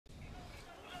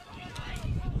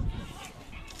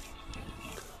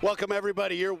Welcome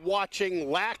everybody, you're watching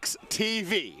Lax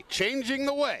TV, changing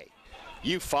the way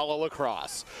you follow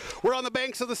lacrosse. We're on the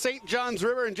banks of the St. Johns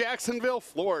River in Jacksonville,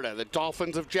 Florida. The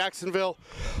Dolphins of Jacksonville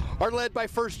are led by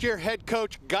first-year head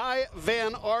coach Guy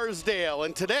Van Arsdale,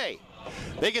 and today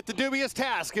they get the dubious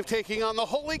task of taking on the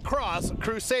Holy Cross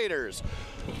Crusaders,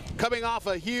 coming off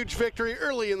a huge victory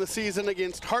early in the season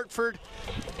against Hartford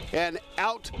and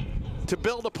out to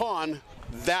build upon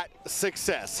that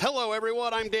success. Hello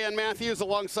everyone, I'm Dan Matthews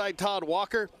alongside Todd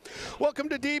Walker. Welcome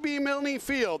to DB Milne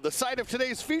Field, the site of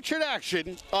today's featured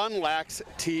action on Lax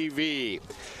TV.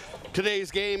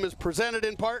 Today's game is presented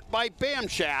in part by BAM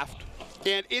Shaft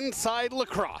and Inside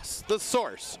Lacrosse, the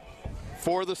source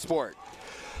for the sport.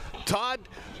 Todd,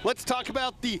 let's talk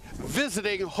about the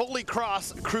visiting Holy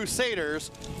Cross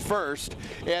Crusaders first,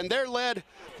 and they're led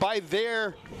by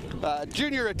their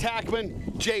junior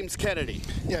attackman, James Kennedy.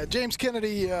 Yeah, James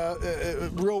Kennedy,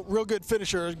 real good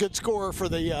finisher, a good scorer for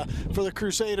the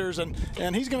Crusaders,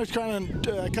 and he's going to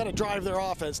kind of drive their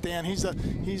offense. Dan, he's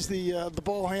the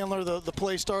ball handler, the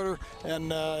play starter,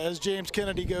 and as James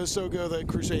Kennedy goes, so go the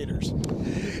Crusaders.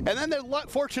 And then they're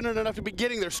fortunate enough to be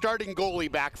getting their starting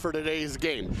goalie back for today's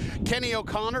game. Kenny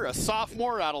O'Connor, a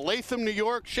sophomore out of Latham, New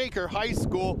York, Shaker High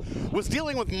School, was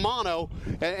dealing with mono,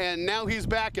 and now he's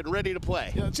back and ready to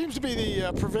play. Yeah, it seems to be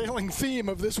the prevailing theme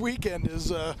of this weekend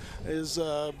is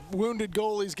wounded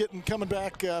goalies coming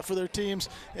back for their teams,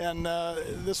 and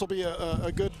this will be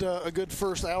a good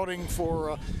first outing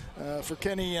for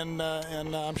Kenny, and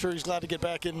I'm sure he's glad to get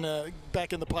back in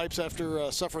the pipes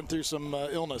after suffering through some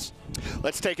illness.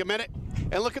 Let's take a minute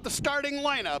and look at the starting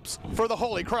lineups for the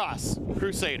Holy Cross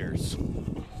Crusaders.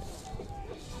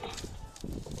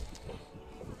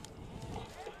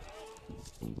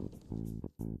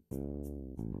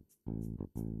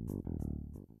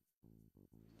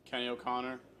 Kenny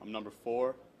O'Connor, I'm number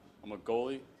 4. I'm a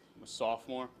goalie, I'm a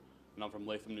sophomore, and I'm from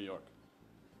Latham, New York.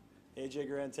 AJ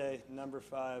Garante, number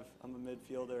 5. I'm a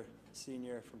midfielder,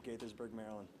 senior from Gaithersburg,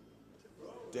 Maryland.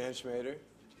 Dan Schmader,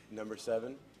 number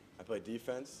 7. I play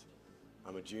defense.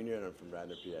 I'm a junior and I'm from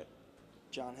Radnor, PA.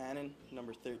 John Hannon,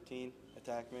 number 13,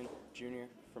 attackman, junior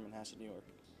from Manhasset, New York.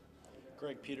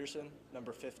 Greg Peterson,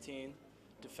 number 15,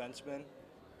 defenseman.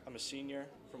 I'm a senior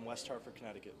from West Hartford,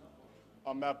 Connecticut.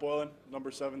 I'm Matt Boylan,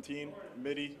 number 17,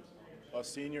 midi, a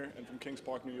senior, and from Kings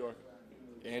Park, New York.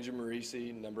 Andrew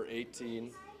Marisi, number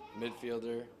 18,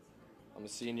 midfielder. I'm a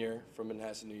senior from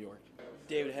Manhasset, New York.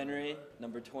 David Henry,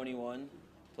 number 21,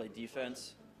 play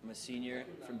defense. I'm a senior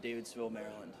from Davidsville,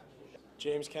 Maryland.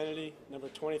 James Kennedy, number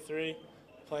 23,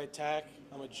 play attack.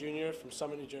 I'm a junior from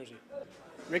Summit, New Jersey.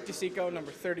 Rick DeSico,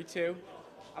 number 32.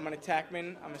 I'm an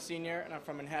attackman, I'm a senior, and I'm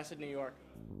from Manhasset, New York.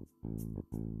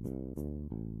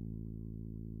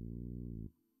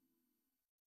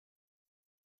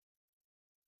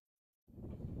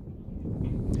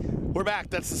 We're back.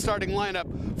 That's the starting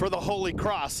lineup for the Holy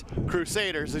Cross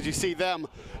Crusaders as you see them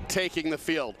taking the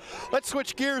field. Let's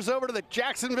switch gears over to the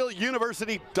Jacksonville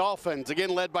University Dolphins, again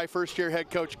led by first-year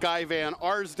head coach Guy Van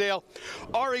Arsdale.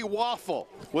 Ari Waffle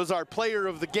was our player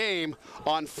of the game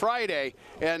on Friday,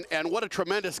 and what a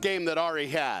tremendous game that Ari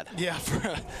had. Yeah,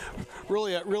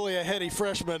 really a heady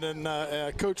freshman,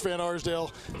 and Coach Van Arsdale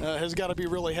has got to be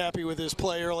really happy with his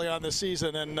play early on this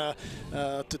season, and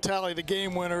to tally the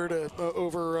game winner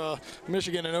over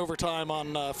Michigan in overtime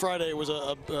on Friday was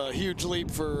a huge leap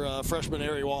for freshman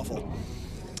Ari Waffle.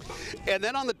 And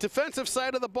then on the defensive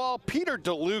side of the ball, Peter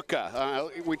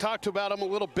DeLuca. We talked about him a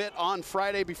little bit on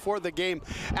Friday before the game.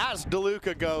 As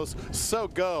DeLuca goes, so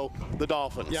go the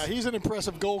Dolphins. Yeah, he's an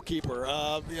impressive goalkeeper,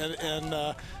 and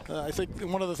I think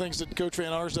one of the things that Coach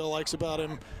Van Arsdale likes about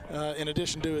him, in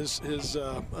addition to his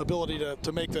ability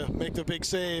to make the big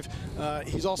save,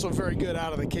 he's also very good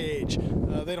out of the cage.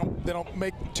 They don't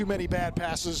make too many bad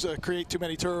passes, create too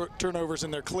many turnovers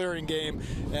in their clearing game,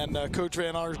 and Coach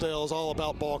Van Arsdale is all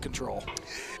about ball control.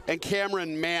 And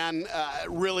Cameron Mann,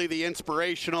 really the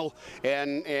inspirational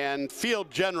and field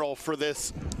general for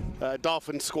this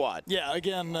Dolphin squad. Yeah,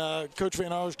 again, Coach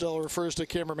Van Arsdale refers to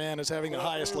Cameron Mann as having the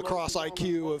highest lacrosse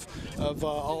IQ of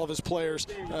all of his players,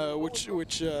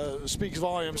 which speaks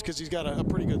volumes because he's got a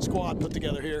pretty good squad put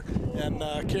together here. And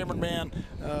Cameron Mann,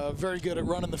 very good at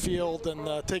running the field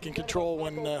and taking control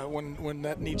when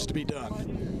that needs to be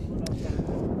done.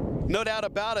 No doubt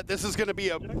about it, this is going to be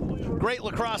a great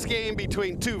lacrosse game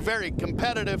between two very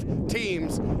competitive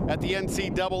teams at the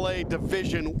NCAA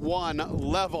Division I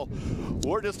level.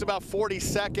 We're just about 40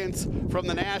 seconds from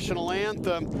the national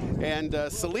anthem, and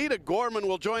Salita Gorman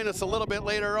will join us a little bit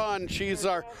later on. She's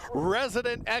our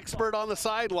resident expert on the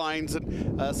sidelines,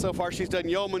 and so far she's done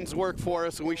yeoman's work for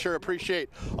us, and we sure appreciate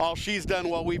all she's done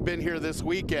while we've been here this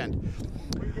weekend.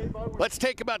 Let's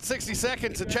take about 60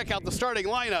 seconds to check out the starting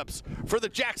lineups for the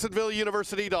Jacksonville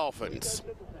University Dolphins.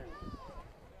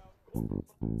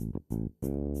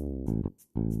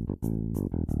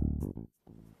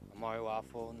 Amari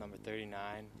Waffle, number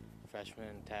 39, freshman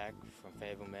in attack from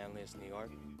Fayetteville Manlius, New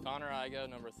York. Connor Iga,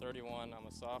 number 31. I'm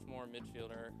a sophomore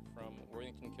midfielder from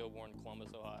Worthington, Kilbourne,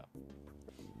 Columbus, Ohio.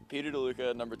 Peter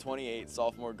DeLuca, number 28,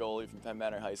 sophomore goalie from Penn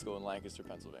Manor High School in Lancaster,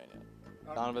 Pennsylvania.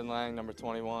 Donovan Lang, number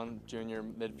 21, junior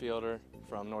midfielder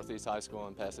from Northeast High School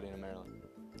in Pasadena, Maryland.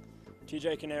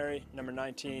 TJ Canary, number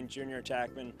 19, junior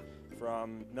attackman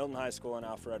from Milton High School in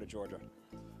Alpharetta, Georgia.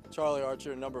 Charlie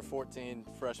Archer, number 14,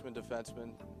 freshman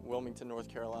defenseman, Wilmington, North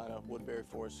Carolina, Woodbury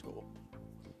Forest School.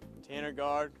 Tanner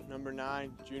Guard, number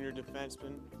 9, junior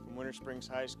defenseman from Winter Springs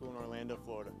High School in Orlando,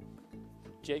 Florida.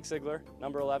 Jake Ziegler,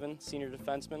 number 11, senior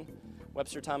defenseman,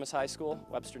 Webster Thomas High School,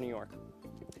 Webster, New York.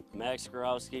 Max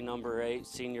Gorowski, number 8,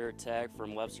 senior attack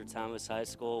from Webster Thomas High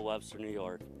School, Webster, New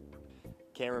York.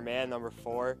 Cameron Mann, number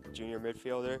 4, junior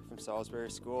midfielder from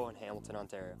Salisbury School in Hamilton,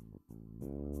 Ontario.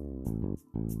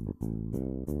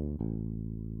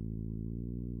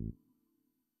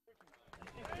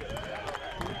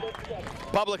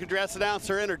 Public address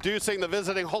announcer introducing the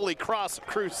visiting Holy Cross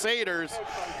Crusaders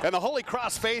and the Holy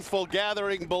Cross faithful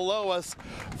gathering below us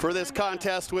for this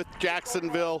contest with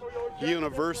Jacksonville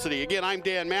University. Again, I'm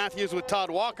Dan Matthews with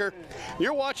Todd Walker.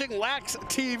 You're watching Lax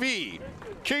TV,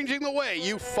 changing the way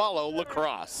you follow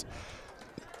lacrosse.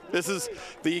 This is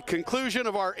the conclusion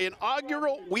of our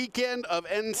inaugural weekend of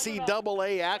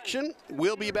NCAA action.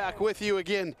 We'll be back with you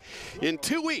again in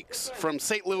 2 weeks from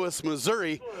St. Louis,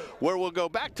 Missouri, where we'll go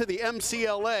back to the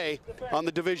MCLA on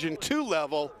the Division II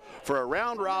level for a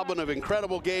round robin of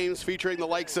incredible games featuring the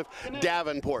likes of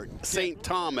Davenport, St.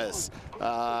 Thomas,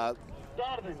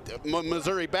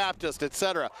 Missouri Baptist,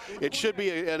 etc. It should be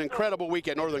an incredible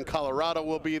weekend. Northern Colorado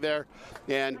will be there,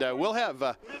 and we'll have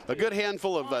a good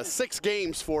handful of 6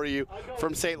 games for you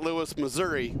from St. Louis,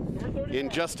 Missouri in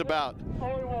just about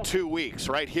 2 weeks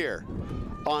right here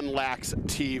on Lax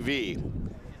TV.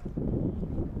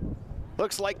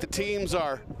 Looks like the teams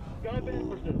are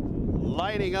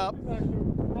lighting up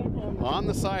on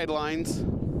the sidelines.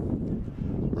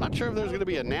 We're not sure if there's going to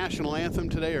be a national anthem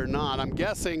today or not. I'm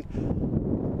guessing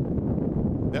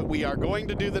that we are going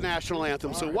to do the national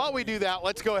anthem. So while we do that,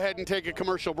 let's go ahead and take a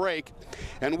commercial break,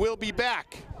 and we'll be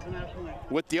back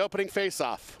with the opening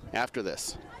face-off after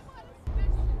this.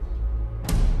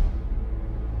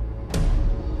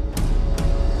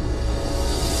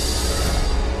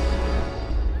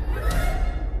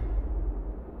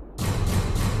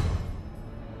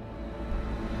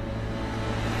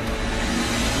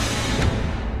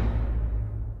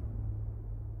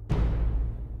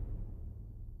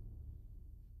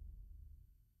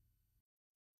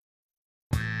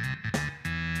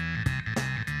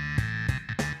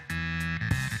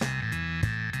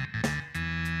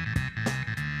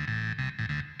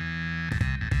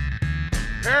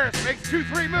 Harris makes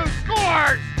 2-3 moves,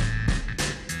 scores!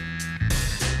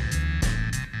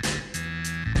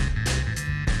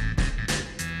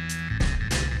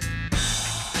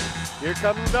 Here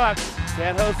come the Ducks.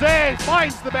 San Jose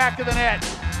finds the back of the net.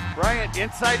 Bryant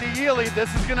inside to Yealy.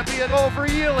 This is going to be a goal for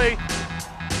Yealy.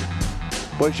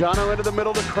 Bojano into the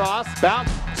middle to cross.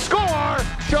 Bounce. Score!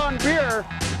 Sean Beer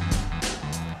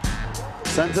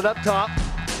sends it up top.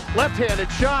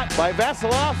 Left-handed shot by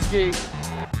Vasilevsky.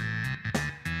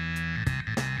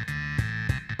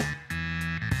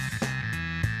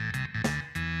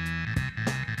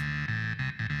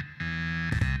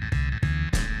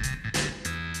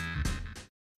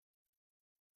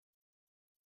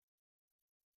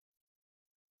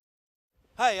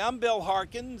 Hi, I'm Bill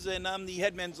Harkins, and I'm the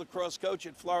head men's lacrosse coach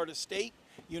at Florida State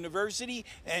University,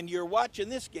 and you're watching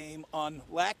this game on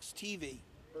Lax TV.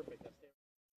 Perfect.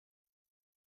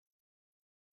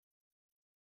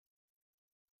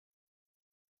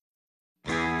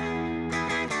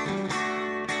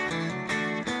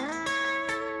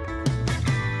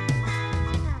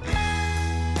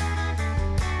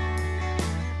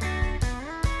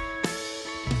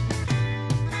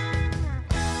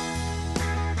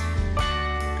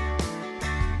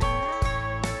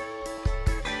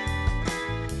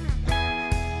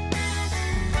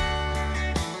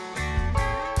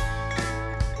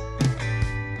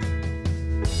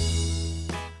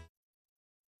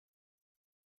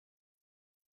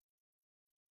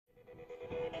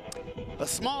 A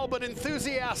small but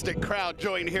enthusiastic crowd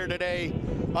joined here today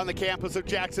on the campus of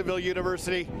Jacksonville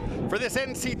University for this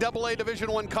NCAA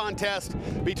Division I contest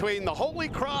between the Holy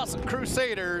Cross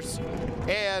Crusaders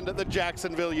and the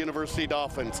Jacksonville University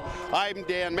Dolphins. I'm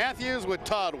Dan Matthews with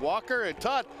Todd Walker. And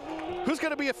Todd, Who's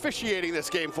going to be officiating this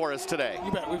game for us today?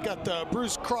 You bet. We've got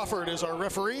Bruce Crawford as our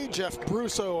referee, Jeff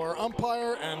Brusso our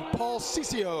umpire, and Paul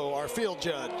Cicio our field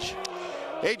judge.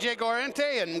 AJ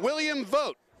Gorente and William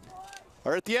Vogt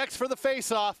are at the X for the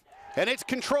face-off, and it's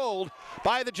controlled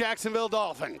by the Jacksonville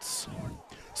Dolphins.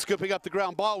 Scooping up the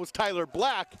ground ball was Tyler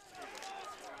Black,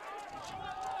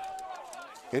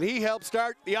 and he helped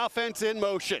start the offense in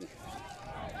motion.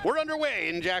 We're underway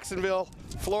in Jacksonville,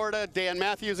 Florida. Dan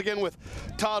Matthews again with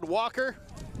Todd Walker.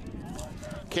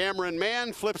 Cameron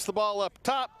Mann flips the ball up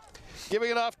top,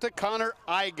 giving it off to Connor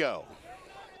Igo.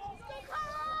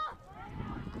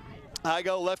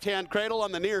 Igo left-hand cradle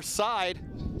on the near side.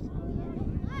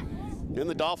 And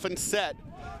the Dolphins set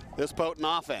this potent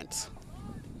offense.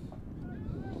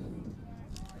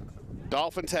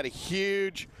 Dolphins had a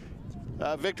huge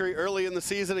victory early in the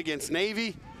season against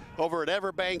Navy over at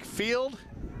Everbank Field.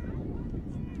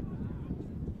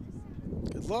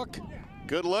 Good look.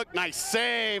 Good look. Nice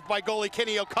save by goalie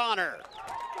Kenny O'Connor.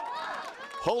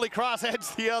 Holy Cross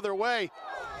heads the other way.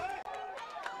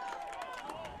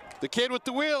 The kid with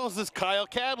the wheels is Kyle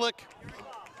Cadlick.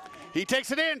 He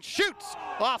takes it in, shoots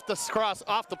off the cross,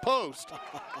 off the post,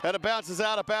 and it bounces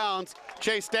out of bounds,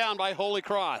 chased down by Holy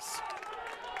Cross.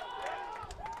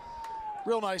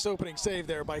 Real nice opening save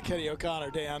there by Kenny O'Connor,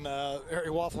 Dan.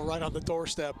 Harry Waffle right on the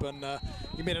doorstep, and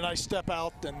he made a nice step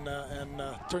out and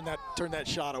turned that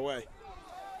shot away.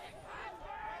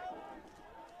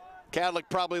 Cadlick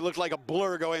probably looked like a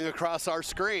blur going across our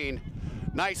screen.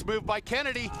 Nice move by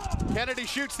Kennedy. Kennedy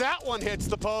shoots that one, hits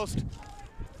the post.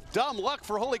 Dumb luck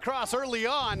for Holy Cross early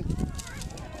on.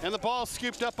 And the ball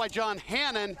scooped up by John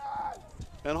Hannon.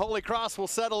 And Holy Cross will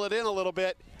settle it in a little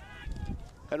bit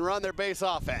and run their base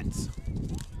offense.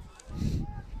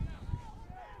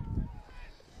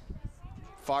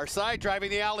 Far side, driving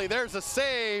the alley. There's a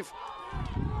save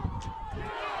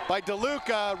by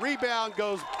DeLuca. Rebound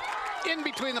goes in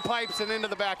between the pipes and into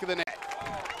the back of the net.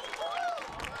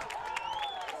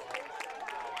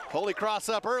 Holy Cross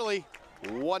up early,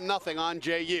 1-0 on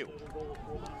JU.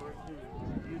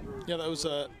 Yeah, that was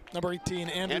number 18,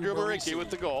 Andrew Marici with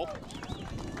the goal.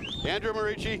 Andrew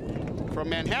Marici from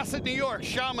Manhasset, New York,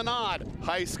 Chaminade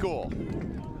High School.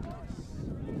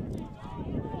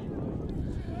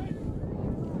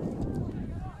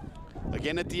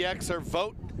 Again at the X are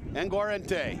Vogt and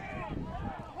Guarente.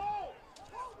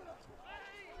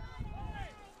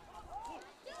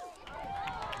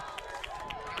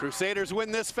 Crusaders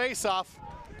win this face-off.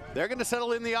 They're going to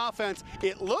settle in the offense.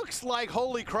 It looks like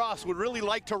Holy Cross would really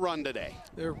like to run today.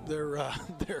 They're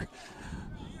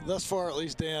thus far, at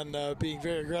least, Dan, being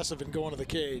very aggressive and going to the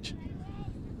cage.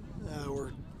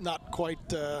 We're not quite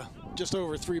just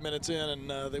over 3 minutes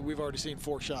in, and we've already seen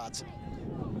 4 shots.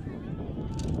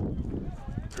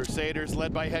 Crusaders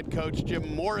led by head coach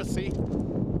Jim Morrissey,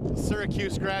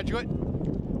 Syracuse graduate.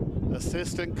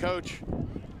 Assistant coach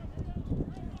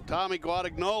Tommy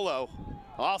Guadagnolo,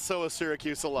 also a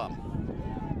Syracuse alum.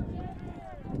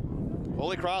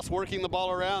 Holy Cross working the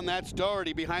ball around. That's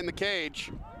Doherty behind the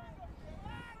cage.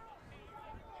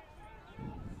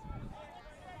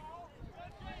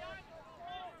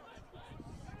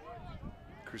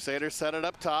 Crusaders set it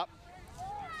up top.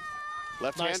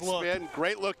 Left hand spin,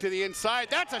 great look to the inside.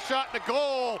 That's a shot to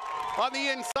goal on the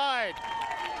inside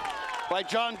by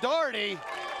John Doherty.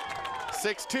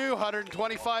 6'2",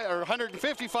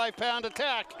 155-pound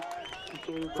attack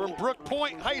from Brook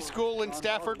Point High School in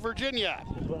Stafford, Virginia.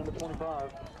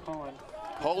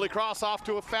 Holy Cross off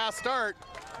to a fast start.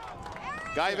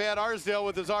 Guy Van Arsdale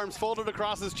with his arms folded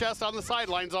across his chest on the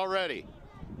sidelines already.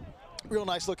 Real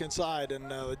nice look inside, and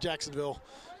the Jacksonville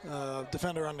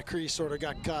defender on the crease sort of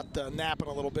got caught napping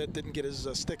a little bit, didn't get his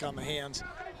stick on the hands.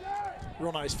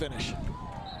 Real nice finish.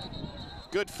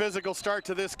 Good physical start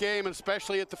to this game,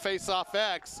 especially at the face-off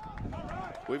X.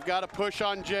 We've got a push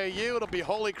on JU. It'll be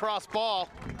Holy Cross ball.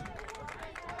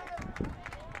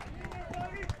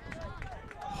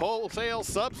 Wholesale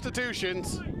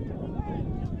substitutions.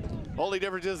 Only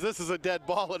difference is this is a dead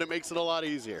ball and it makes it a lot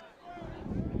easier.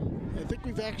 I think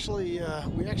we actually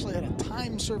had a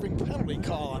time-serving penalty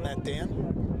call on that, Dan.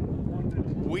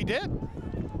 We did.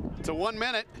 It's a 1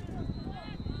 minute.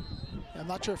 I'm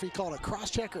not sure if he called a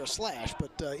cross-check or a slash, but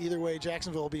either way,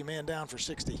 Jacksonville will be man down for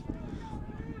 60.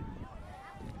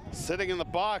 Sitting in the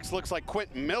box looks like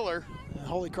Quentin Miller. And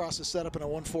Holy Cross is set up in a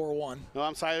 1-4-1. No,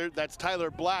 I'm sorry, that's Tyler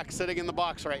Black sitting in the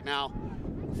box right now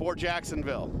for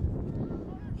Jacksonville.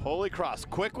 Holy Cross,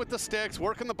 quick with the sticks,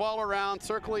 working the ball around,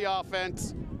 circle the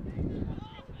offense.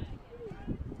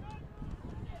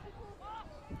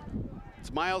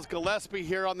 It's Miles Gillespie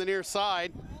here on the near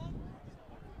side.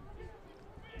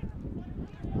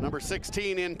 Number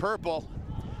 16 in purple.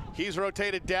 He's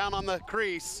rotated down on the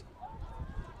crease,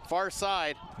 far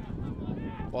side,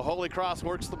 while Holy Cross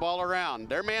works the ball around.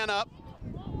 Their man up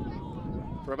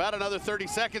for about another 30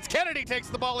 seconds. Kennedy takes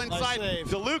the ball inside. Nice save.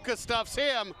 DeLuca stuffs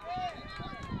him.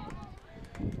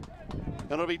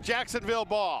 And it'll be Jacksonville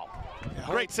ball. Yeah,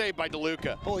 great save by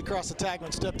DeLuca. Holy Cross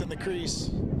attackman stepped in the crease.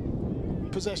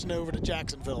 Possession over to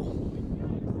Jacksonville.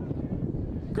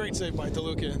 Great save by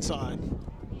DeLuca inside.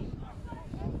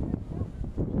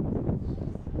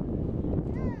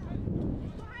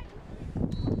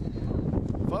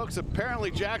 Folks,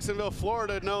 apparently Jacksonville,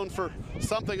 Florida, known for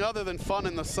something other than fun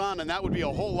in the sun, and that would be a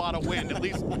whole lot of wind, at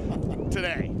least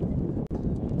today.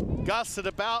 Gusts at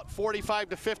about 45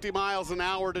 to 50 miles an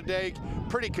hour today,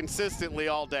 pretty consistently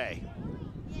all day.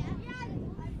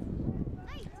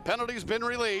 Penalty's been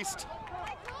released.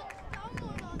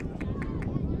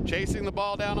 Chasing the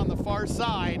ball down on the far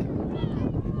side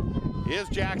is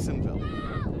Jacksonville.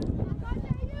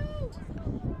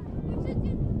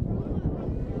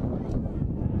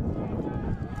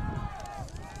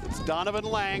 It's Donovan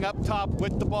Lang up top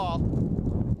with the ball.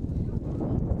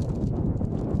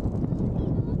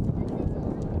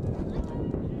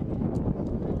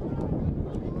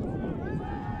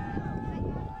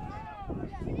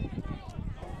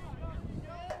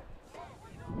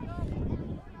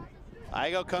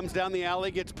 Igo comes down the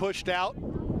alley, gets pushed out.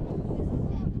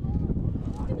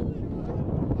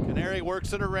 Canary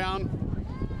works it around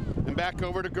and back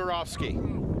over to Gorofsky.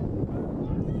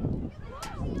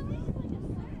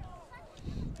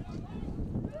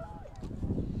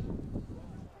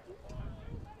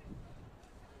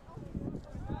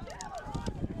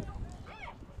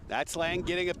 That's Lang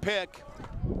getting a pick.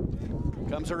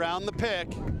 Comes around the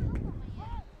pick.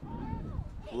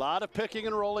 A lot of picking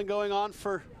and rolling going on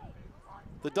for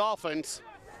the Dolphins.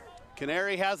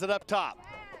 Canary has it up top.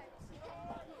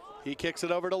 He kicks it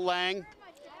over to Lang.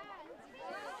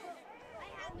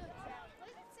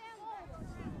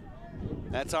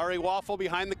 That's Ari Waffle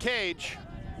behind the cage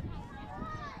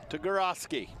to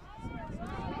Gorofsky.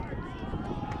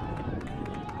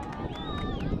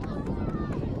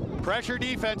 Pressure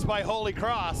defense by Holy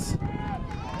Cross,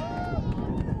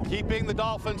 keeping the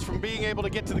Dolphins from being able to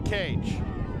get to the cage.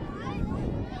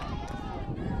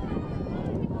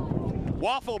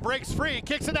 Waffle breaks free,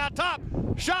 kicks it out top,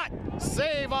 shot,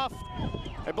 save off,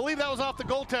 I believe that was off the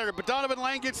goaltender, but Donovan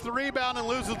Lang gets the rebound and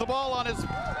loses the ball on his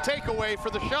takeaway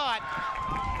for the shot.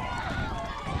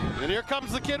 And here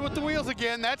comes the kid with the wheels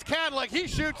again, that's Cadillac, he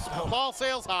shoots, ball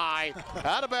sails high,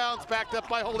 out of bounds, backed up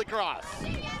by Holy Cross.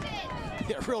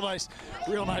 Yeah, real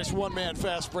nice one-man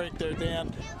fast break there,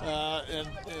 Dan. And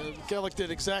Kellick did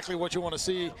exactly what you want to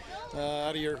see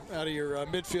out of your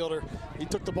midfielder. He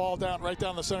took the ball right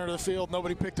down the center of the field.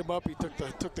 Nobody picked him up. He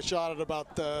took the shot at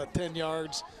about 10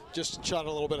 yards. Just shot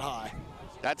a little bit high.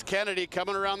 That's Kennedy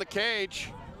coming around the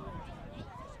cage.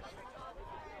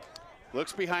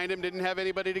 Looks behind him. Didn't have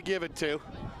anybody to give it to.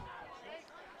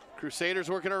 Crusaders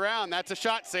working around. That's a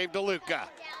shot save, DeLuca.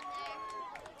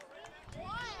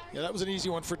 Yeah, that was an easy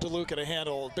one for DeLuca to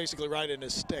handle, basically right in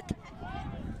his stick.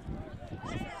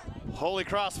 Holy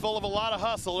Cross full of a lot of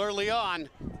hustle early on.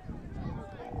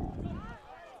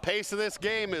 Pace of this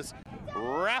game is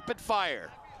rapid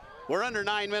fire. We're under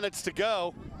 9 minutes to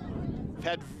go. We've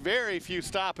had very few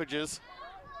stoppages.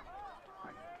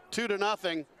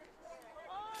 2-0.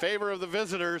 Favor of the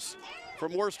visitors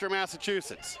from Worcester,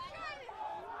 Massachusetts.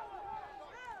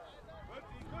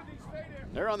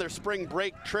 They're on their spring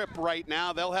break trip right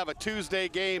now. They'll have a Tuesday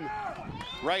game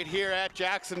right here at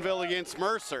Jacksonville against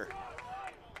Mercer.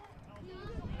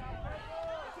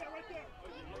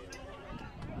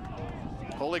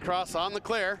 Holy Cross on the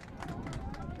clear.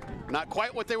 Not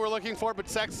quite what they were looking for, but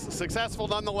successful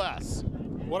nonetheless.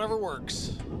 Whatever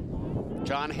works.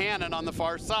 John Hannon on the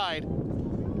far side,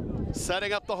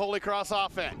 setting up the Holy Cross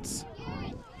offense.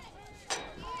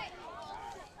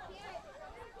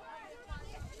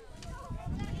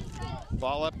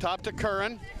 Ball up top to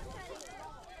Curran.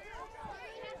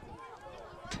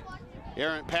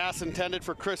 Errant pass intended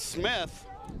for Chris Smith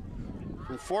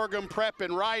from Forgum Prep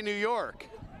in Rye, New York.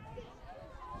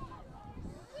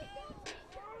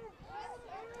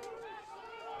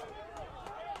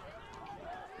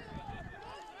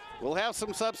 We'll have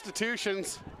some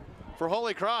substitutions for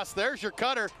Holy Cross. There's your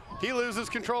cutter. He loses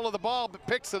control of the ball, but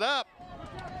picks it up.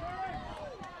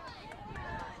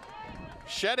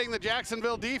 Shedding the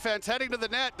Jacksonville defense, heading to the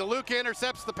net. DeLuca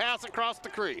intercepts the pass across the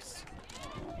crease.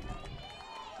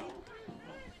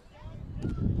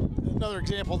 Another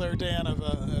example there, Dan, of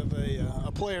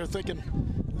a player thinking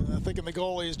the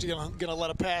goalie is going to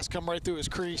let a pass come right through his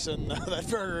crease, and that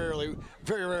very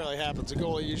rarely happens. The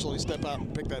goalie usually step out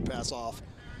and pick that pass off.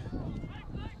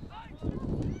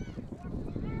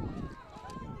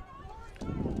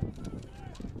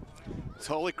 This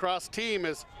Holy Cross team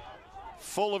is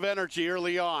full of energy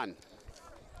early on.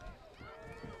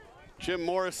 Jim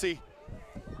Morrissey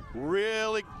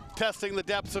really testing the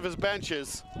depths of his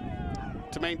benches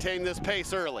to maintain this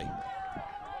pace early.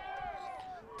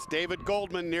 It's David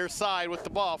Goldman near side with the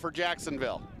ball for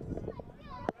Jacksonville.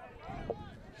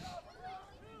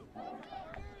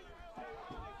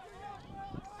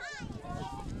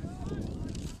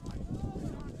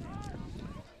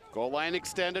 Goal line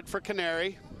extended for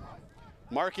Canary.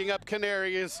 Marking up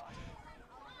Canary is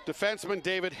defenseman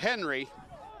David Henry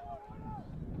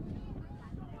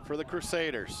for the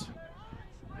Crusaders.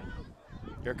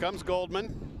 Here comes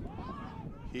Goldman.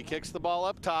 He kicks the ball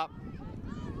up top.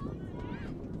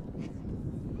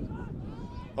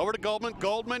 Over to Goldman.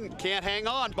 Goldman can't hang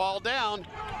on. Ball down.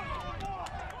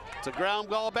 It's a ground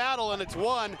ball battle, and it's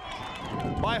won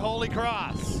by Holy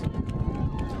Cross.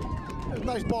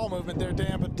 Nice ball movement there,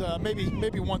 Dan, but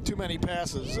maybe one too many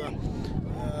passes.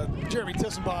 Jeremy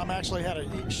Tissenbaum actually had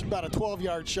about a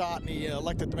 12-yard shot, and he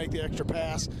elected to make the extra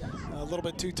pass. A little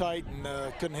bit too tight and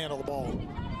couldn't handle the ball.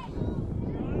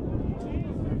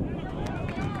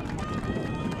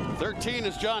 13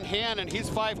 is John Hannon. He's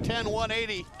 5'10",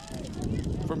 180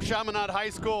 from Chaminade High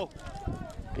School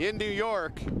in New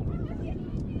York.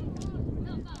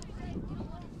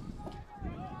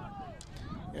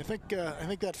 I think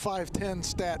that 5'10"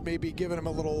 stat may be giving him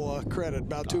a little credit,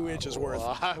 about 2 inches worth.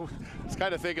 Well, I was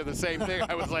kind of thinking the same thing.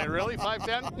 I was like, really,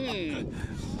 5'10"?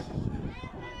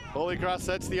 Holy Cross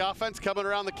sets the offense, coming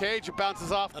around the cage. It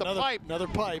bounces off the pipe. Another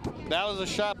pipe. That was a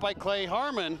shot by Clay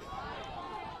Harmon.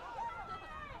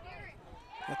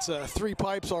 That's 3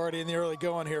 pipes already in the early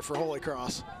going here for Holy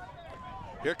Cross.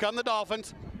 Here come the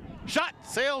Dolphins. Shot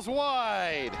sails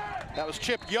wide. That was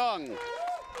Chip Young.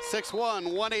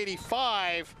 6'1",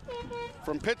 185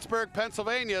 from Pittsburgh,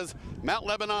 Pennsylvania's Mount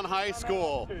Lebanon High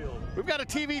School. We've got a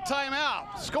TV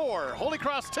timeout. Score, Holy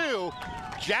Cross 2,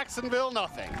 Jacksonville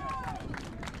nothing.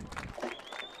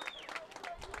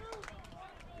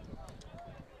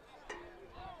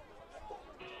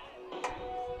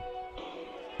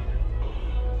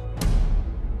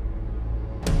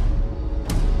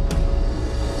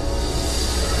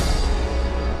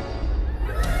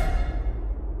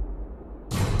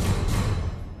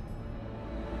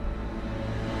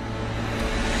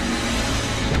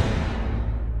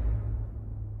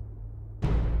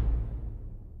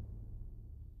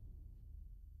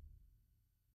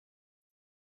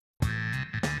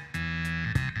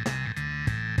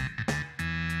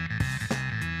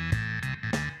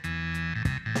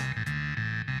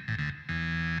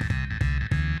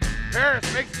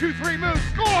 Harris makes 2-3 moves,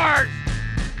 scores!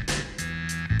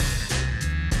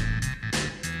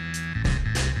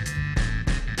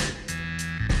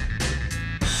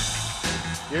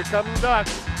 Here come the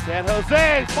Ducks. San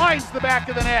Jose finds the back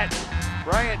of the net.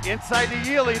 Bryant inside to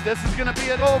Yealy. This is going to be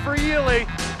a goal for Yealy.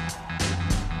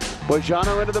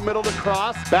 Bojano into the middle to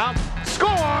cross. Bounce.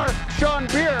 Score! Sean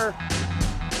Beer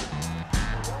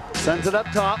sends it up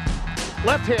top.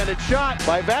 Left-handed shot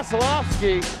by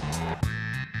Vasilevsky.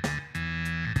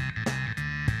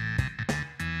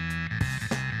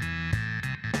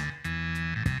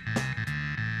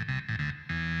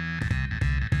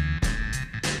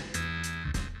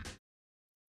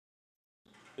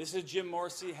 This is Jim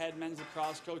Morrissey, head men's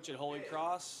lacrosse coach at Holy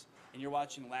Cross, and you're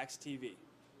watching Lax TV.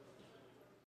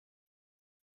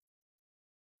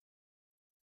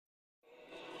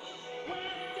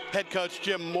 Head coach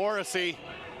Jim Morrissey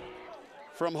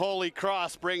from Holy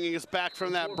Cross bringing us back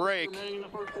from that break.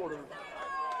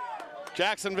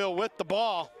 Jacksonville with the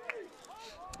ball.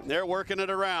 They're working it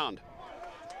around.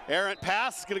 Errant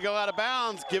pass is going to go out of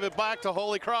bounds. Give it back to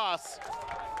Holy Cross.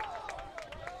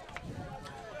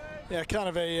 Yeah, kind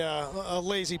of a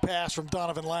lazy pass from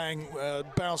Donovan Lang,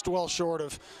 bounced well short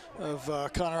of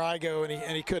Connor Igo,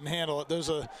 and he couldn't handle it. Those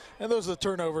are the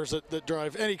turnovers that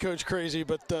drive any coach crazy,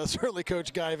 but certainly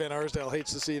Coach Guy Van Arsdale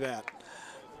hates to see that.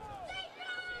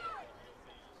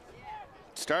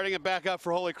 Starting it back up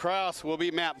for Holy Cross will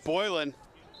be Matt Boylan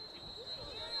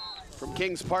from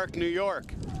Kings Park, New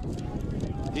York.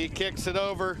 He kicks it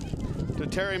over to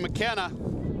Terry McKenna.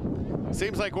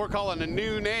 Seems like we're calling a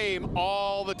new name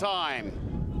all the time.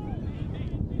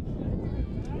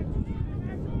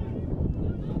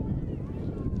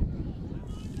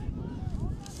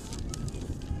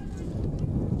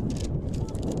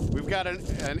 We've got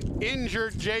an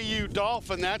injured JU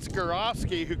Dolphin. That's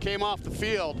Gorofsky, who came off the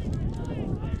field.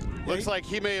 Looks like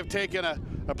he may have taken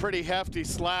a pretty hefty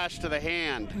slash to the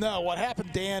hand. No, what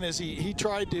happened, Dan, is he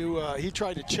tried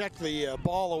to check the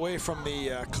ball away from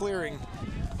the clearing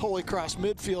Holy Cross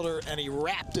midfielder, and he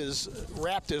wrapped his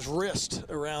wrist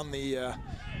around the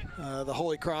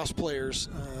Holy Cross player's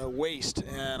waist,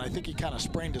 and I think he kind of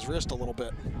sprained his wrist a little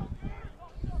bit.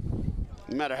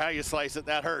 No matter how you slice it,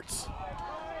 that hurts.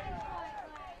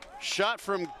 Shot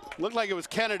from, looked like it was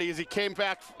Kennedy as he came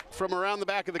back from around the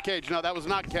back of the cage. No, that was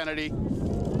not Kennedy.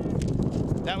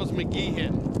 That was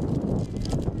McGeehan.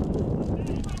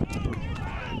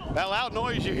 That loud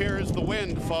noise you hear is the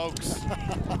wind, folks.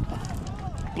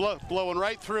 Blowing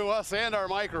right through us and our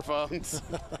microphones.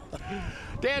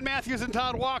 Dan Matthews and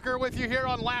Todd Walker with you here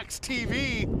on Lax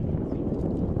TV.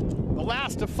 The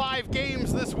last of 5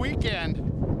 games this weekend.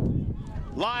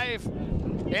 Live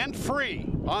and free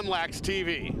on Lax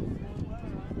TV.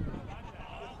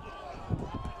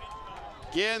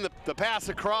 Again, the pass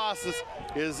across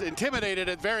is intimidated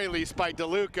at very least by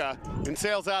DeLuca and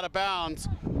sails out of bounds.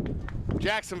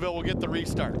 Jacksonville will get the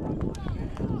restart.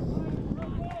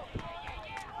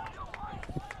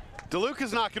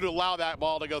 DeLuca's not going to allow that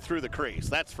ball to go through the crease,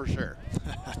 that's for sure.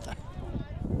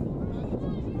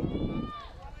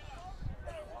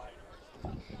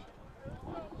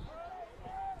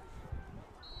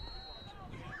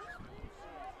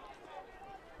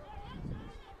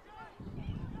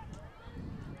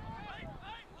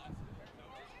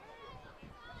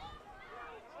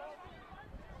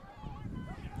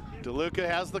 DeLuca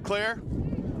has the clear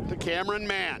to Cameron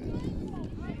Mann.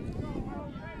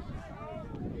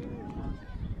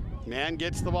 Mann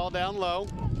gets the ball down low.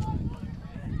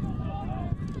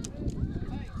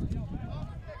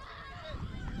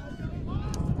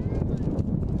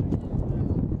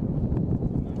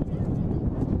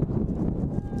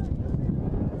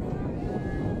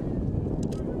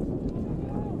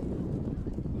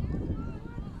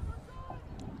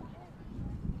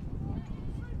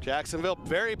 Jacksonville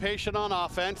very patient on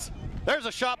offense. There's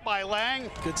a shot by Lang.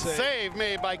 Good save. Save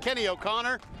made by Kenny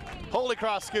O'Connor. Holy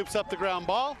Cross scoops up the ground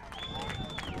ball.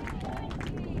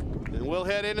 And we'll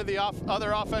head into the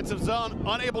other offensive zone.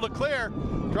 Unable to clear.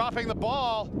 Dropping the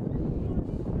ball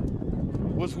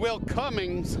was Will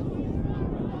Cummings.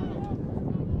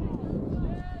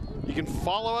 You can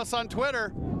follow us on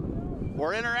Twitter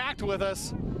or interact with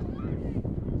us.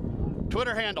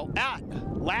 Twitter handle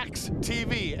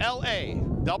 @LaxTV,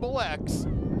 LAXXTV.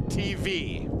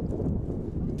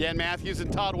 Dan Matthews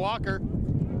and Todd Walker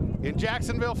in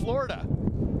Jacksonville, Florida.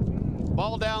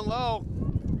 Ball down low,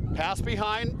 pass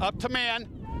behind, up to Mann.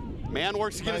 Mann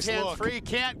works to get his hands free,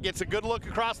 can't, gets a good look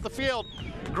across the field.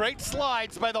 Great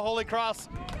slides by the Holy Cross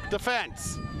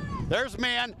defense. There's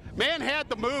Mann. Mann had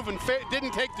the move and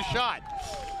didn't take the shot.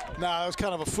 No, that was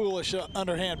kind of a foolish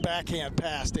underhand backhand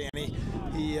pass, Danny.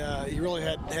 He really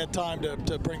had time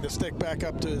to bring the stick back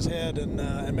up to his head and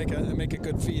make a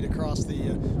good feed across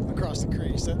the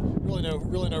crease. Really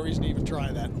no reason to even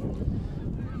try that.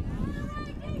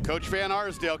 Coach Van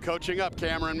Arsdale coaching up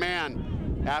Cameron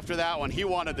Mann after that one. He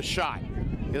wanted the shot.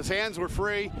 His hands were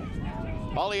free.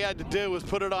 All he had to do was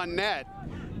put it on net.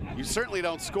 You certainly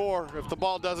don't score if the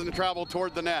ball doesn't travel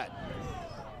toward the net.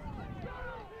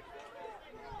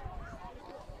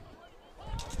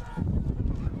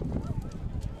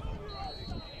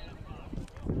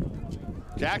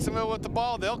 Jacksonville with the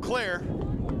ball, they'll clear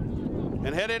and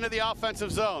head into the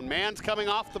offensive zone. Mann's coming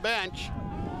off the bench.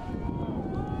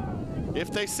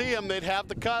 If they see him, they'd have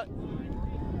the cut.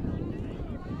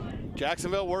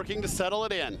 Jacksonville working to settle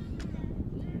it in.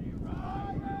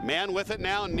 Mann with it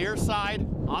now, near side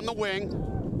on the wing.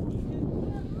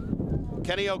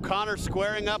 Kenny O'Connor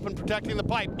squaring up and protecting the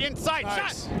pipe. Inside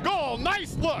shot, goal,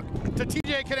 nice look to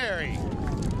TJ Canary.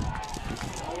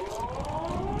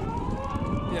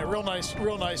 Yeah, real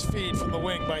nice feed from the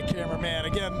wing by Cameron Mann.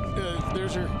 Again,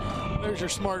 there's your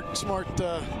smart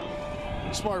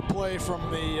play from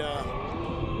the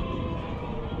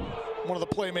one of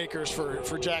the playmakers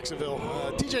for Jacksonville.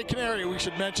 TJ Canary, we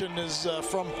should mention, is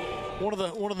from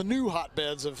one of the new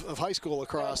hotbeds of high school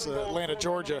lacrosse, Atlanta,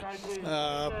 Georgia.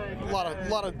 A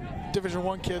lot of Division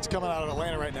I kids coming out of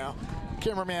Atlanta right now.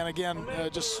 Cameraman again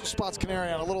just spots Canary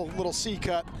on a little C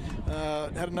cut.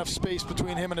 Had enough space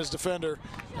between him and his defender.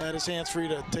 Had his hands free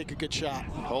to take a good shot.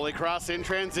 Holy Cross in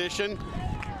transition.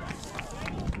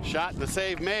 Shot and the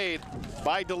save made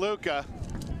by DeLuca,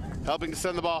 helping to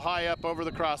send the ball high up over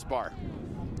the crossbar.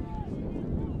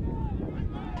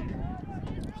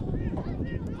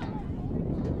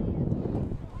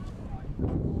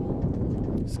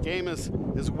 This game is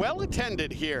well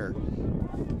attended here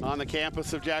on the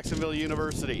campus of Jacksonville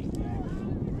University.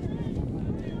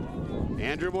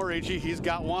 Andrew Morici, he's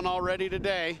got one already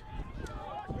today.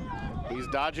 He's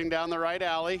dodging down the right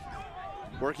alley,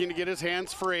 working to get his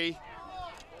hands free.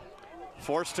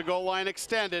 Forced to goal line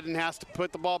extended and has to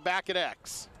put the ball back at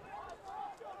X.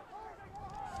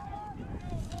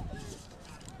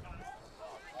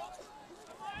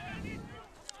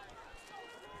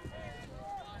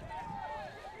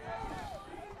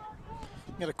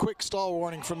 Get a quick stall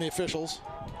warning from the officials.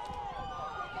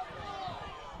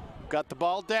 Got the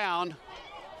ball down.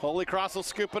 Holy Cross will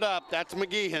scoop it up. That's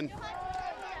McGeehan.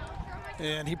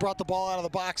 And he brought the ball out of the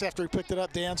box after he picked it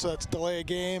up, Dan, so that's delay a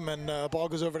game, and ball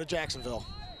goes over to Jacksonville.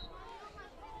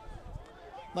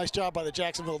 Nice job by the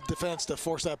Jacksonville defense to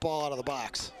force that ball out of the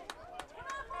box.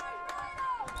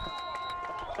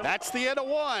 That's the end of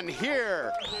one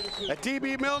here at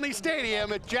DB Milne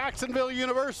Stadium at Jacksonville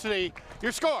University.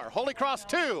 Your score, Holy Cross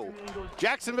 2,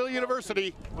 Jacksonville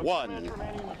University 1.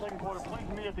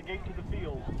 Please meet at the gate to the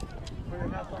field for your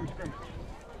halftime scrimmage.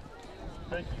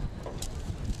 Thank you.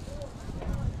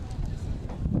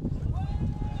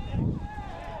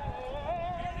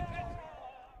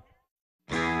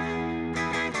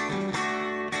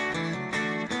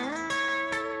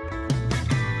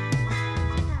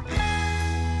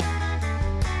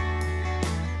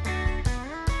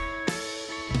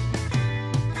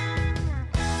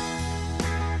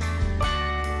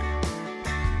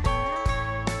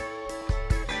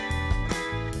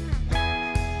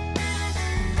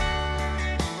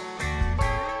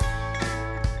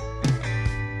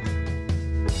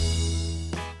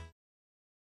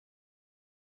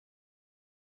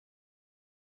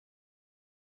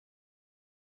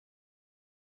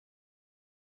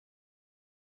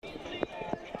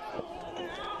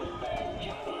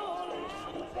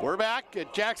 We're back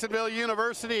at Jacksonville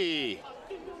University.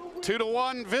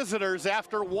 2-1 visitors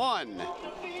after one.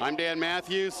 I'm Dan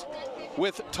Matthews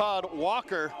with Todd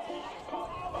Walker.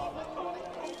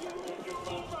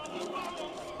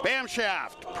 Bam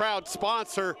Shaft, proud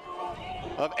sponsor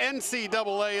of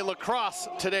NCAA Lacrosse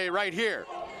today right here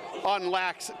on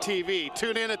Lax TV.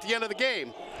 Tune in at the end of the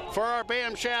game for our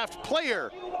Bam Shaft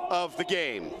Player of the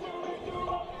Game.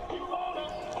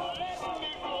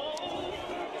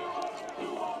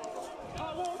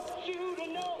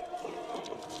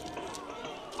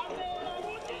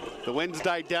 The winds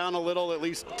died down a little, at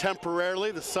least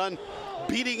temporarily. The sun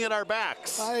beating at our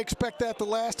backs. I expect that to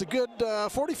last a good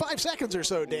 45 seconds or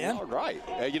so, Dan. All right.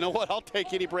 You know what? I'll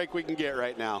take any break we can get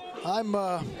right now.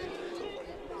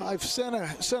 I've sent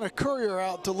a courier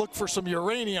out to look for some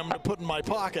uranium to put in my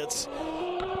pockets.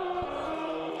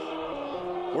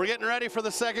 We're getting ready for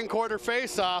the second quarter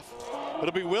face-off.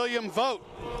 It'll be William Vogt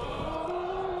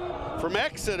from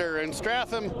Exeter and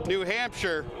Stratham, New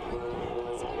Hampshire,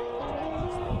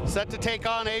 set to take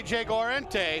on AJ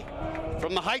Gorente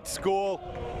from the Heights School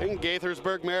in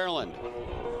Gaithersburg, Maryland.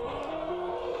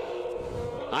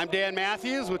 I'm Dan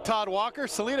Matthews with Todd Walker.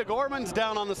 Selena Gorman's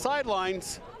down on the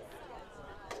sidelines.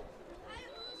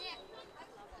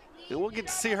 And we'll get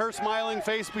to see her smiling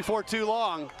face before too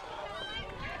long.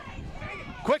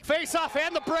 Quick face-off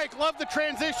and the break. Love the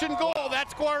transition goal.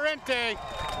 That's Gorente.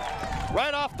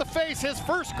 Right off the face, his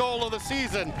first goal of the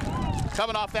season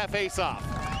coming off that face-off.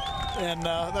 And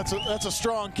that's a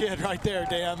strong kid right there,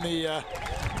 Dan. The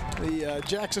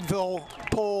Jacksonville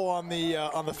pole on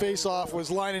the face-off was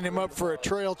lining him up for a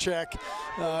trail check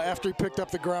after he picked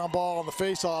up the ground ball on the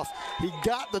face-off. He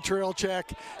got the trail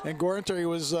check, and Gorente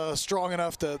was strong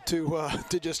enough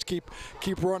to just keep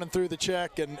running through the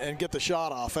check and get the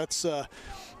shot off. That's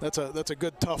a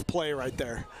good tough play right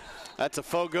there. That's a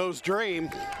Fogo's dream.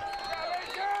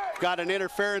 Got an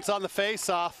interference on the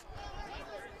face-off.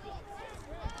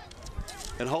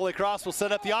 And Holy Cross will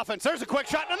set up the offense. There's a quick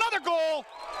shot and another goal.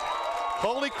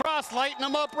 Holy Cross lighting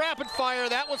them up rapid fire.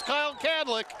 That was Kyle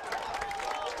Cadlick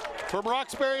from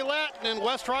Roxbury Latin in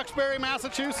West Roxbury,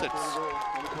 Massachusetts.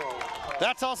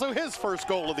 That's also his first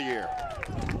goal of the year.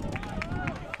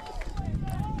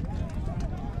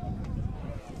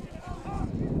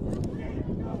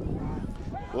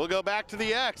 We'll go back to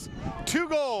the X. 2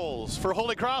 goals for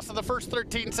Holy Cross in the first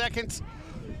 13 seconds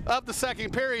of the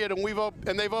second period,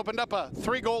 and they've opened up a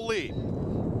 3-goal lead.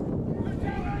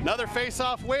 Another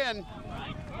face-off win.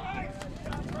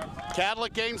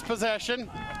 Cadlick gains possession.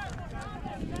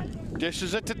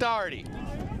 Dishes it to Doherty.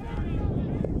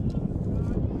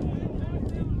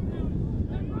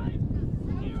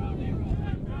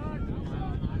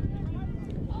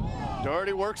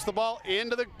 Doherty works the ball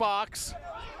into the box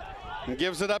and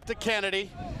gives it up to Kennedy.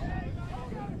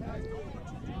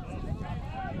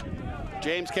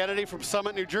 James Kennedy from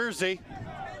Summit, New Jersey,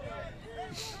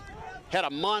 had a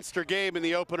monster game in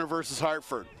the opener versus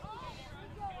Hartford,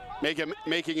 making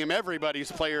him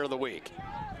everybody's player of the week.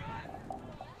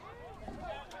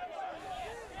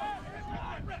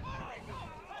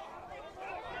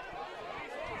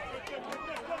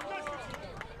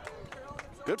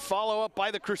 Good follow-up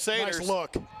by the Crusaders. Nice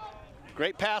look.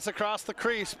 Great pass across the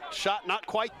crease. Shot not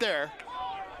quite there.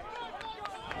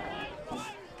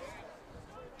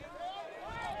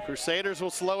 Crusaders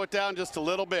will slow it down just a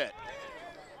little bit.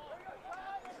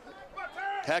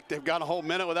 Heck, they've got a whole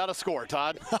minute without a score,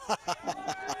 Todd.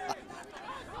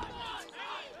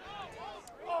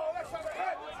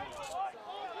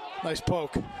 Nice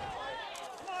poke.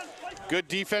 Good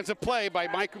defensive play by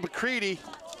Mike McCready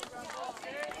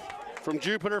from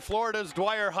Jupiter, Florida's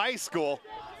Dwyer High School.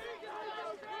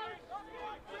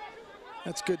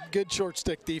 That's good short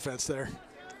stick defense there.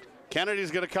 Kennedy's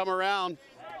going to come around,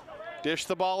 dish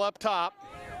the ball up top.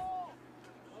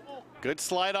 Good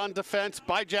slide on defense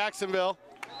by Jacksonville.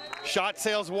 Shot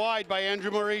sails wide by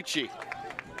Andrew Morici.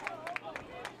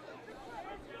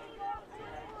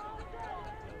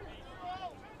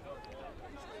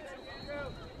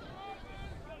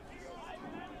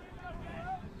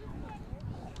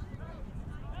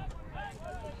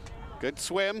 Good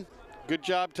swim. Good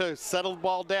job to settle the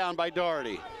ball down by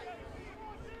Doherty.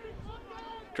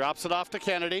 Drops it off to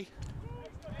Kennedy.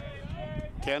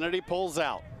 Kennedy pulls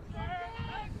out.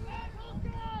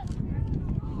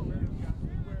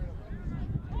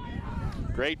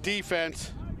 Great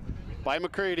defense by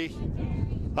McCready.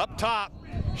 Up top,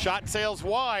 shot sails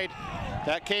wide.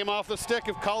 That came off the stick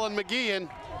of Colin McGeehan.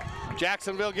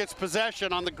 Jacksonville gets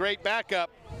possession on the great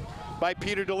backup by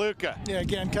Peter DeLuca. Yeah,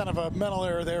 again, kind of a mental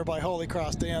error there by Holy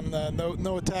Cross, Dan. No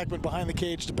attackman behind the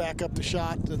cage to back up the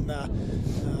shot, and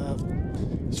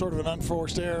sort of an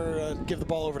unforced error. Give the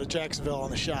ball over to Jacksonville on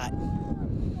the shot.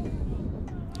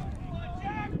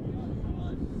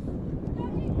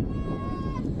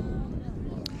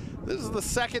 This is the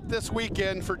second this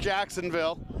weekend for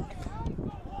Jacksonville.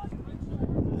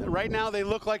 Right now, they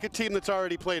look like a team that's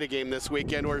already played a game this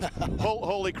weekend, whereas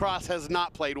Holy Cross has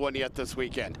not played one yet this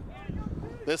weekend.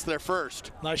 This is their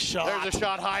first. Nice shot. There's a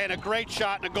shot high and a great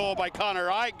shot and a goal by Connor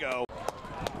Igo.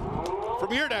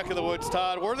 From your neck of the woods,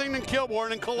 Todd, Worthington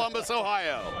Kilbourne in Columbus,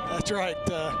 Ohio. That's right.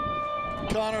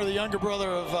 Connor, the younger brother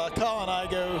of Colin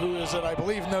Igo, who is at, I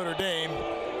believe, Notre Dame,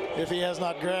 if he has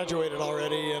not graduated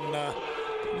already. And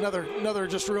another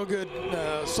just real good,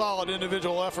 solid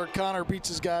individual effort. Connor beats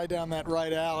his guy down that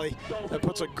right alley. That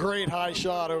puts a great high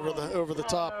shot over the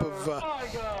top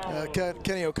of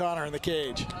Kenny O'Connor in the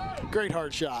cage. Great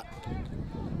hard shot.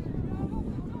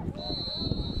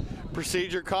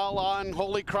 Procedure call on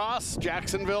Holy Cross,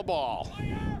 Jacksonville ball.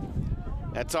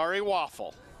 That's Ari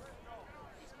Waffle.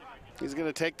 He's going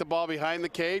to take the ball behind the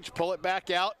cage, pull it back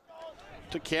out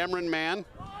to Cameron Mann.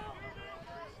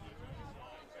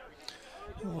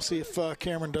 We'll see if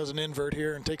Cameron does an invert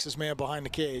here and takes his man behind the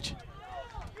cage.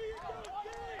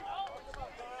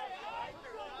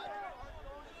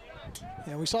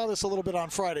 And we saw this a little bit on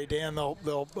Friday, Dan.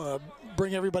 They'll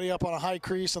bring everybody up on a high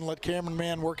crease and let Cameron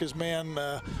Mann work his man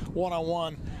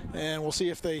one-on-one. And we'll see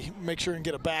if they make sure and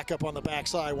get a backup on the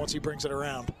backside once he brings it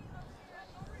around.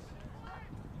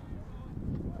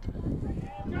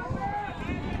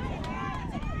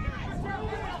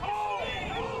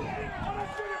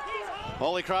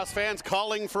 Holy Cross fans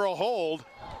calling for a hold.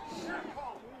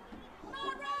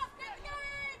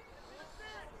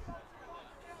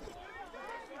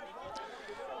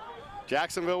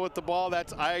 Jacksonville with the ball,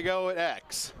 that's Igo at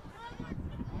X.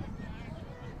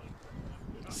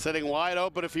 Sitting wide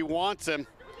open if he wants him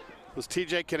was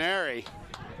TJ Canary.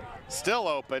 Still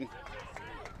open.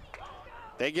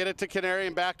 They get it to Canary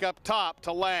and back up top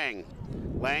to Lang.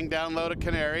 Lang down low to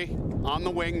Canary on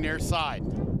the wing near side.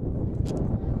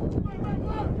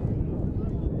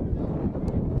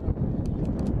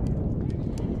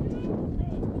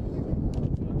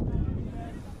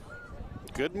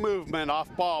 Good movement off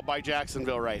ball by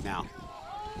Jacksonville right now.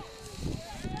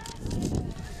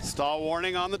 Stall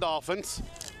warning on the Dolphins.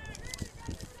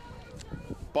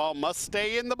 Ball must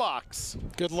stay in the box.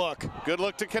 Good look. Good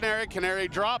look to Canary. Canary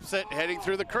drops it, heading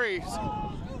through the crease.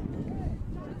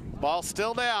 Ball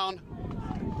still down.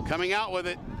 Coming out with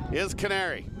it is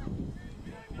Canary.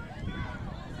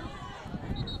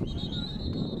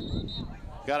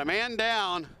 Got a man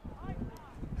down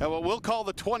at what we'll call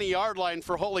the 20-yard line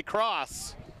for Holy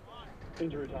Cross.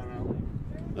 Injury timeout.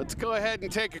 Let's go ahead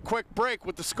and take a quick break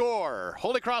with the score.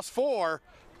 Holy Cross 4,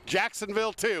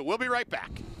 Jacksonville 2. We'll be right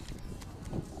back.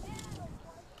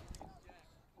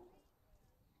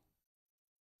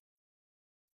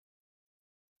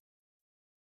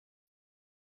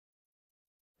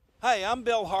 Hi, I'm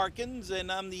Bill Harkins,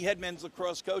 and I'm the head men's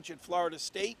lacrosse coach at Florida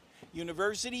State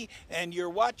University, and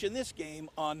you're watching this game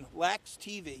on Lax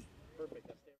TV. Perfect.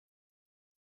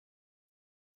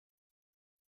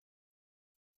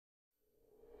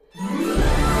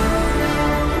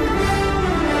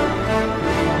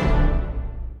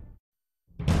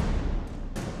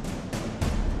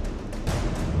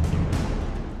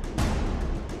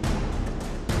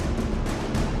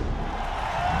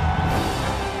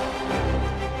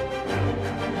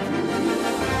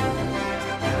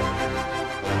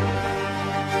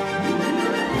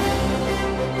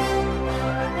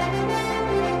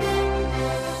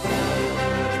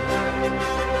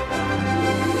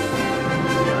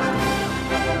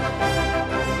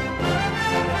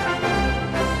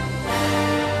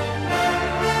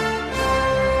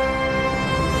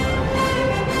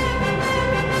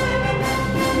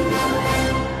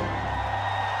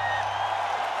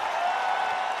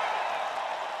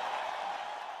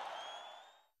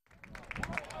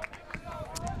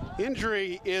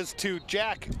 Injury is to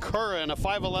Jack Curran, a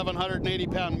 5'11",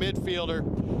 180-pound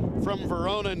midfielder from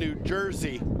Verona, New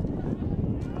Jersey.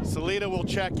 Salita will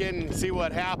check in and see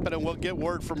what happened, and we'll get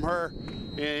word from her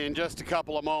in just a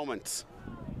couple of moments.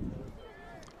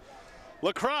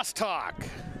 Lacrosse Talk,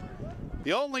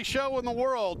 the only show in the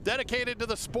world dedicated to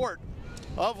the sport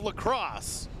of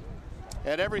lacrosse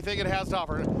and everything it has to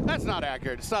offer. That's not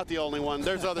accurate. It's not the only one.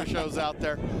 There's other shows out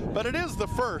there, but it is the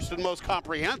first and most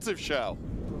comprehensive show.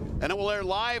 And it will air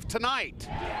live tonight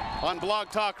on Blog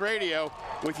Talk Radio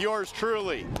with yours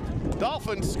truly.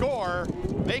 Dolphins score,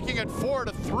 making it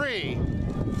 4-3.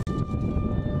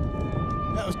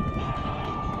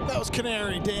 That was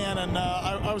Canary, Dan, and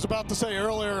I was about to say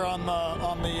earlier on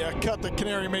the cut that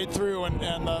Canary made through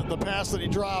and the pass that he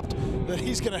dropped that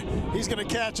he's gonna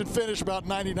catch and finish about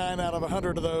 99 out of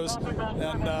 100 of those,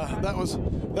 and that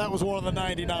was one of the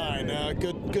 99.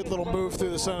 Good little move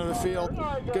through the center of the field,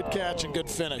 good catch and good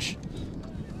finish.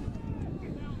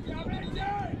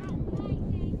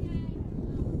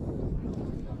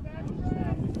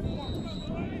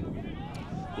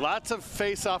 Lots of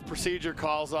face-off procedure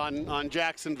calls on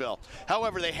Jacksonville.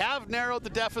 However, they have narrowed the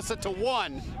deficit to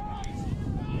 1.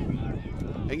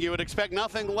 And you would expect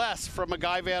nothing less from a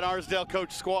Guy Van Arsdale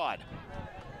coach squad.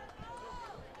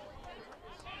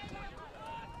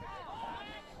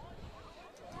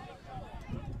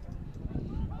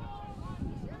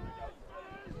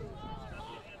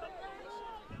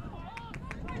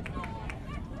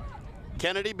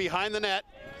 Kennedy behind the net.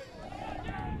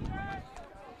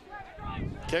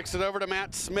 Kicks it over to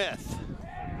Matt Smith.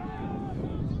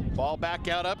 Ball back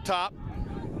out up top.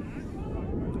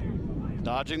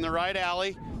 Dodging the right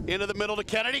alley. Into the middle to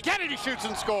Kennedy. Kennedy shoots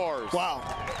and scores. Wow.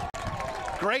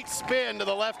 Great spin to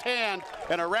the left hand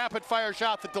and a rapid fire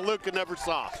shot that DeLuca never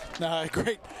saw.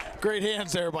 Great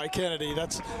hands there by Kennedy.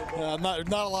 That's not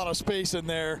a lot of space in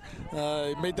there.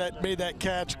 Made that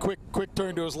catch. Quick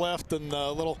turn to his left and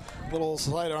a little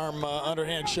sidearm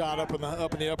underhand shot up in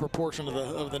the upper portion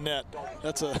of the net.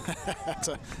 That's an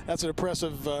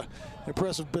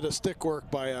impressive bit of stick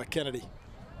work by Kennedy.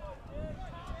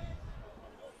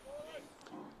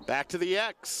 Back to the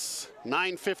X.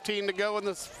 9:15 to go in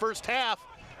the first half.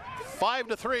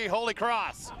 5-3 Holy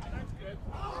Cross.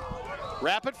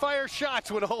 Rapid fire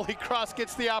shots when Holy Cross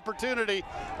gets the opportunity.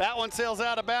 That one sails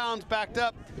out of bounds, backed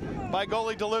up by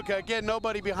goalie DeLuca. Again,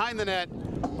 nobody behind the net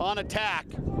on attack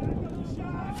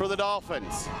for the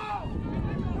Dolphins.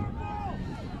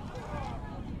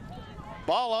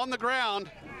 Ball on the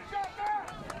ground.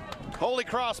 Holy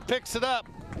Cross picks it up.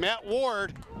 Matt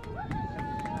Ward,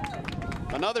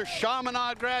 another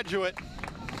Chaminade graduate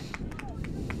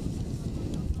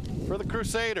for the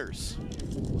Crusaders.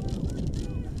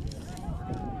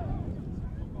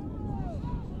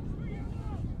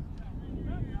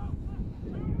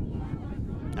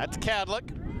 That's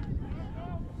Cadlick.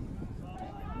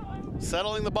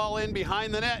 Settling the ball in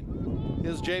behind the net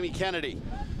is Jamie Kennedy.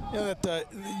 Yeah,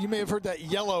 you may have heard that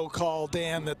yellow call,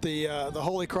 Dan, that the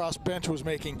Holy Cross bench was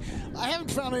making. I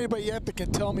haven't found anybody yet that can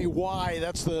tell me why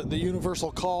that's the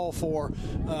universal call for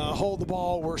hold the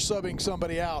ball, we're subbing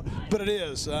somebody out. But it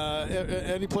is.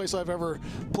 Any place I've ever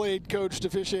played, coached,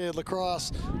 officiated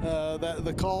lacrosse, that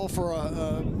the call for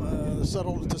to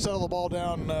settle the ball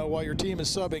down while your team is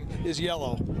subbing is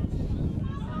yellow.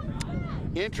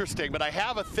 Interesting, but I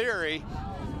have a theory.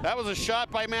 That was a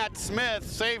shot by Matt Smith,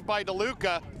 saved by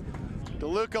DeLuca.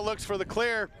 DeLuca looks for the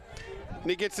clear, and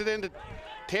he gets it into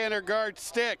Tanner Guard's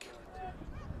stick.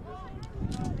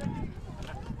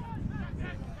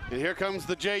 And here comes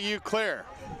the JU clear.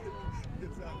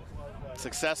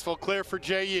 Successful clear for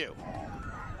JU.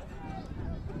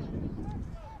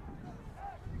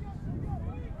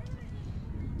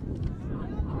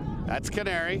 That's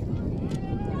Canary.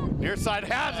 Near side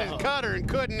has his cutter and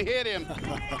couldn't hit him.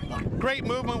 Great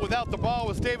movement without the ball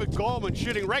was David Goldman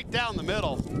shooting right down the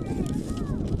middle.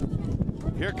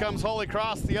 Here comes Holy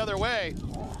Cross the other way.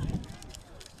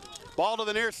 Ball to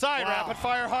the near side, wow. Rapid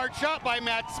fire hard shot by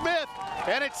Matt Smith,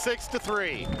 and it's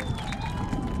 6-3.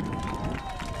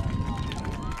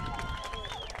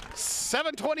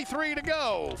 7:23 to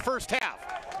go, first half.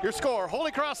 Your score,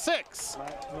 Holy Cross 6,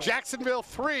 Jacksonville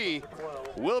 3.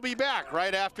 We'll be back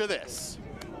right after this.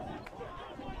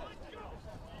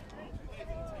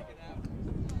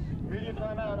 Media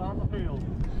timeout on the field.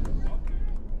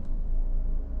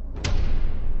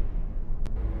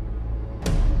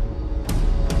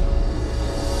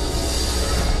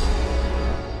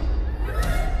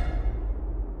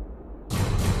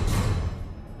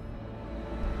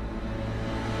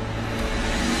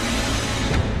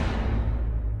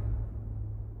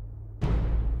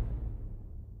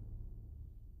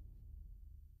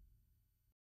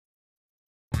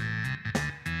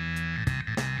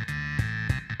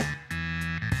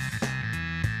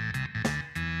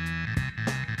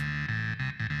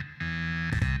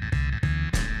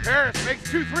 Harris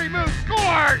makes 2-3 moves,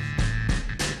 scores!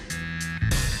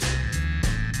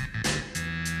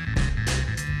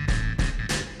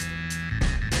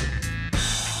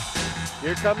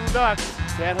 Here come the Ducks.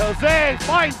 San Jose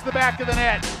finds the back of the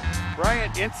net.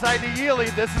 Bryant inside to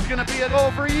Yealy. This is going to be a goal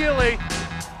for Yealy.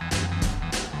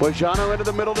 Bojano into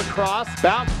the middle to cross.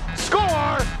 Bounce.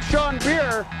 Score! Sean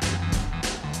Beer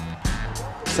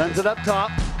sends it up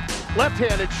top.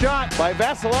 Left-handed shot by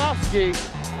Vasilevsky.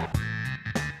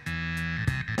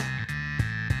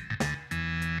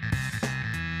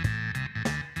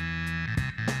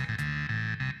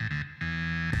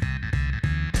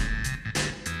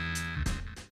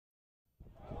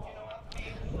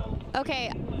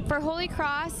 Okay, for Holy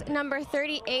Cross, number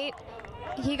 38,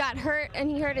 he got hurt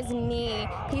and he hurt his knee.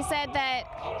 He said that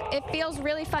it feels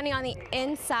really funny on the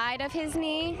inside of his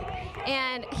knee,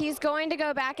 and he's going to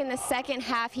go back in the second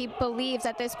half, he believes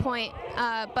at this point,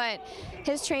 but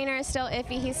his trainer is still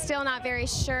iffy. He's still not very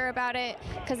sure about it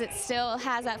because it still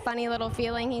has that funny little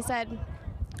feeling, he said.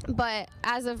 But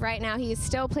as of right now, he's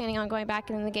still planning on going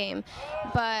back in the game.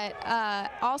 But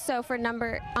also for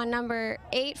number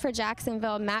 8 for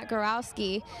Jacksonville, Matt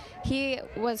Gorowski, he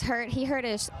was hurt. He hurt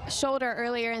his shoulder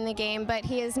earlier in the game, but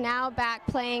he is now back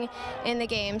playing in the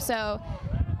game. So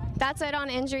that's it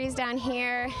on injuries down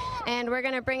here, and we're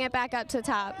going to bring it back up to the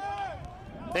top.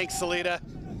 Thanks, Salita.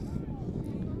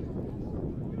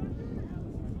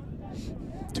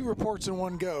 2 reports in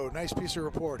one go. Nice piece of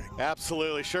reporting.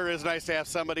 Absolutely, sure is nice to have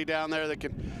somebody down there that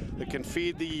can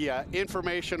feed the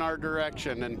information our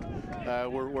direction,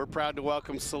 and we're proud to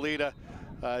welcome Salita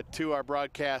to our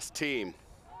broadcast team.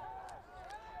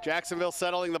 Jacksonville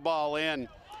settling the ball in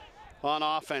on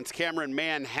offense. Cameron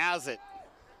Mann has it.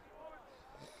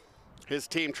 His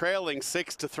team trailing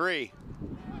 6-3.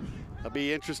 I'll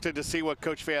be interested to see what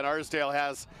Coach Van Arsdale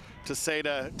has to say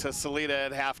to Salita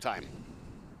at halftime.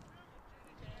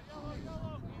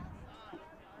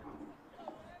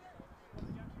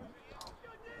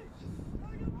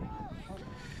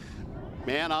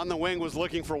 Man on the wing was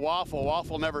looking for Waffle.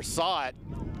 Waffle never saw it.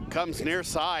 Comes near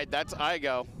side. That's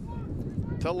Igo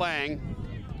to Lang.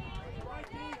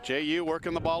 JU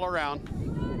working the ball around.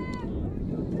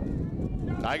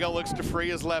 Igo looks to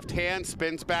free his left hand,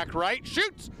 spins back right,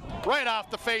 shoots right off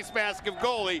the face mask of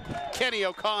goalie Kenny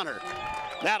O'Connor.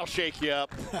 That'll shake you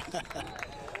up.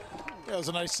 That was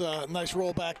a nice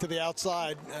roll back to the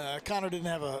outside. Connor didn't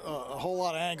have a whole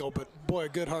lot of angle, but boy, a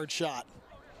good hard shot.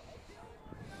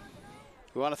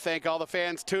 We want to thank all the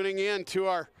fans tuning in to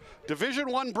our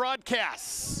Division I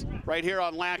broadcasts right here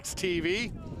on Lax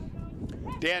TV.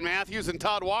 Dan Matthews and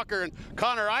Todd Walker and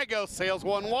Connor Igo sails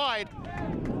one wide.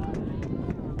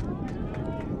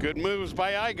 Good moves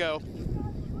by Igo.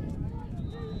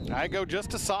 Igo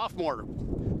just a sophomore.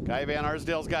 Guy Van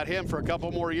Arsdale's got him for a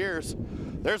couple more years.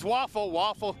 There's Waffle.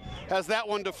 Waffle has that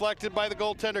one deflected by the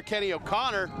goaltender Kenny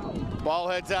O'Connor. Ball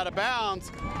heads out of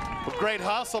bounds. A great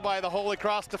hustle by the Holy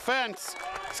Cross defense.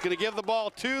 It's going to give the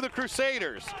ball to the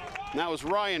Crusaders. And that was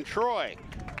Ryan Troy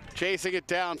chasing it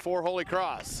down for Holy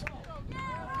Cross.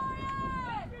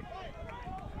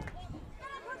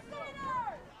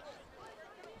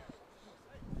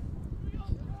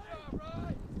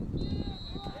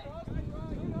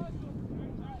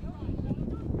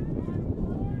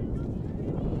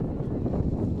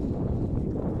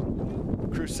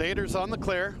 Crusaders on the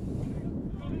clear.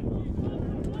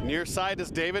 Near side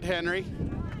is David Henry.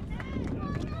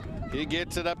 He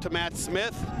gets it up to Matt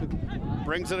Smith,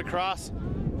 brings it across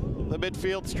the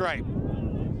midfield stripe.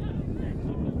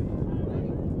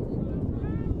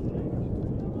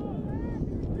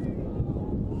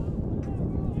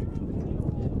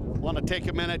 Want to take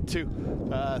a minute to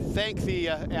thank the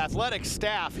athletic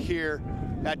staff here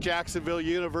at Jacksonville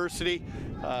University.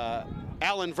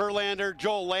 Alan Verlander,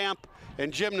 Joel Lamp,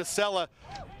 and Jim Nacella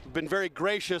have been very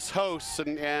gracious hosts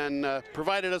and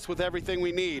provided us with everything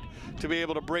we need to be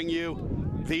able to bring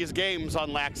you these games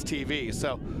on Lax TV.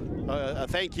 So a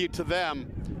thank you to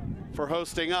them for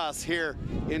hosting us here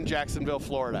in Jacksonville,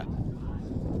 Florida.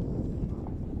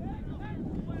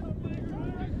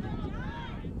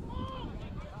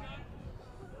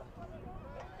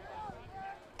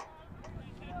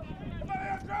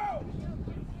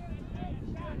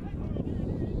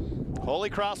 Holy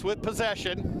Cross with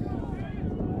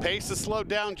possession. Pace is slowed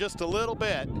down just a little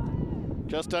bit.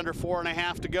 Just under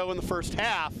 4.5 to go in the first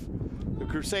half. The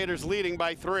Crusaders leading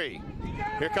by 3.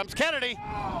 Here comes Kennedy.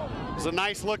 It's a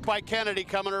nice look by Kennedy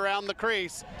coming around the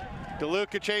crease.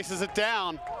 DeLuca chases it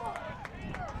down.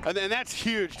 And that's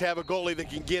huge to have a goalie that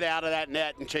can get out of that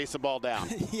net and chase the ball down.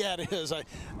 Yeah, it is.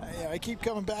 I keep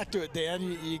coming back to it,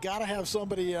 Dan. You got to have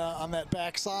somebody on that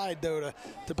backside though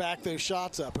to back those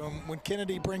shots up. And when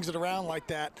Kennedy brings it around like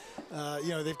that,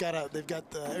 they've got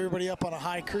everybody up on a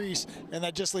high crease, and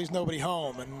that just leaves nobody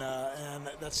home. And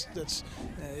that's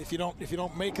if you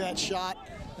don't make that shot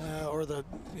or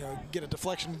get a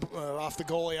deflection off the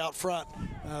goalie out front,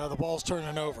 the ball's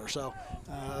turning over. So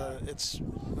it's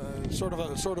sort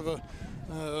of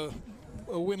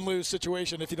a win-lose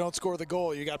situation. If you don't score the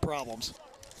goal, you got problems.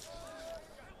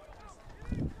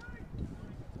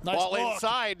 Nice Ball look.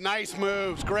 inside, nice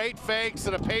moves, great fakes,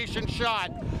 and a patient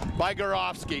shot by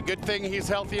Gorofsky. Good thing he's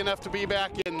healthy enough to be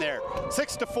back in there.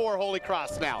 6-4 Holy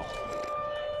Cross now.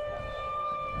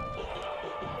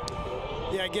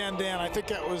 Yeah, again, Dan, I think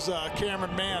that was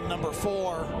Cameron Mann, number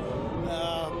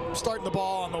 4, starting the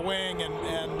ball on the wing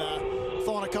and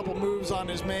throwing a couple moves on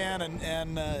his man,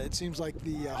 and it seems like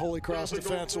the Holy Cross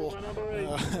defense will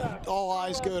all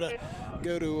eyes go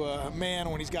to Mann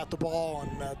when he's got the ball,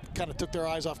 and kind of took their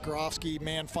eyes off Gorofsky.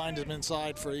 Mann finds him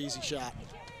inside for an easy shot.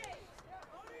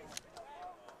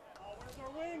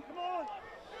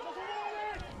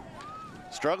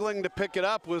 Struggling to pick it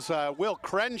up was Will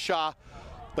Crenshaw,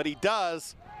 but he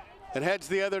does, and heads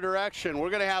the other direction. We're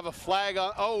going to have a flag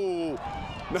on. Oh,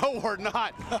 no, we're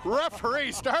not.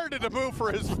 Referee started to move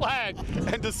for his flag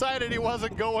and decided he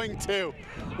wasn't going to.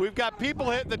 We've got people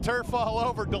hitting the turf all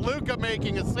over. DeLuca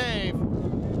making a save,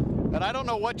 and I don't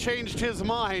know what changed his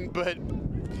mind, but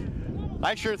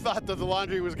I sure thought that the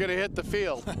laundry was going to hit the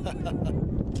field.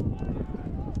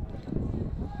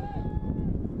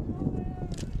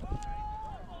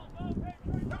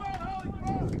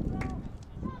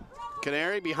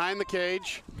 Canary behind the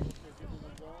cage.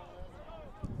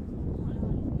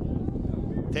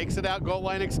 Takes it out, goal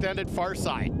line extended, far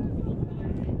side.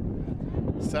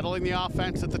 Settling the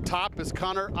offense at the top is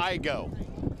Connor Igo.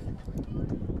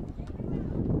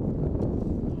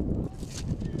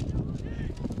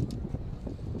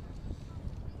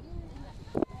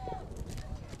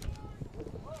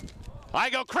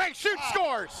 Igo, Craig shoots,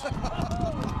 scores!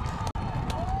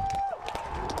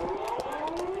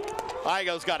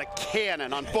 Igo's got a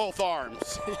cannon on both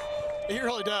arms. He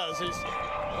really does. He's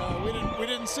we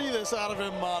didn't see this out of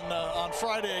him on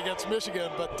Friday against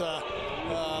Michigan, but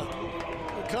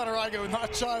Connor Igo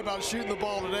not shy about shooting the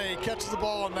ball today. He catches the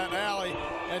ball in that alley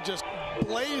and just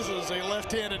blazes a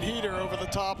left-handed heater over the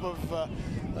top of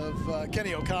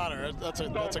Kenny O'Connor. That's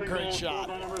a great shot.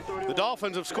 The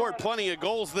Dolphins have scored plenty of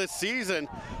goals this season.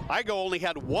 Igo only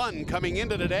had 1 coming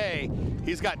into today.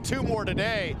 He's got 2 more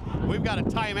today. We've got a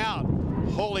timeout.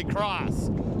 Holy Cross.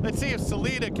 Let's see if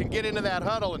Salida can get into that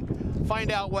huddle and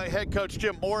find out what head coach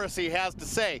Jim Morrissey has to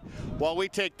say while we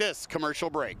take this commercial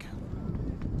break.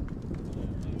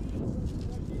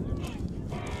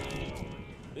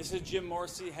 This is Jim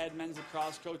Morrissey, head men's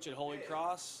lacrosse coach at Holy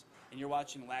Cross, and you're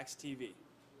watching Lax TV.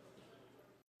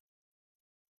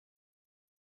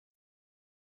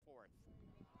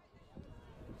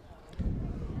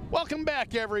 Welcome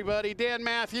back, everybody. Dan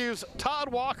Matthews,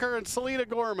 Todd Walker, and Selena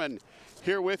Gorman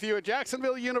here with you at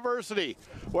Jacksonville University,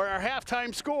 where our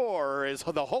halftime score is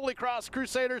the Holy Cross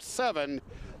Crusaders 7,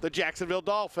 the Jacksonville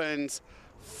Dolphins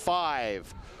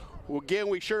 5. Again,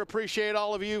 we sure appreciate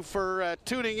all of you for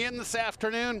tuning in this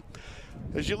afternoon.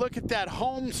 As you look at that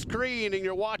home screen and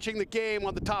you're watching the game,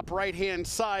 on the top right-hand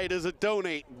side is a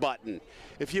donate button.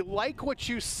 If you like what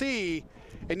you see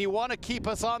and you want to keep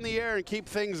us on the air and keep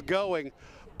things going,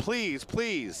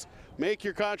 please make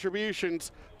your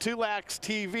contributions to Lax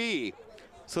TV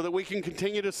so that we can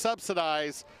continue to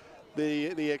subsidize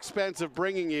the expense of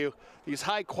bringing you these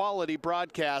high-quality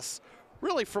broadcasts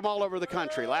really from all over the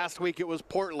country. Last week it was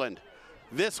Portland.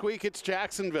 This week it's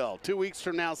Jacksonville. 2 weeks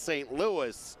from now, St.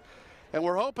 Louis. And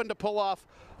we're hoping to pull off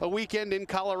a weekend in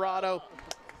Colorado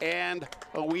and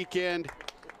a weekend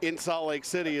in Salt Lake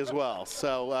City as well.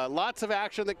 So lots of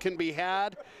action that can be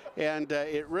had, and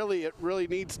it really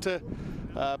needs to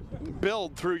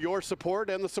build through your support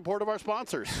and the support of our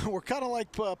sponsors. We're kind of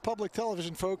like public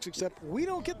television, folks, except we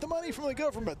don't get the money from the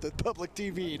government that public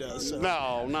TV does. So.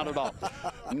 No, not at all.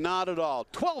 Not at all.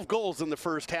 12 goals in the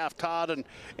first half, Todd,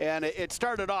 and it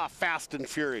started off fast and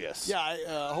furious.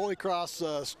 Yeah, Holy Cross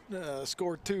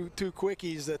scored two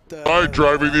quickies that.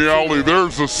 Driving the alley.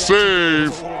 There's a save.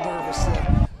 Was a little nervous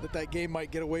that game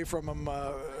might get away from him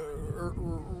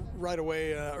right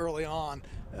away early on.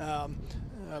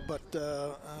 But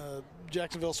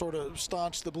Jacksonville sort of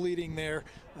staunched the bleeding there,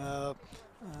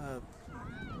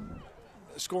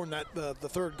 scoring the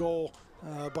third goal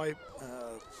by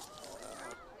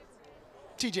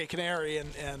TJ Canary,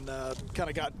 and kind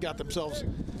of got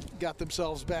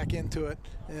themselves back into it.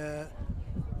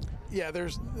 Yeah,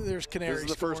 there's Canary. This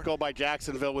is the first goal by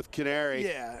Jacksonville with Canary.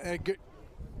 Yeah, and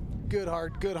good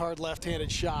hard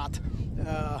left-handed shot.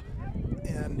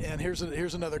 And here's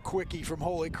another quickie from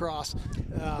Holy Cross.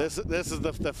 This is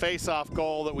the face-off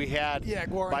goal that we had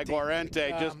by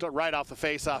Guarente, just right off the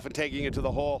face-off and taking it to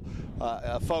the hole.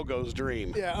 Fogo's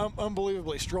dream. Yeah,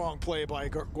 unbelievably strong play by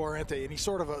Guarente, and he's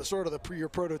sort of your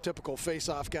prototypical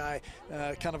face-off guy,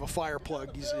 kind of a fire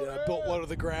plug. He's built low to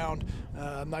the ground,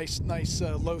 nice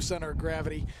low center of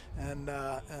gravity, and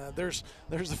there's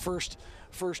the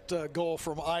first goal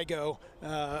from Igo.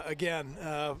 Again,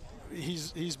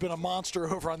 he's been a monster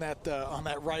over on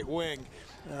that right wing.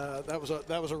 That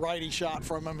was a righty shot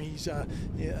from him.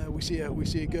 We see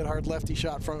a good hard lefty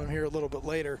shot from him here a little bit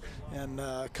later, and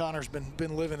Connor's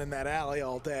been living in that alley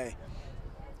all day.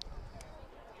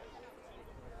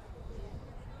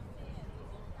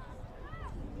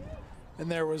 And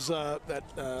there was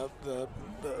the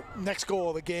next goal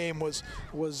of the game was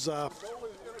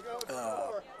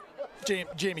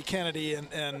Jamie Kennedy,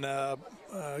 and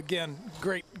again,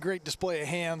 great display of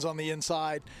hands on the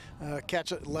inside,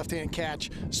 left-hand catch,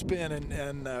 spin,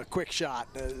 and quick shot.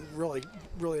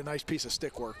 Really a nice piece of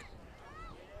stick work.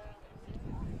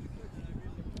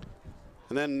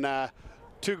 And then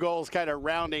 2 goals kind of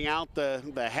rounding out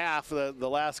the half. The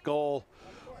last goal,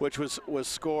 which was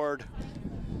scored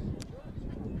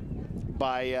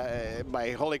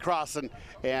by Holy Cross,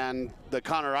 and the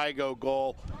Connor Igo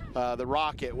goal, the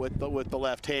rocket with the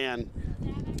left hand,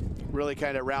 really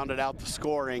kind of rounded out the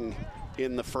scoring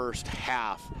in the first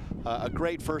half. A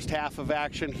great first half of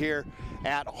action here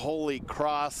at Holy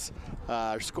Cross,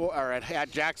 at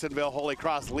Jacksonville. Holy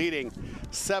Cross leading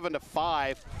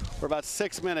 7-5. We're about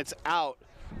 6 minutes out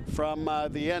from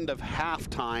the end of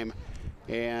halftime,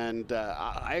 and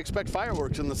I expect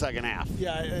fireworks in the second half.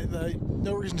 Yeah,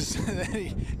 no reason to say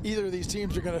that either of these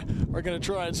teams are gonna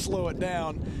try and slow it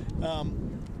down.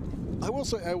 I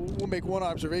will make one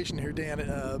observation here,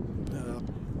 Dan.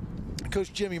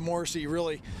 Coach Jimmy Morrissey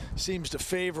really seems to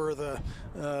favor the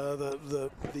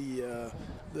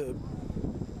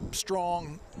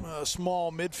strong,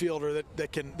 small midfielder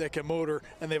that can motor,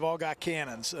 and they've all got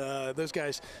cannons. Those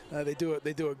guys, they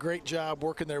do a great job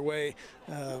working their way,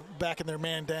 backing their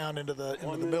man down into the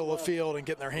middle of the field and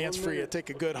getting their hands free to take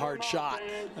a good hard shot.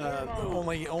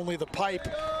 Only the pipe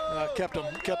kept them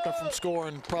from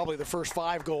scoring probably the first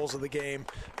 5 goals of the game.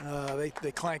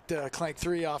 They clanked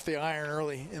 3 off the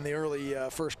iron in the early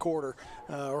first quarter,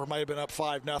 or might have been up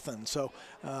 5-0. So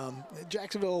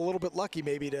Jacksonville a little bit lucky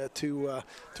maybe to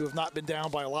have not been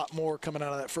down by a lot more coming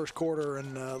out of that first quarter,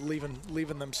 and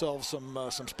leaving themselves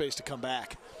some space to come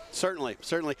back. Certainly.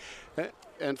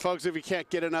 And folks, if you can't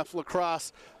get enough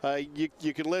lacrosse,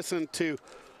 you can listen to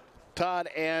Todd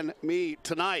and me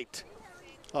tonight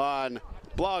on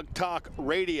Blog Talk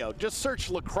Radio. Just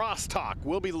search Lacrosse Talk.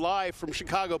 We'll be live from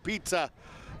Chicago Pizza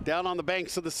down on the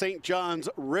banks of the St. Johns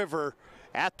River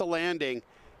at the Landing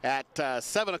at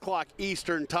 7 o'clock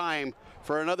Eastern Time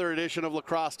for another edition of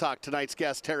Lacrosse Talk. Tonight's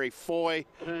guest, Terry Foy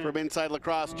from Inside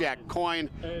Lacrosse. Jack Coyne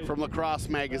from Lacrosse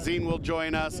Magazine will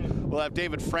join us. We'll have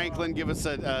David Franklin give us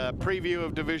a preview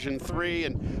of Division III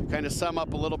and kind of sum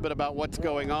up a little bit about what's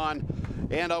going on.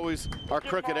 And always our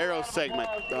Crooked Arrows segment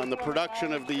on the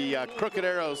production of the Crooked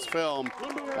Arrows film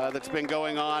that's been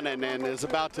going on and is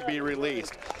about to be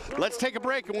released. Let's take a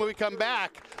break, and when we come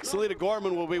back, Salita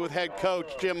Gorman will be with head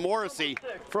coach Jim Morrissey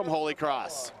from Holy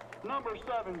Cross. Number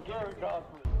 7, Garrett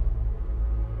Godfrey.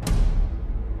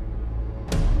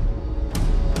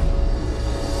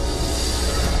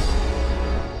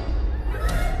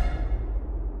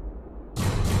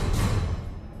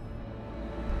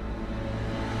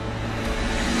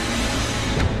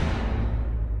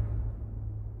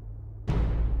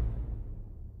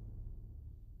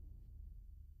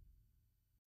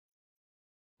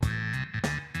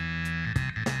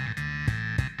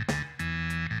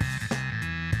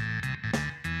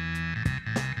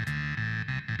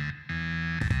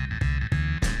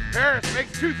 Harris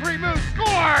makes 2-3 moves,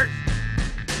 scores!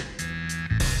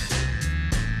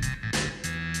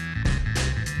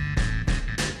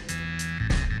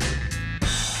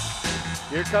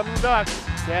 Here come the Ducks.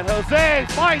 San Jose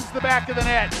finds the back of the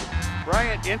net.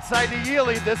 Bryant inside to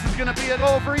Yealy. This is going to be a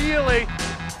goal for Yealy.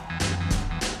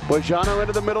 Bojano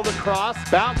into the middle to cross.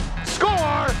 Bounce.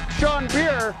 Score! Sean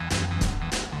Beer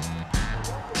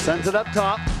sends it up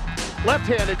top.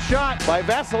 Left-handed shot by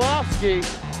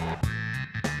Vasilevsky.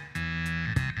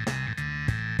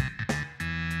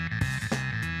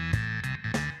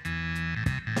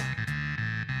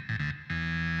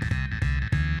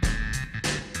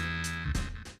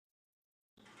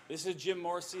 This is Jim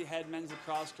Morrissey, head men's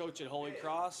lacrosse coach at Holy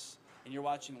Cross, and you're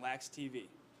watching Lax TV.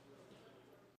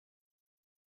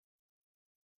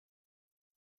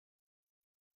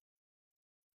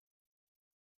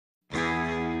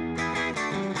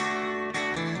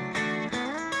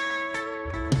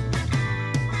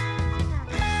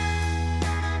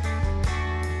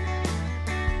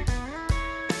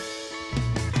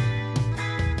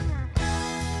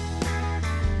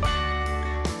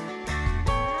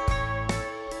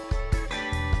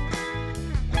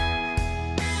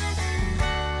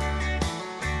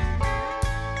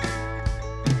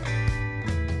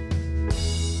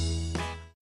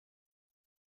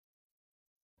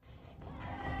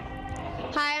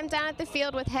 Hi, I'm down at the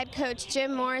field with head coach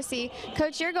Jim Morrissey.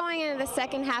 Coach, you're going into the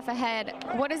second half ahead.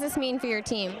 What does this mean for your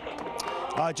team?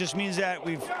 It just means that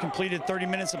we've completed 30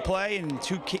 minutes of play and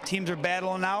two teams are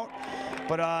battling out.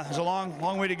 But there's a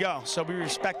long way to go. So we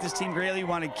respect this team greatly. We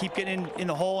want to keep getting in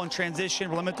the hole and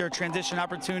transition, limit their transition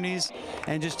opportunities,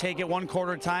 and just take it one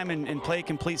quarter at a time and play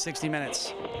complete 60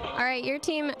 minutes. All right, your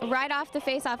team right off the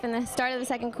face-off in the start of the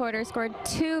second quarter scored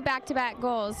 2 back-to-back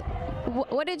goals.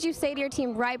 What did you say to your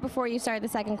team right before you started the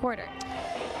second quarter?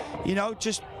 You know,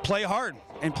 just play hard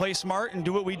and play smart and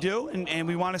do what we do, and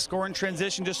we want to score in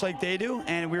transition just like they do,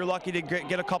 and we were lucky to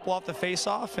get a couple off the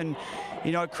face-off, and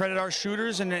you know, credit our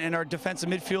shooters and our defensive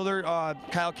midfielder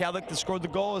Kyle Kadlik that scored the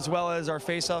goal, as well as our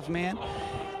face-off man.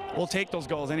 We'll take those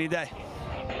goals any day.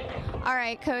 All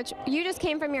right, Coach, you just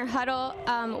came from your huddle.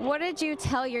 What did you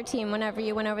tell your team whenever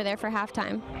you went over there for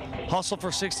halftime? Hustle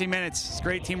for 60 minutes. It's a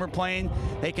great team we're playing.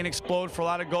 They can explode for a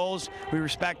lot of goals. We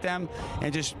respect them,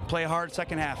 and just play hard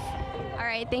second half. All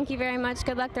right, thank you very much.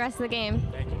 Good luck the rest of the game.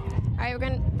 Thank you. All right, we're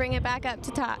going to bring it back up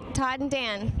to Todd and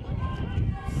Dan.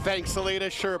 Thanks,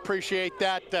 Alita. Sure appreciate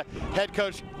that. Head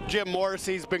coach Jim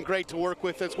Morrissey's been great to work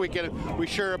with this weekend. We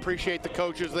sure appreciate the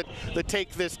coaches that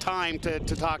take this time to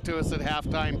talk to us at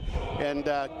halftime and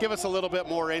give us a little bit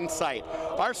more insight.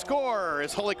 Our score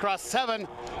is Holy Cross 7,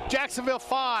 Jacksonville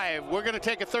 5. We're going to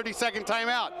take a 30-second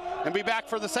timeout and be back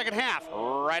for the second half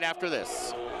right after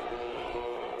this.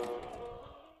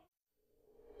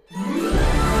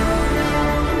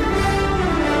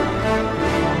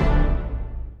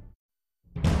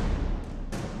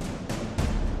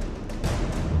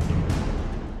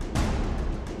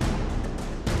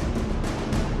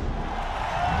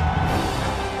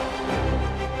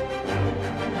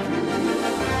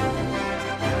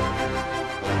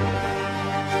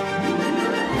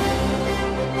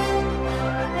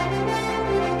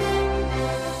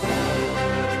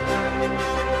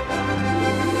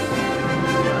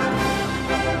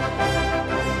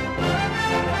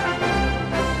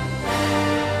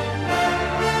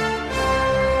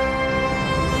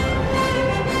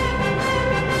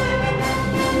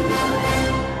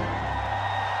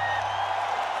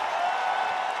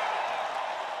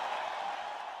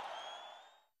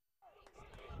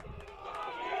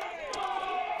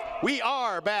 We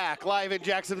are back live in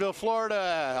Jacksonville,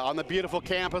 Florida, on the beautiful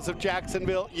campus of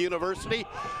Jacksonville University.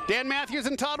 Dan Matthews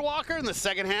and Todd Walker, and the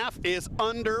second half is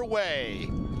underway.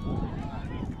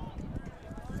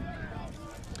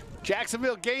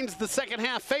 Jacksonville gains the second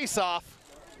half face-off.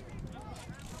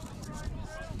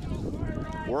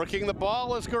 Working the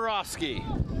ball is Gorofsky.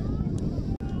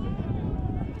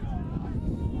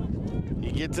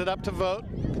 He gets it up to Vogt.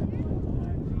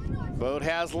 Vogt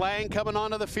has Lang coming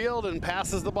onto the field and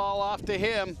passes the ball off to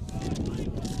him.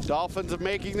 Dolphins are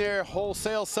making their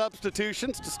wholesale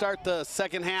substitutions to start the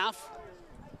second half.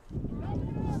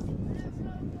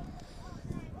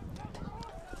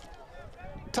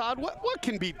 Todd, what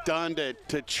can be done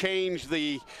to change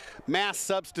the mass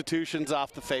substitutions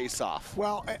off the face-off?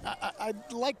 Well,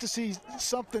 I'd like to see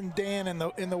something, Dan,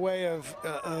 in the way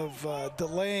of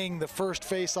delaying the first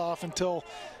face-off until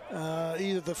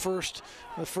either the first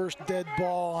dead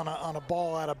ball on a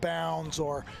ball out of bounds,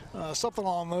 or something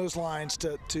along those lines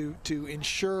to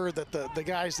ensure that the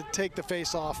guys that take the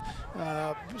face-off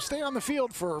stay on the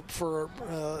field for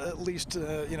at least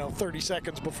 30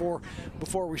 seconds before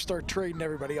we start trading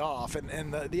everybody off.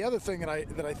 And the other thing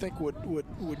that I think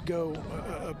would go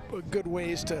a good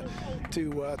ways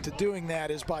to doing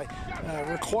that is by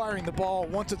requiring the ball,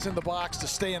 once it's in the box, to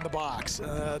stay in the box.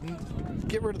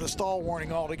 Get rid of the stall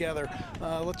warning altogether.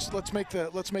 Let's make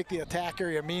the attack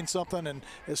area mean something, and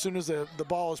as soon as the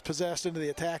ball is possessed into the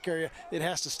attack area, it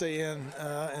has to stay in,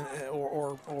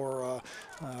 or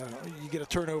you get a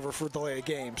turnover for delay of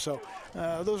game. So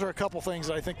those are a couple things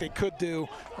that I think they could do.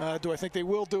 Do I think they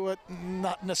will do it?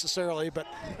 Not necessarily, but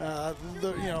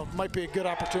might be a good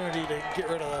opportunity to get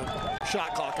rid of the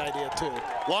shot clock idea too.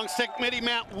 Long stick midi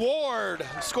Matt Ward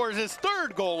scores his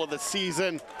third goal of the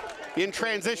season in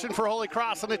transition for Holy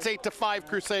Cross, and it's 8-5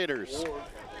 Crusaders.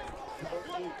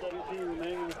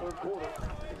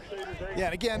 Yeah,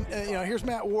 and again, here's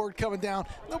Matt Ward coming down.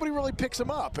 Nobody really picks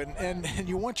him up, and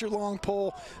you want your long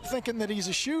pole thinking that he's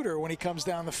a shooter when he comes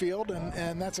down the field,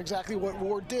 and that's exactly what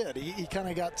Ward did. He kind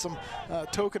of got some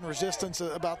token resistance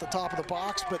about the top of the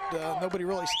box, but nobody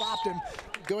really stopped him.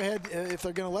 Go ahead, if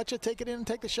they're going to let you, take it in and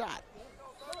take the shot.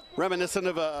 Reminiscent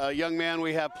of a young man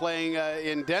we have playing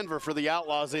in Denver for the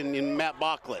Outlaws in Matt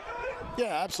Bocklett.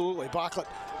 Yeah, absolutely. Bocklett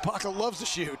loves to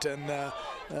shoot, and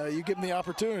you give him the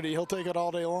opportunity, he'll take it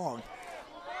all day long.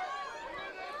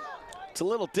 It's a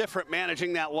little different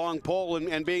managing that long pole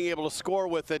and being able to score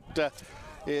with it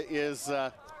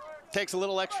takes a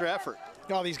little extra effort.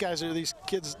 Oh, these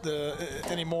kids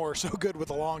anymore are so good with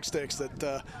the long sticks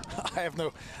that I have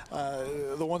the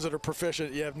ones that are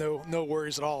proficient, you have no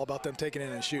worries at all about them taking it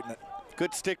in and shooting it.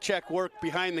 Good stick check work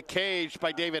behind the cage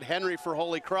by David Henry for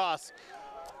Holy Cross,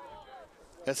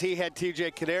 as he had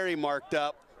TJ Canary marked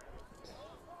up.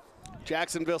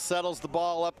 Jacksonville settles the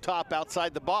ball up top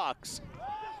outside the box.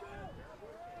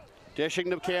 Dishing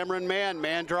to Cameron Mann.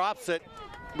 Mann drops it,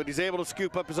 but he's able to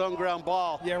scoop up his own ground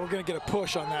ball. Yeah, we're going to get a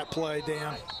push on that play,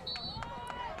 Dan.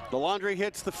 The laundry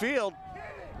hits the field.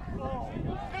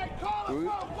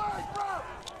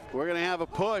 We're going to have a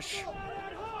push.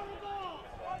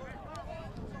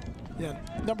 Yeah,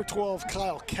 number 12,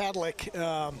 Kyle Cadlick.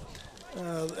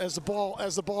 As the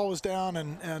ball was down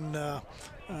and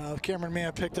Cameron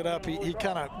Mann picked it up, he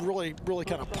kind of really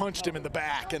kind of punched him in the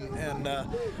back, and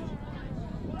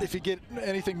if you get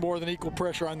anything more than equal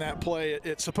pressure on that play,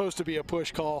 it's supposed to be a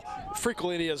push call.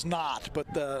 Frequently it is not,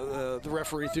 but the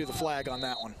referee threw the flag on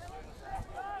that one.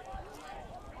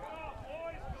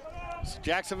 So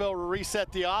Jacksonville will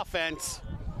reset the offense.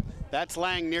 That's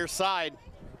Lang near side.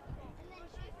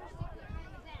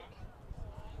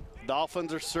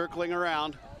 Dolphins are circling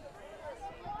around.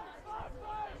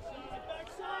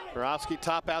 Gorowski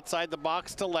top outside the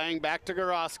box to Lang, back to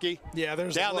Gorowski. Yeah,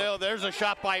 there's down there. There's a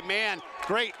shot by Mann.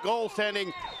 Great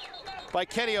goaltending by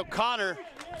Kenny O'Connor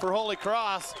for Holy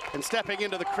Cross, and stepping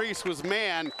into the crease was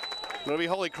Mann. It'll be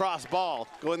Holy Cross ball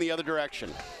going the other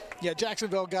direction. Yeah,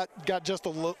 Jacksonville got just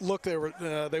the look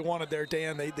they wanted there,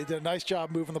 Dan. They did a nice job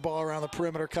moving the ball around the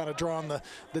perimeter, kind of drawing the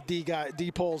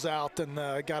D poles out, and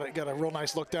got a real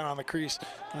nice look down on the crease.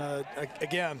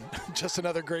 Again, just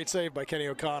another great save by Kenny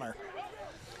O'Connor.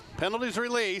 Penalties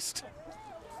released.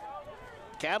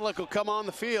 Cadlick will come on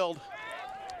the field.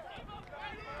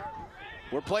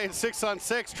 We're playing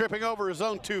 6-on-6, tripping over his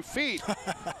own 2 feet.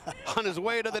 On his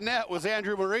way to the net was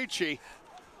Andrew Marici.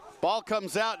 Ball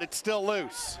comes out and it's still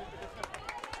loose.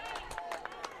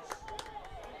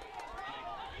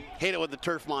 Hate it when the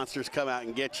turf monsters come out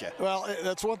and get you. Well,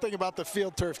 that's one thing about the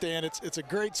field turf, Dan. It's a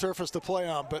great surface to play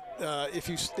on, but if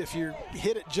you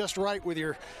hit it just right with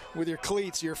your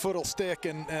cleats, your foot will stick,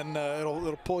 and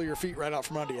it'll pull your feet right out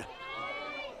from under you.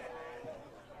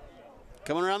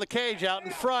 Coming around the cage, out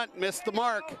in front, missed the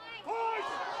mark.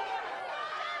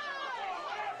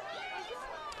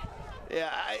 Yeah,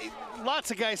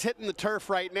 lots of guys hitting the turf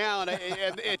right now, and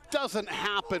it doesn't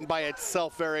happen by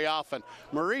itself very often.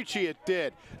 Marici, it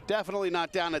did. Definitely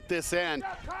not down at this end.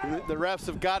 The refs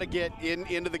have got to get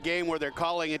into the game where they're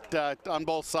calling it on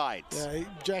both sides. Yeah,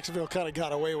 Jacksonville kind of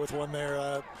got away with one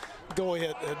there.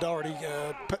 Goalie had already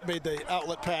made the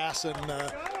outlet pass, and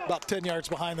about 10 yards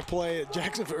behind the play,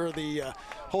 Jacksonville, or the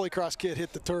Holy Cross kid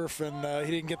hit the turf, and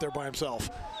he didn't get there by himself.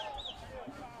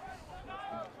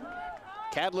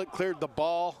 Cadlick cleared the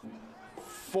ball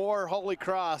for Holy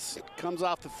Cross, comes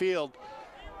off the field.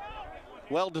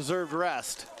 Well-deserved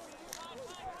rest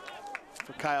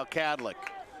for Kyle Cadlick.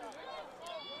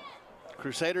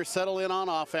 Crusaders settle in on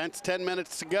offense, 10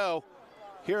 minutes to go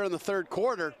here in the third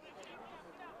quarter.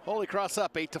 Holy Cross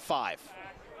up 8-5.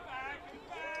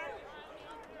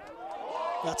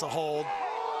 That's a hold.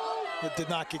 It did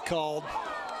not get called.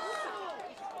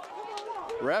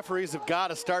 Referees have got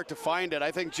to start to find it.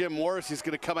 I think Jim Morrissey's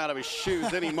going to come out of his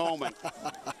shoes any moment.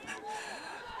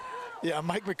 Yeah,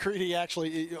 Mike McCready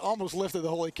actually almost lifted the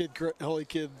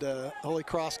Holy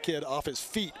Cross kid off his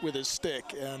feet with his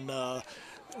stick, and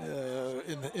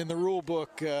in the rule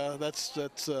book, that's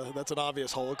an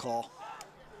obvious hold call.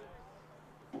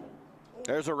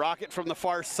 There's a rocket from the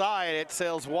far side. It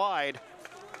sails wide.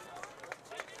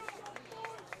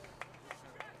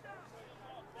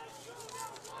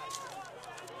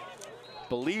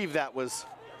 Believe that was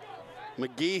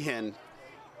McGeehan.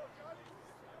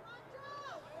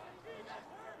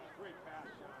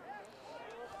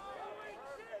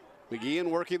 McGeehan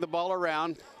working the ball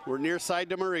around. We're near side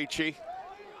to Marici.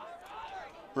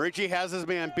 Marici has his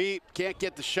man beat. Can't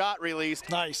get the shot released.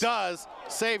 Nice. Does.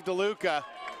 Save DeLuca.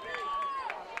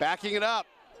 Backing it up.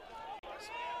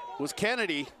 was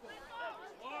Kennedy.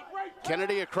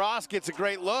 Kennedy across, gets a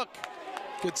great look.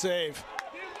 Good save.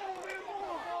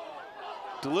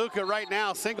 DeLuca right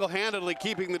now single-handedly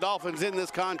keeping the Dolphins in this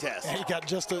contest. He got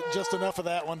just enough of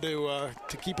that one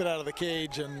to keep it out of the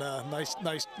cage, and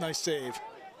nice save.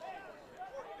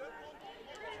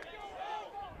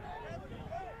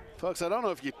 Folks, I don't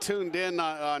know if you tuned in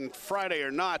on Friday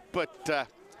or not, but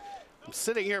I'm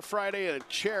sitting here Friday and a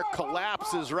chair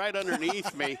collapses right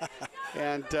underneath me,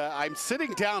 and I'm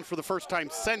sitting down for the first time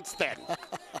since then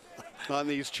on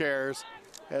these chairs.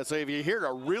 So if you hear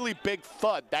a really big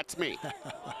thud, that's me.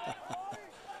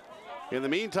 In the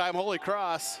meantime, Holy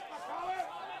Cross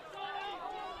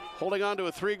holding on to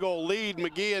a 3-goal lead.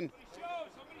 McGeehan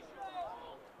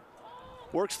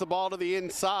works the ball to the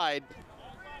inside.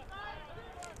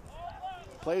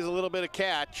 Plays a little bit of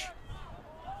catch.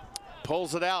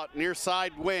 Pulls it out, near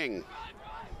side wing.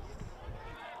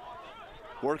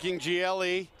 Working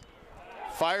GLE.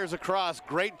 Fires across.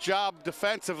 Great job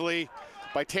defensively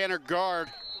by Tanner Guard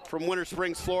from Winter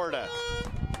Springs, Florida.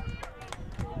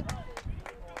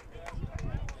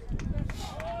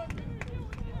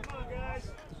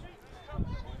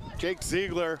 Jake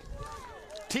Ziegler,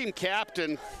 team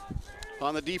captain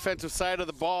on the defensive side of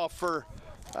the ball for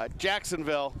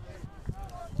Jacksonville,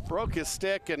 broke his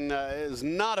stick and is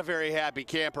not a very happy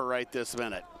camper right this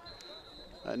minute.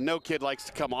 No kid likes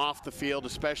to come off the field,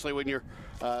 especially when you're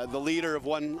the leader of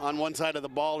on one side of the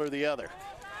ball or the other.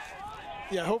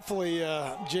 Yeah, hopefully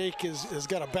Jake has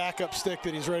got a backup stick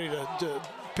that he's ready to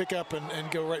pick up and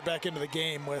go right back into the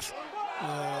game with.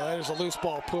 There's a loose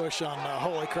ball push on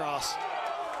Holy Cross.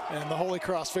 And the Holy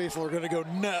Cross faithful are going to go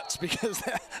nuts because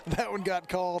that one got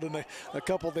called, and a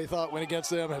couple they thought went against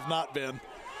them have not been.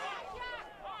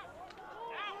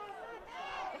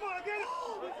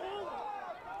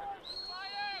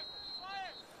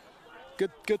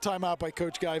 Good timeout by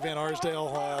Coach Guy Van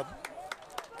Arsdale.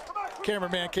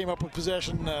 Cameraman came up with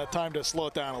possession, time to slow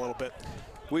it down a little bit.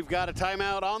 We've got a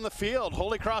timeout on the field.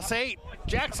 Holy Cross 8,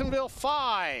 Jacksonville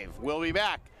 5. We'll be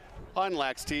back on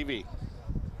Lax TV.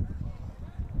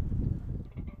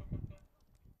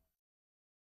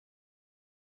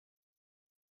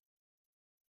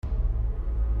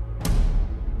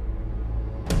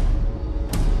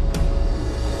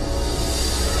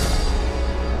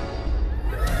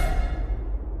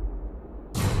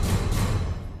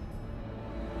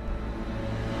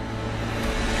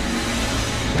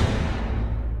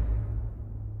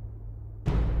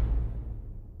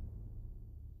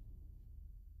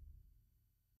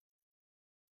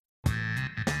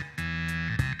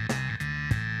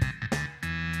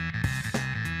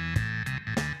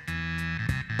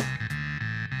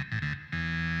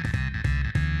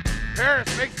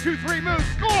 Harris makes 2-3 moves,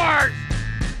 scores!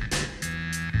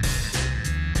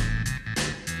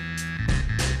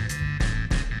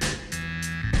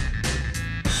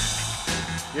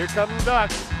 Here come the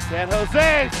Ducks. San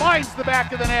Jose finds the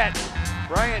back of the net.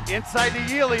 Bryant inside to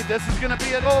Yealy. This is going to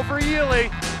be a goal for Yealy.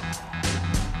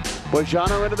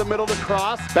 Bojano into the middle to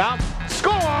cross, bounce,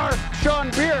 score!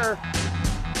 Sean Beer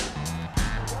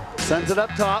sends it up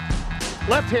top.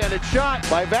 Left-handed shot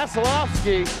by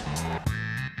Vasilevsky.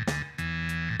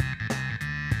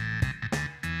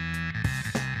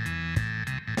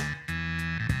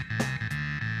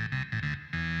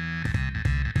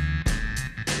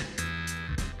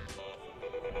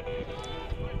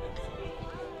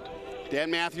 Dan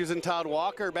Matthews and Todd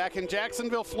Walker back in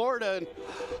Jacksonville, Florida.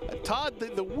 And Todd,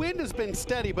 the wind has been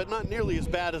steady, but not nearly as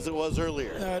bad as it was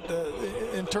earlier.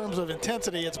 In terms of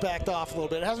intensity, it's backed off a little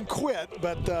bit. It hasn't quit,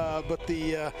 but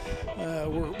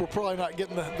we're probably not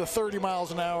getting the 30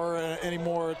 miles an hour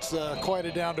anymore. It's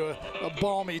quieted down to a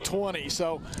balmy 20.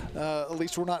 So at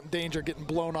least we're not in danger of getting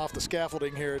blown off the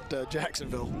scaffolding here at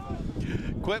Jacksonville.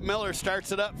 Quint Miller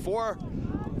starts it up for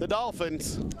the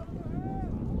Dolphins.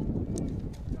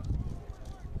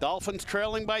 Dolphins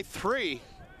trailing by 3.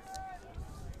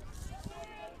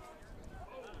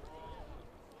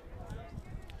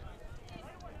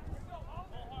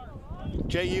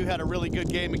 JU had a really good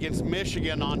game against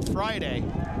Michigan on Friday.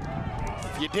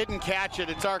 If you didn't catch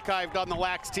it, it's archived on the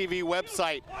Lax TV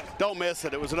website. Don't miss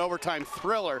it. It was an overtime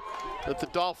thriller that the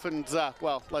Dolphins,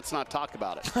 well, let's not talk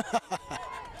about it.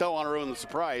 Don't want to ruin the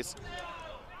surprise.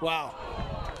 Wow.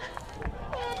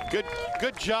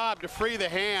 Good job to free the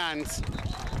hands.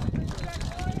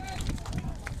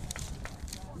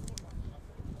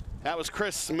 That was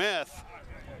Chris Smith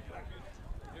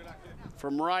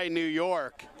from Rye, New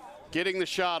York, getting the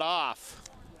shot off.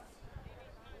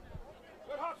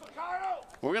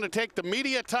 We're going to take the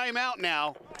media timeout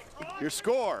now. Your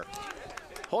score,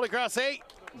 Holy Cross 8,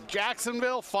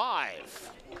 Jacksonville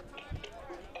 5.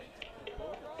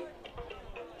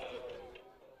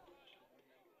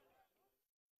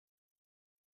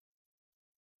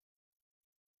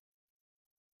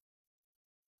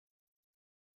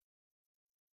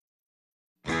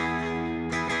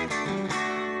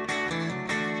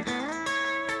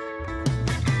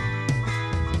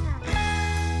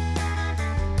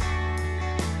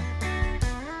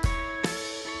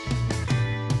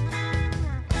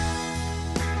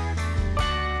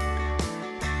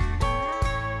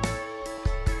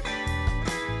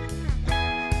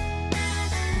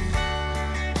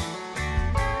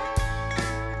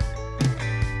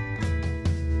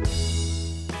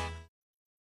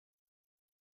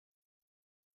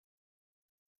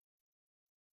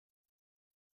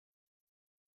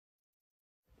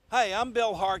 Hi, I'm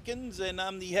Bill Harkins, and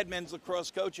I'm the head men's lacrosse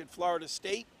coach at Florida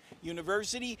State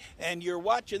University, and you're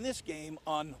watching this game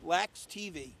on Lax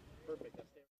TV. Perfect.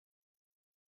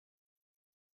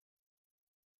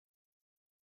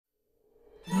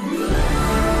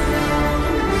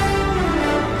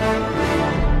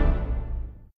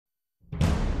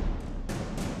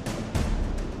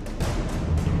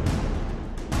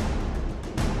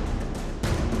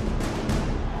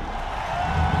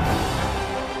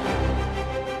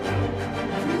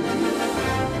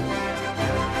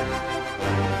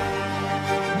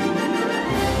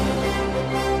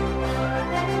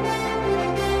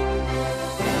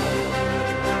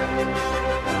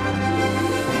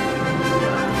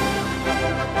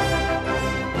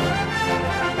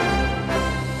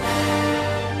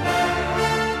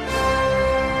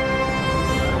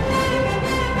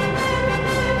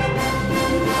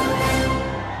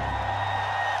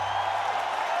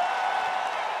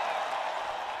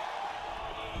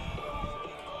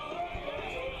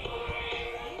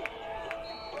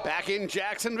 Back in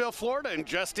Jacksonville, Florida, and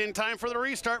just in time for the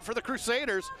restart for the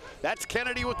Crusaders. That's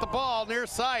Kennedy with the ball near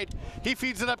side. He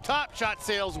feeds it up top. Shot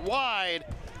sails wide.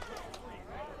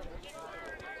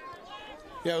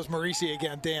 Yeah, it was Marisi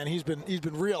again, Dan. He's been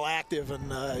real active,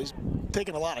 and he's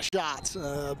taken a lot of shots.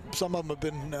 Some of them have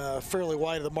been fairly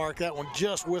wide of the mark. That one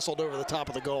just whistled over the top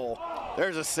of the goal.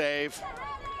 There's a save,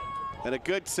 and a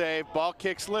good save. Ball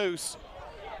kicks loose.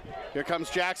 Here comes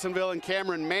Jacksonville and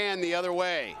Cameron Mann the other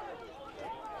way.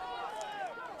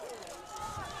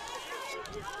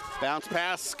 Bounce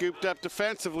pass scooped up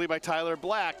defensively by Tyler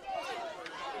Black.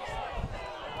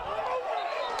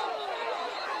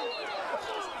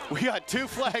 We got 2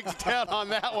 flags down on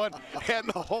that one, and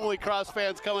the Holy Cross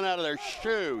fans coming out of their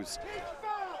shoes.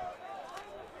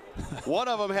 One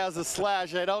of them has a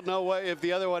slash. I don't know if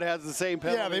the other one has the same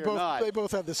penalty or not. They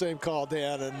both have the same call,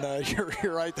 Dan, and you're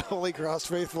right. The Holy Cross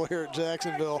faithful here at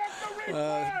Jacksonville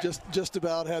just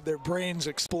about had their brains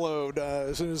explode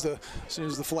as soon as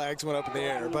the flags went up in the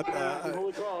air. But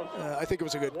I think it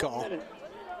was a good call.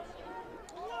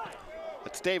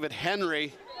 It's David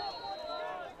Henry,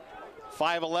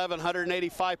 5'11",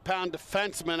 185-pound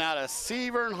defenseman out of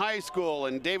Severn High School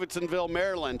in Davidsonville,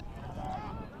 Maryland,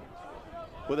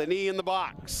 with a knee in the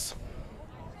box.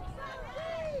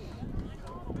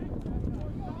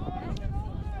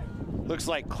 Looks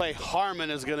like Clay Harmon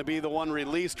is going to be the one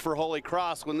released for Holy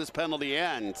Cross when this penalty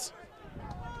ends.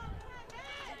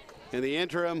 In the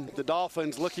interim, the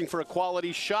Dolphins looking for a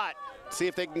quality shot. See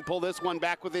if they can pull this one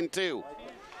back within 2.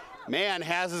 Mann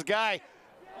has his guy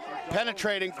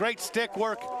penetrating. Great stick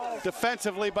work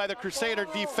defensively by the Crusader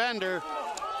defender,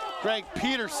 Greg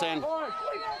Peterson,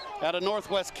 out of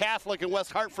Northwest Catholic in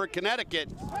West Hartford, Connecticut.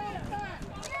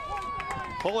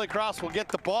 Holy Cross will get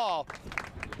the ball,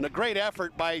 and a great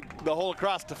effort by the Holy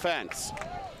Cross defense.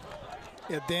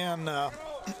 Yeah, Dan,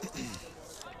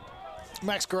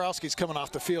 Max Gorowski's coming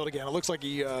off the field again. It looks like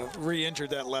he re-injured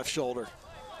that left shoulder.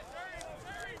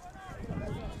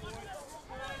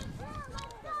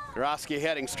 Gorowski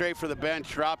heading straight for the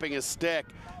bench, dropping his stick.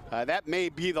 That may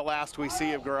be the last we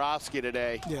see of Gorowski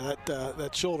today. Yeah,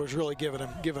 that shoulder's really giving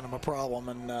him a problem,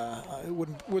 and it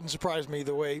wouldn't surprise me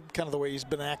the way he's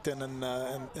been acting and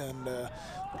the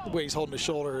way he's holding his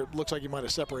shoulder. It looks like he might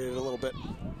have separated a little bit.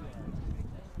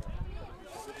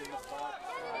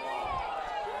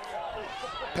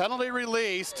 Penalty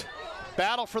released.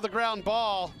 Battle for the ground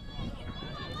ball.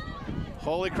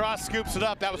 Holy Cross scoops it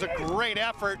up. That was a great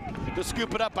effort to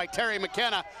scoop it up by Terry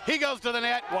McKenna. He goes to the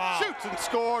net, shoots and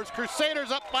scores.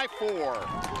 Crusaders up by 4.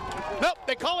 Nope,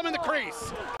 they call him in the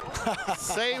crease.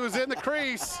 Say he was in the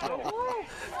crease.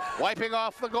 Wiping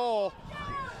off the goal.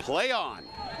 Play on.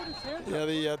 Yeah,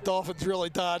 the Dolphins really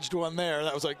dodged one there.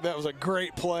 That was a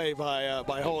great play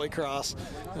by Holy Cross,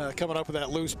 coming up with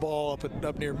that loose ball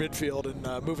up near midfield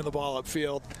and moving the ball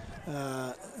upfield.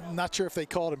 Not sure if they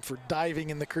called him for diving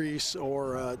in the crease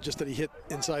or just that he hit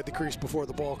inside the crease before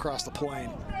the ball crossed the plane.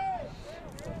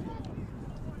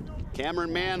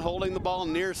 Cameron Mann holding the ball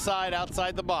near side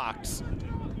outside the box.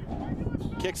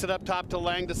 Kicks it up top to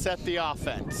Lang to set the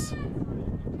offense.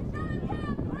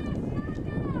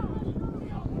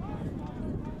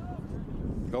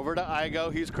 Over to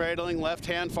Igo, he's cradling left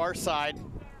hand far side.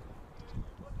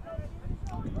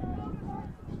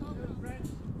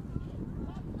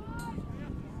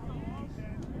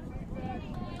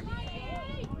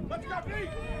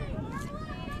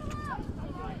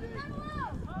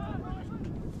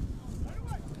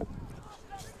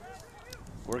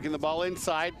 Working the ball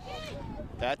inside.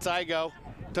 That's Igo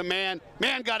to Mann.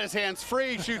 Mann got his hands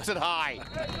free, shoots it high.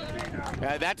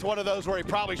 That's one of those where he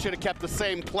probably should have kept the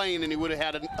same plane and he would have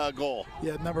had a goal.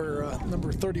 Yeah,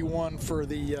 number 31 for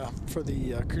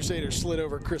the Crusaders slid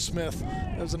over Chris Smith.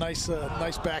 That was a nice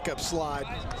backup slide.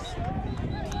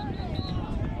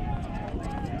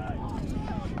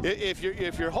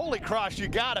 If you're Holy Cross, you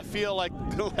gotta feel like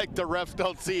the refs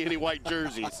don't see any white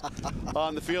jerseys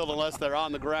on the field unless they're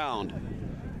on the ground.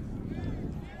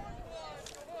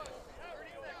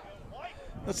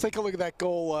 Let's take a look at that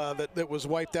goal that was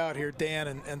wiped out here,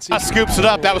 Dan, and see. Scoops it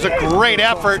up. That was a great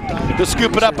effort to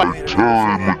scoop it up.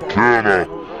 Terry McKenna,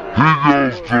 he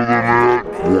goes to the net.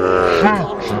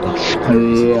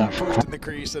 Pushed in the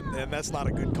crease, and that's not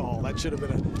a good call. That should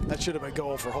have been a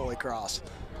goal for Holy Cross.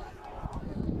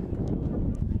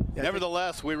 Yeah,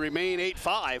 nevertheless, we remain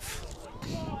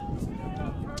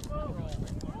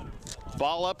 8-5.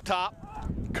 Ball up top.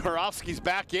 Karofsky's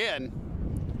back in.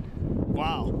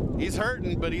 Wow. He's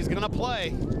hurting, but he's going to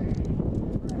play.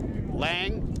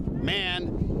 Lang,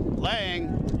 man,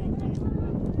 Lang.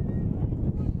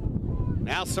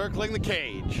 Now circling the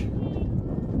cage.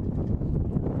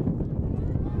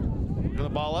 The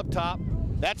ball up top.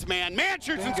 That's man. Man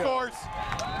shoots and scores.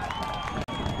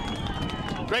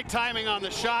 Great timing on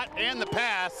the shot and the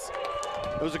pass.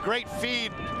 It was a great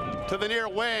feed to the near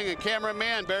wing, and Cameron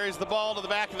Mann buries the ball to the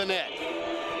back of the net.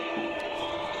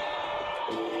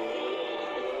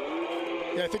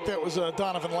 Yeah, I think that was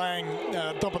Donovan Lang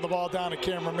dumping the ball down to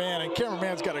Cameron Mann, and Cameron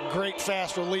Mann's got a great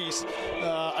fast release.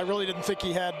 I really didn't think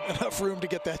he had enough room to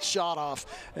get that shot off,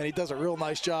 and he does a real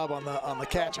nice job on the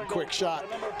catch and quick shot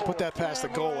to put that past the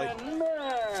goalie.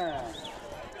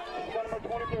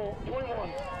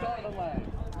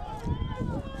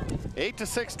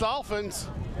 8-6 Dolphins,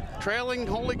 trailing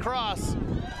Holy Cross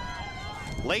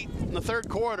late in the third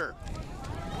quarter.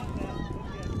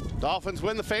 Dolphins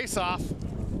win the faceoff.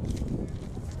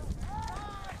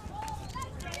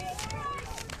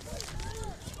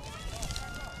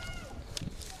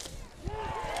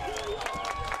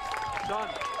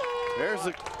 There's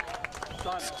a,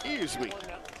 excuse me.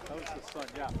 That was the sun,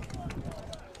 yeah.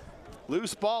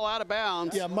 Loose ball out of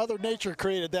bounds. Yeah, Mother Nature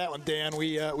created that one, Dan.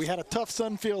 We had a tough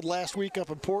sun field last week up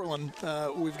in Portland.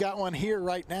 We've got one here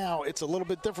right now. It's a little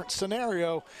bit different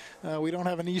scenario. We don't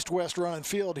have an east-west running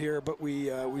field here, but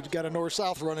we've got a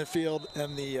north-south running field,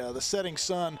 and the setting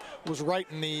sun was right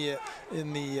in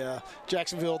the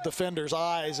Jacksonville defender's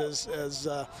eyes as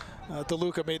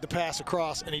DeLuca made the pass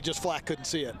across, and he just flat couldn't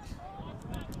see it.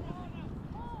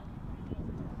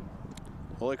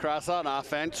 Holy Cross on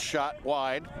offense, shot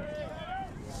wide.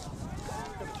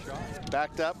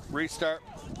 Backed up, restart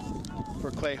for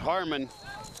Clay Harmon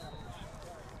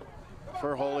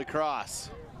for Holy Cross.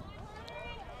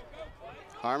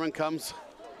 Harmon comes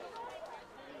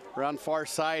around far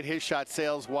side. His shot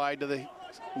sails wide to the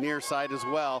near side as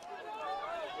well.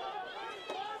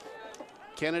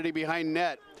 Kennedy behind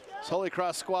net. This Holy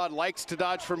Cross squad likes to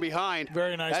dodge from behind.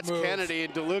 Very nice That's move. Kennedy,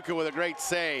 and DeLuca with a great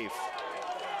save.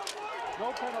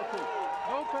 No penalty.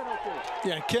 No penalty.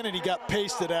 Yeah, and Kennedy got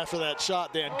pasted after that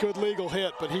shot, Dan. Good legal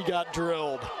hit, but he got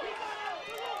drilled.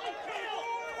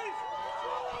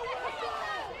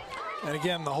 And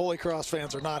again, the Holy Cross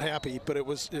fans are not happy, but it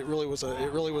really was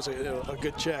a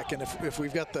good check. And if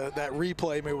we've got that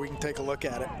replay, maybe we can take a look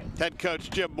at it. Head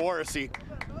coach Jim Morrissey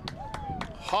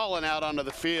hauling out onto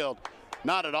the field.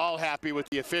 Not at all happy with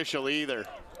the official either.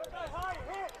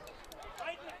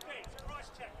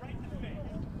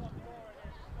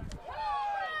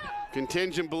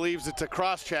 Contingent believes it's a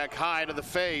cross-check high to the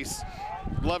face.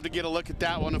 Love to get a look at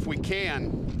that one if we can.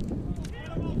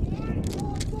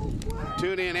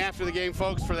 Tune in after the game,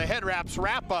 folks, for the Head Wraps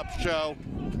wrap-up show.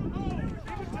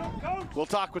 We'll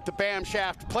talk with the Bam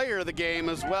Shaft player of the game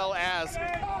as well as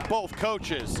both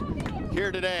coaches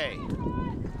here today.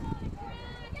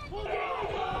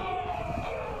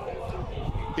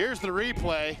 Here's the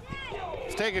replay.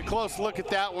 Let's take a close look at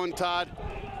that one, Todd.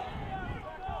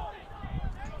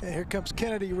 And here comes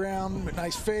Kennedy around,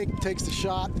 nice fake, takes the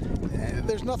shot.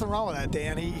 There's nothing wrong with that,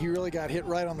 Dan. He really got hit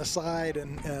right on the side,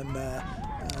 and you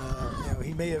know,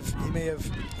 he may have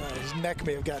his neck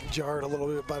may have gotten jarred a little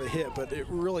bit by the hit, but it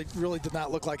really did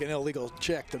not look like an illegal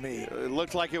check to me. It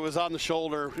looked like it was on the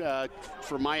shoulder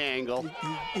from my angle.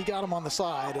 He got him on the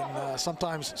side, and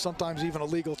sometimes even a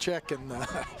legal check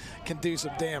can do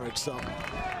some damage. So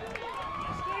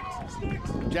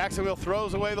Jacksonville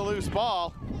throws away the loose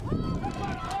ball.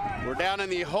 We're down in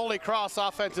the Holy Cross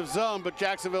offensive zone, but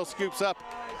Jacksonville scoops up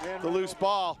the loose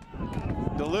ball.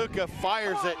 DeLuca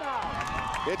fires it.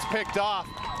 It's picked off.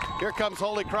 Here comes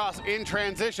Holy Cross in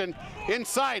transition.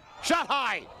 Inside, shot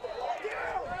high.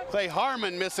 Clay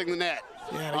Harmon missing the net.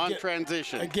 Yeah, on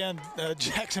transition. Again,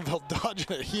 Jacksonville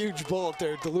dodging a huge bullet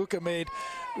there. DeLuca made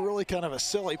really kind of a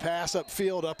silly pass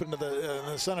upfield up into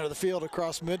the center of the field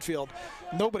across midfield.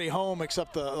 Nobody home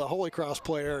except the Holy Cross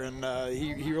player, and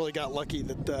he really got lucky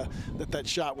that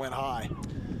shot went high.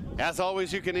 As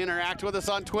always, you can interact with us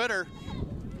on Twitter.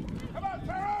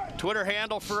 Twitter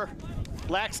handle for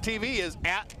Lax TV is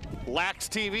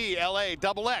 @LaxTV,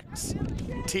 LAXX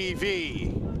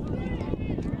TV.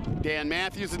 Dan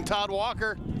Matthews and Todd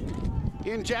Walker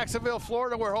in Jacksonville,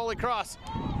 Florida, where Holy Cross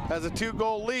has a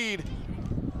 2-goal lead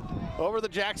over the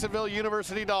Jacksonville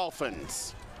University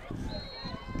Dolphins.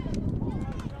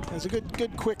 There's a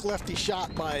good quick lefty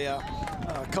shot by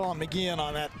Colin McGeehan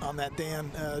on that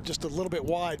Dan, just a little bit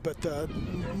wide, but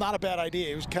not a bad idea.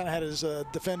 He was kind of had his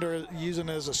defender using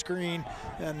it as a screen,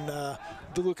 and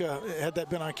DeLuca, had that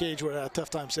been on cage, would have had a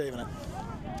tough time saving it.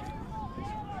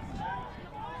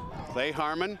 Clay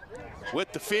Harmon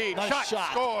with the feed. Nice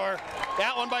shot. Score.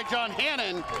 That one by John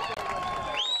Hannon.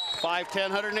 5'10",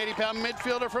 180-pound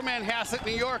midfielder from Manhasset,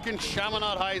 New York, and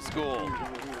Chaminade High School.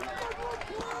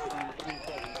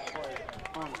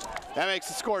 That makes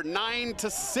the score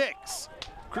 9-6,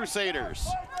 Crusaders.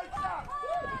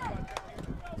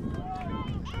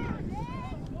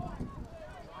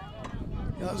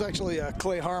 That was actually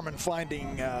Clay Harmon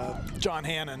finding John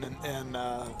Hannon, and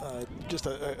just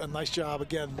a nice job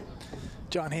again.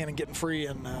 John Hannon getting free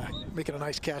and making a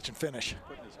nice catch and finish.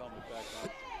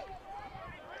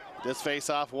 This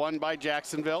face-off won by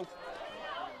Jacksonville.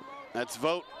 That's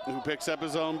Vogt, who picks up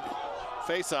his own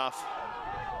face-off.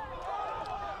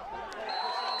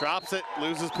 Drops it,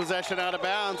 loses possession out of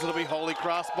bounds. It'll be Holy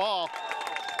Cross ball.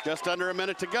 Just under a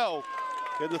minute to go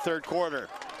in the third quarter.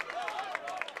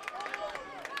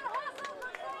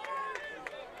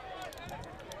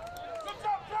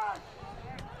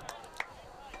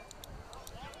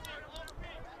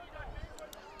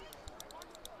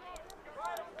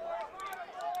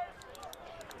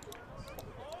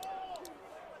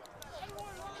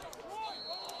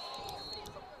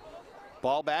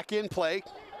 Ball back in play.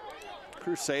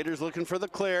 Crusaders looking for the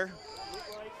clear.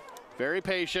 Very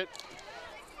patient.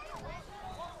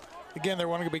 Again, they're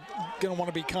going to want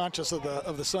to be conscious of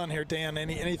the sun here, Dan.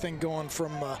 Anything going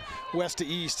from west to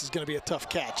east is going to be a tough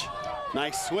catch.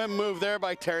 Nice swim move there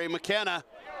by Terry McKenna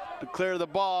to clear the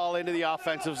ball into the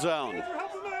offensive zone.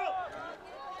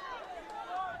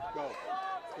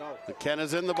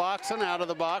 McKenna's in the box and out of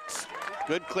the box.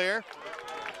 Good clear.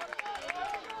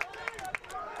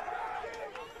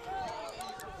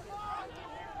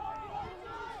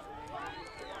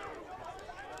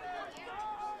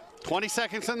 $20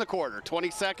 seconds in the quarter. 20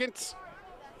 seconds.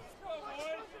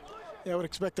 Yeah, I would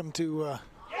expect them to.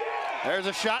 There's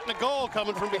a shot and a goal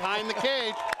coming from behind the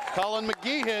cage. Colin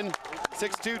McGeehan,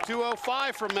 6'2",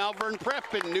 205 from Malvern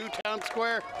Prep in Newtown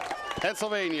Square,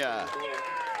 Pennsylvania.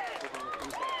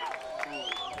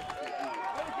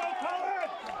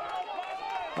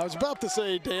 I was about to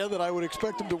say, Dan, that I would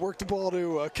expect him to work the ball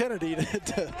to Kennedy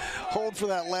to hold for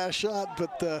that last shot,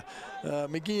 but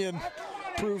McGeehan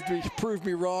proved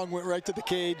me wrong, went right to the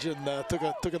cage and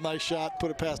took a nice shot,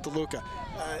 put it past DeLuca.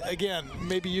 Again,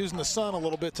 maybe using the sun a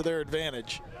little bit to their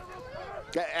advantage.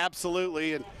 Yeah,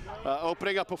 absolutely, and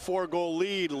opening up a 4-goal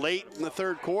lead late in the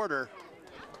third quarter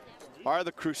are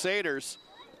the Crusaders.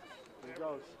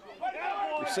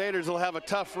 Crusaders will have a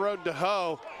tough road to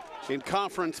hoe in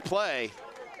conference play,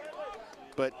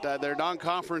 but their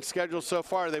non-conference schedule so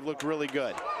far, they've looked really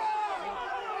good.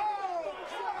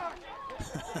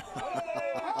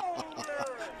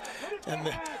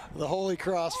 And the Holy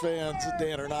Cross fans,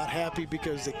 Dan, are not happy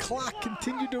because the clock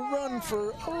continued to run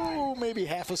for, maybe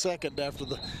half a second after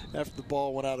the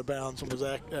ball went out of bounds and was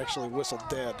actually whistled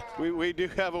dead. We do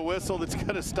have a whistle that's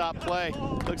going to stop play.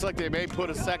 Looks like they may put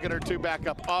a second or two back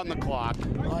up on the clock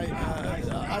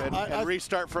and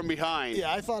restart from behind.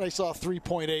 Yeah, I thought I saw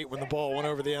 3.8 when the ball went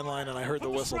over the end line and I heard the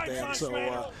whistle, Dan. So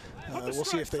we'll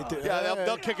see if they do. Yeah,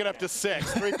 they'll kick it up to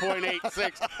 6,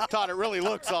 3.86. Todd, it really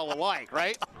looks all alike,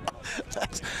 right?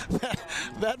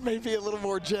 That may be a little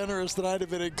more generous than I'd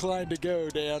have been inclined to go,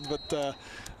 Dan, but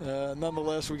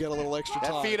nonetheless, we got a little extra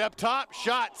time. That feed up top,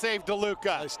 shot, save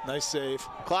DeLuca. Nice save.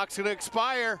 Clock's going to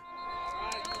expire.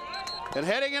 And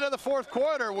heading into the fourth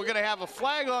quarter, we're going to have a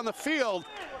flag on the field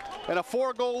and a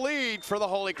 4-goal lead for the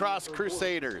Holy Cross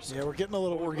Crusaders. Yeah, we're getting a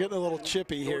little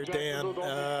chippy here, Dan.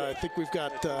 I think we're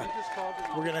going to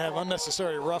have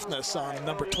unnecessary roughness on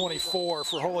number 24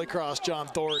 for Holy Cross, John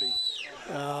Thority.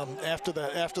 After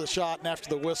the shot and after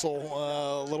the whistle,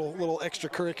 little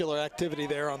extracurricular activity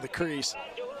there on the crease.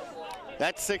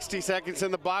 That's 60 seconds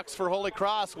in the box for Holy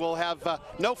Cross. We'll have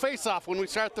no face-off when we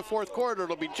start the fourth quarter.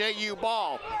 It'll be JU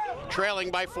ball,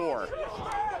 trailing by 4.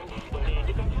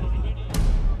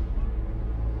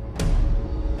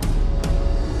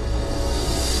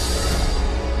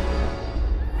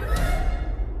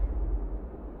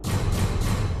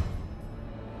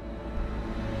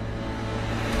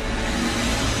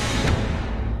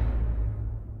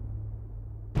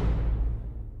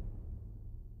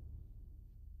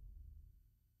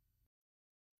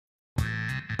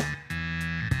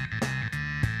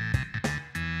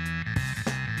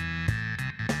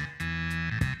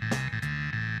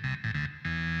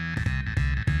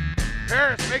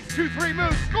 Harris makes 2-3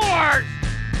 moves, scores!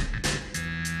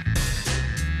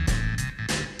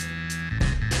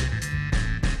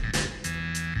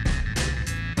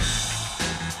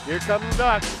 Here come the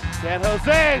Ducks. San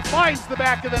Jose finds the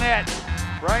back of the net.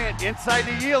 Bryant inside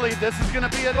to Yealy. This is going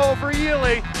to be a goal for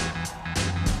Yealy.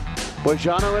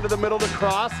 Bojano into the middle to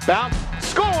cross, bounce,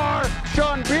 score!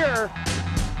 Sean Beer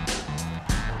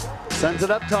sends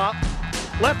it up top.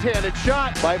 Left-handed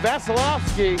shot by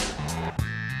Vasilevsky.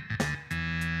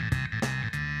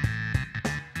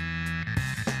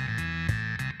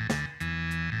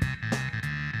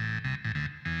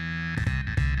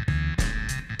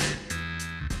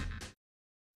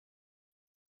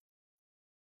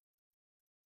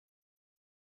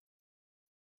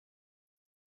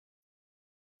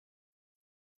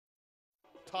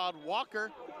 Todd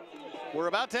Walker. We're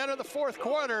about to enter the fourth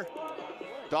quarter.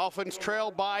 Dolphins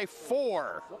trail by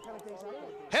 4.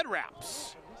 Head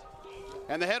wraps.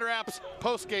 And the Head Wraps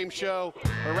post-game show,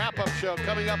 or wrap-up show,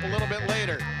 coming up a little bit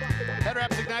later. Head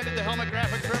Wraps ignited the helmet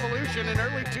graphics revolution in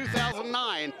early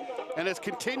 2009 and has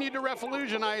continued to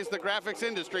revolutionize the graphics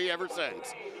industry ever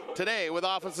since. Today, with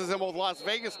offices in both Las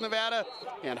Vegas, Nevada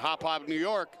and Hop Hop, New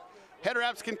York, Head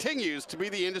Wraps continues to be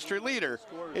the industry leader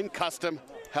in custom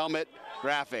helmet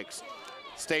graphics.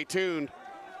 Stay tuned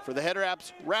for the Head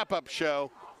Wraps wrap-up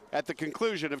show at the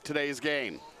conclusion of today's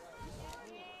game.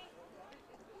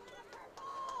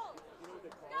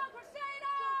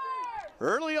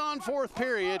 Early on fourth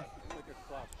period,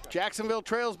 Jacksonville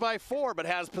trails by 4 but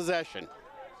has possession.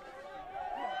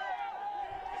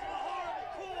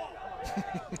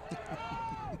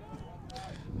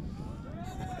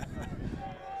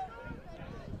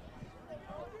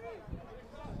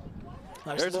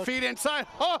 There's a feed inside.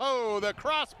 Oh, the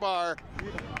crossbar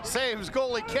saves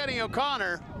goalie Kenny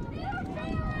O'Connor.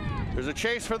 There's a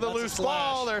chase for the loose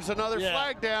ball. There's another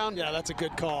flag down. Yeah, that's a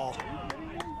good call.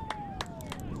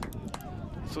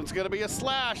 This one's going to be a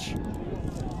slash.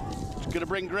 It's going to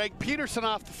bring Greg Peterson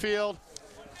off the field.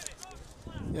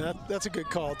 Yeah, that's a good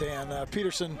call, Dan.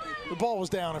 Peterson, the ball was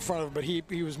down in front of him, but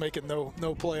he was making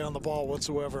no play on the ball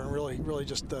whatsoever, and really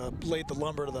just laid the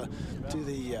lumber to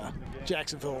the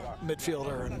Jacksonville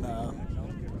midfielder, and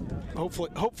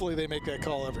hopefully they make that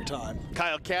call every time.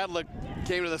 Kyle Cadlick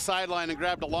came to the sideline and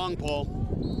grabbed a long pole.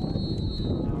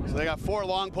 So they got 4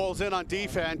 long poles in on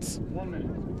defense.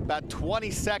 About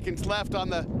 20 seconds left on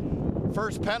the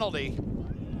first penalty.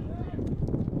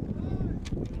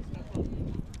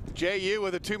 JU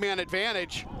with a 2-man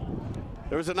advantage.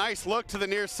 There was a nice look to the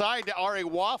near side to Ari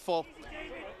Waffle.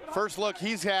 First look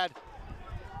he's had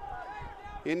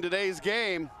in today's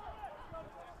game.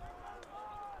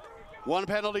 1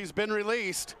 penalty's been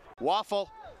released. Waffle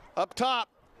up top.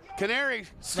 Canary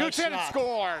scoots in and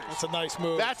scores. That's a nice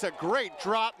move. That's a great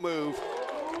drop move.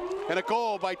 And a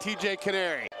goal by TJ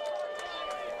Canary.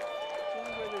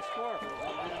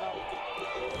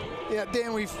 Yeah,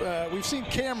 Dan, we've seen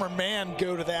Cameron Mann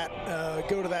go to that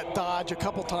dodge a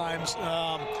couple times.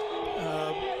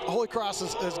 Holy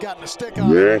Cross has gotten a stick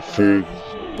on him.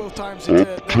 Both times he did.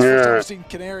 That's the first time I've seen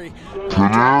Canary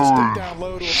drop the stick down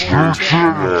low to avoid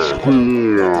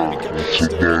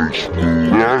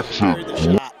the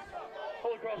shot.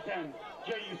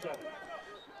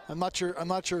 I'm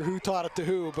not sure who taught it to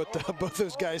who, but both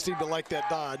those guys seem to like that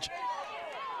dodge.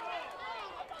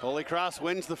 Holy Cross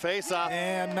wins the faceoff.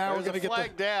 And now we're going to get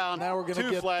flag down. Now we're going to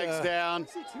get 2 flags down.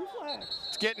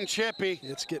 It's getting chippy.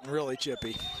 It's getting really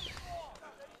chippy.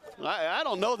 I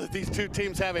don't know that these two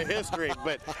teams have a history,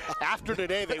 but after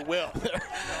today they will.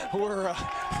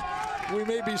 We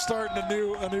may be starting a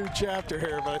new chapter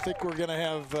here, but I think we're going to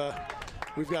have.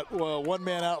 We've got 1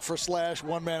 man out for slash,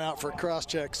 1 man out for cross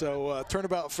check. So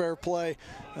turnabout fair play.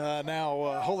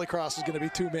 Now Holy Cross is going to be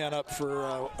 2 man up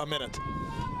for a minute.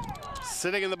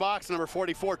 Sitting in the box, number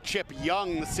 44, Chip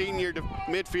Young, the senior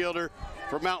midfielder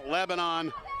for Mount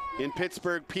Lebanon in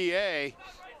Pittsburgh, PA.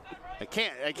 I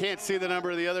can't see the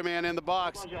number of the other man in the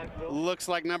box. Looks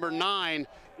like number 9,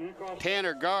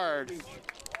 Tanner Guard.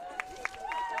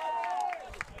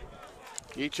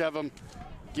 Each of them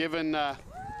given a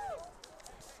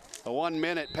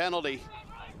 1-minute penalty.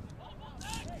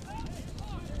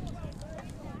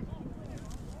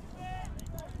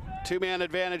 Two-man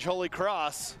advantage, Holy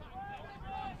Cross.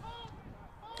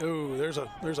 Ooh, there's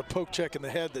a poke check in the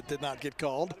head that did not get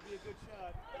called.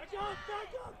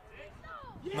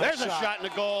 There's a shot in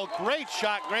the goal. Great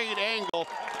shot, great angle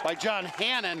by John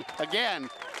Hannon again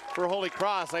for Holy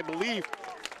Cross. I believe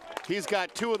he's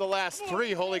got 2 of the last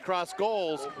 3 Holy Cross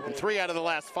goals and 3 out of the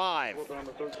last 5.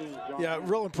 Yeah,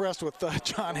 real impressed with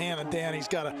John Hannon, Dan. He's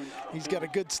got a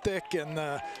good stick,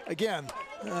 and again,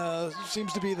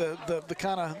 seems to be the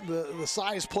kind of the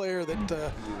size player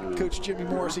that Coach Jimmy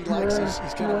Morrissey likes.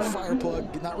 He's kind of a fire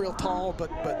plug, not real tall, but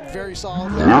very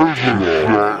solid.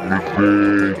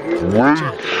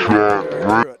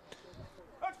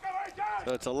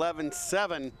 So it's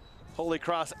 11-7. Holy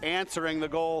Cross answering the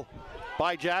goal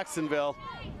by Jacksonville.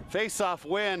 Face-off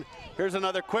win. Here's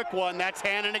another quick one. That's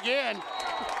Hannon again.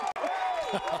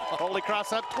 Holy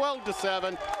Cross up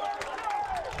 12-7.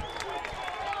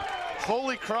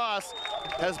 Holy Cross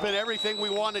has been everything we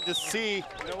wanted to see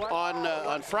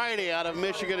on Friday out of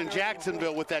Michigan and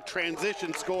Jacksonville with that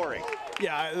transition scoring.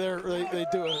 Yeah, they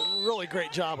do a really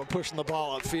great job of pushing the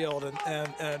ball upfield,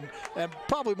 and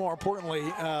probably more importantly,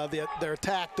 their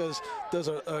attack does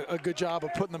a good job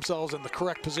of putting themselves in the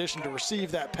correct position to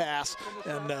receive that pass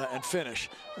and finish.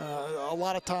 A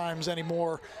lot of times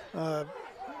anymore,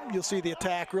 you'll see the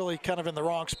attack really kind of in the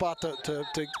wrong spot to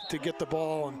get the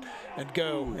ball and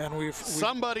go. And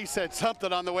somebody said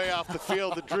something on the way off the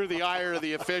field that drew the ire of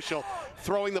the official,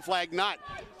 throwing the flag not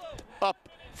up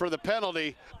for the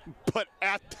penalty, but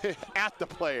at the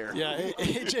player. Yeah,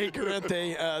 AJ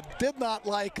Garente did not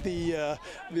like the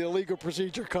illegal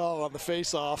procedure call on the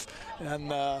face-off, and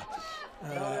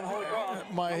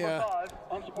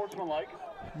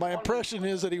my impression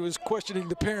is that he was questioning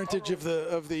the parentage of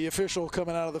the official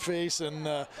coming out of the face, and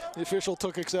the official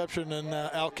took exception, and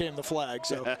out came the flag.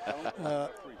 So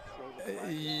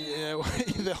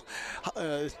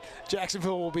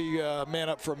Jacksonville will be man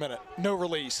up for a minute. No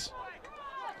release.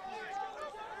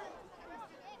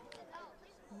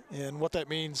 And what that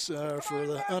means for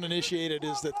the uninitiated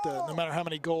is that no matter how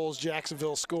many goals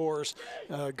Jacksonville scores,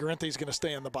 Garente's going to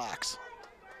stay in the box.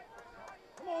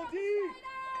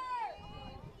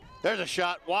 There's a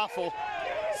shot, Waffle,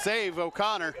 save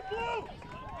O'Connor.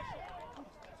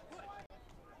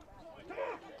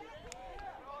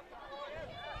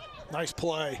 Nice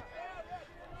play.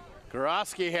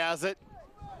 Gorofsky has it.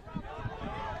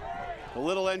 A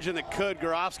little engine that could,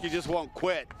 Gorofsky just won't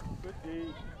quit.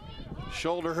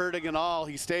 Shoulder hurting and all,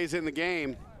 he stays in the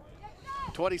game.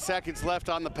 20 seconds left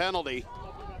on the penalty.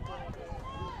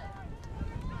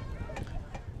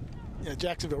 Yeah,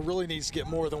 Jacksonville really needs to get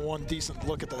more than one decent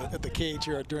look at the cage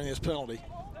here during this penalty.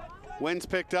 Wind's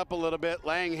picked up a little bit.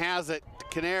 Lang has it.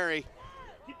 Canary,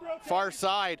 far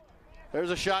side.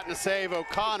 There's a shot and a save.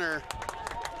 O'Connor.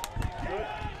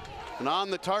 And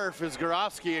on the turf is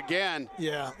Gorofsky again.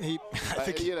 Yeah,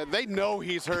 they know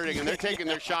he's hurting, and they're taking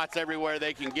their shots everywhere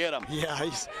they can get him. Yeah,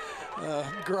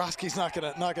 Gorofsky's not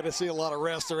gonna see a lot of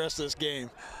rest the rest of this game.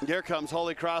 Here comes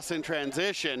Holy Cross in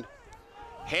transition.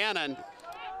 Hannon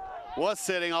was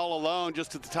sitting all alone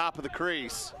just at the top of the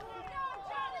crease.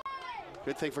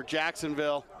 Good thing for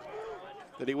Jacksonville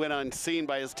that he went unseen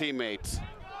by his teammates.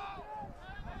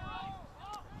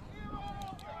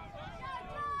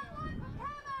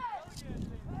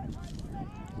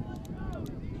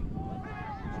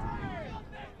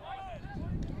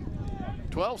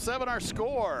 (12-7) our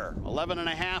score.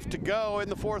 11.5 to go in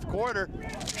the fourth quarter.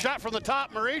 Shot from the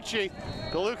top, Marici.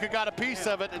 DeLuca got a piece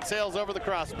of it and sails over the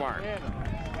crossbar.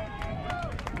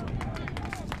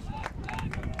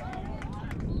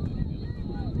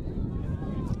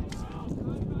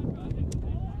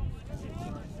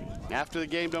 After the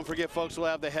game, don't forget, folks, we'll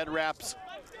have the head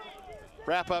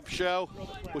wrap-up show,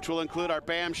 which will include our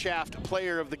BAM Shaft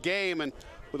player of the game. And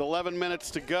with 11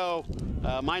 minutes to go,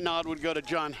 my nod would go to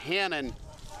John Hannon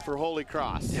for Holy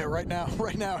Cross. Yeah, right now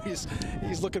he's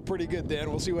looking pretty good, Dan.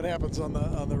 We'll see what happens on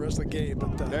the rest of the game.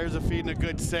 But there's a feed and a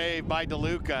good save by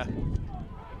DeLuca.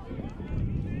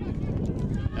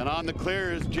 And on the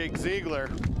clear is Jake Ziegler.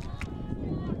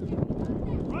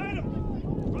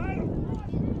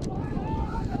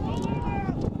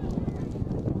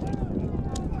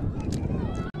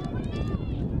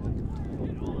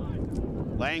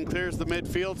 Lang clears the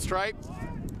midfield stripe.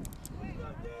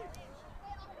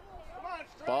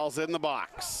 Ball's in the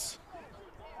box.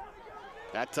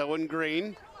 That's Owen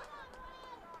Green.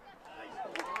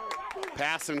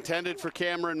 Pass intended for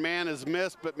Cameron Mann is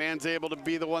missed, but Mann's able to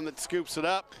be the one that scoops it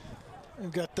up.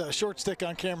 We've got the short stick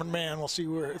on Cameron Mann. We'll see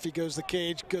if he goes the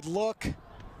cage. Good look.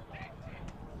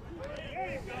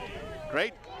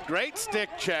 Great stick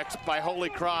checks by Holy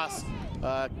Cross,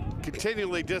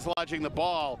 continually dislodging the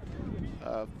ball.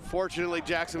 Fortunately,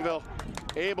 Jacksonville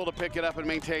able to pick it up and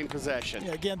maintain possession.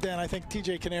 Yeah, again, Dan, I think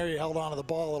TJ Canary held on to the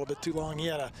ball a little bit too long. He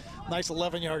had a nice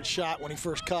 11-yard shot when he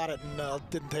first caught it and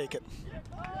didn't take it.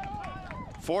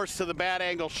 Forced to the bad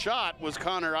angle shot was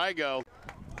Connor Igo.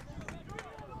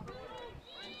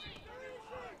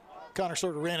 Connor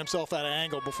sort of ran himself out of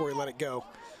angle before he let it go.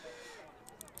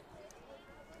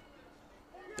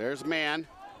 There's Mann.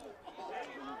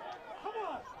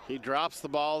 He drops the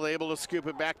ball, able to scoop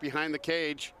it back behind the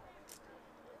cage.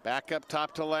 Back up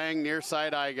top to Lang, near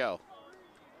side Igo.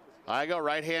 Igo,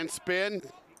 right-hand spin.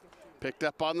 Picked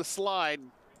up on the slide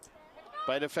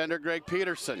by defender Greg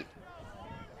Peterson.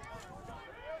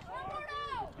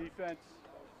 Defense.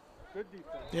 Good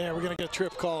defense. Yeah, we're going to get a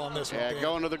trip call on this one. Yeah,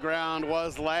 going to the ground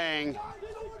was Lang.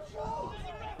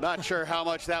 Not sure how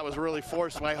much that was really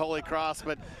forced by Holy Cross,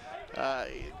 but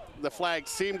the flags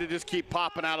seem to just keep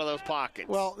popping out of those pockets.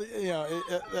 Well, you know,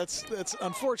 that's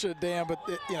unfortunate, Dan. But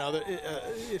you know,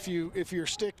 if your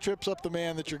stick trips up the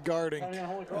man that you're guarding,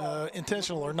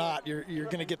 intentional or not, you're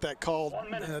going to get that called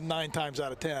 9 times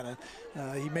out of 10.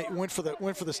 And he went for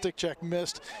the stick check,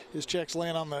 missed. His stick is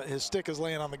laying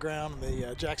on the ground, and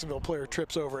the Jacksonville player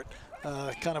trips over it.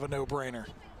 Kind of a no-brainer.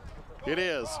 It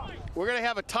is. We're going to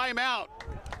have a timeout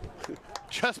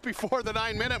just before the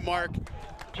 9-minute mark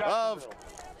of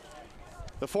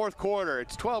the fourth quarter.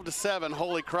 It's 12-7,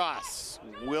 Holy Cross.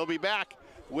 We'll be back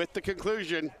with the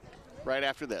conclusion right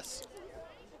after this.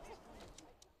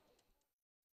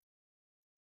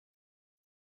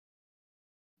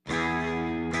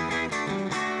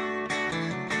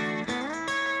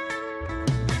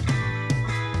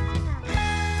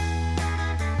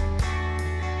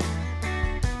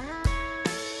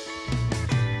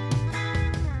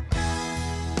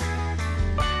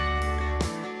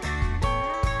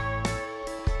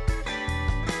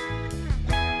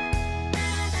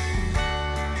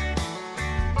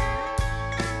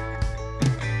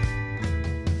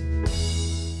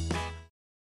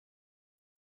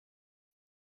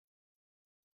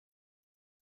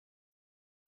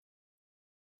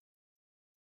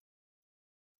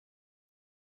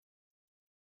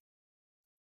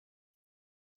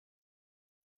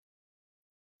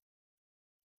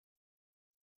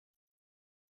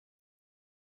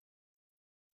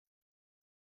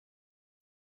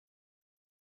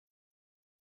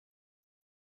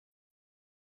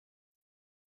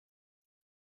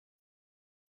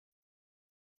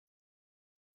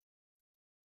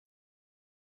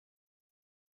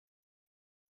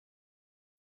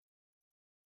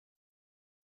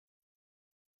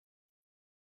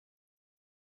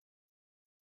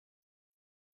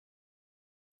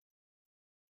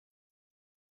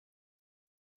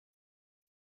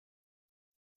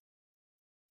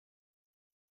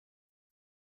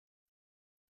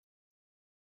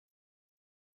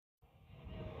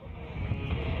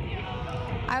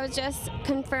 I was just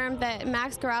confirmed that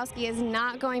Max Gorowski is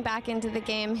not going back into the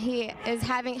game. He is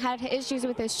having had issues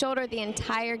with his shoulder the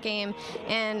entire game,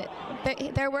 and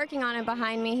they're working on it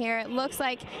behind me here. It looks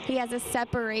like he has a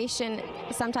separation,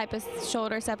 some type of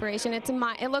shoulder separation. It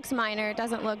looks minor, it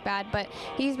doesn't look bad, but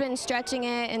he's been stretching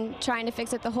it and trying to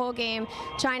fix it the whole game,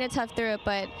 trying to tough through it,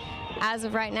 but as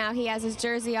of right now, he has his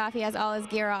jersey off, he has all his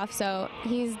gear off, so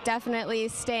he's definitely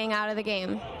staying out of the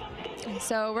game.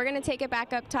 So we're going to take it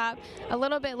back up top. A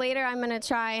little bit later, I'm going to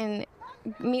try and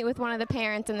meet with one of the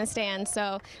parents in the stands.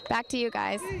 So back to you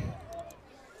guys.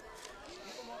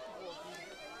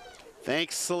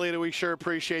 Thanks, Salita. We sure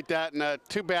appreciate that. And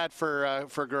too bad for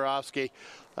Gorowski.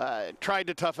 Tried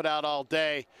to tough it out all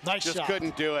day. Nice just shot.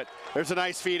 Couldn't do it. There's a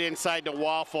nice feed inside to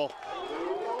Waffle.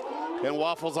 And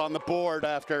Waffle's on the board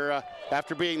after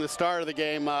being the star of the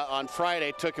game on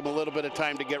Friday. Took him a little bit of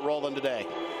time to get rolling today.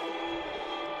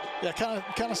 Yeah,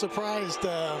 kind of surprised,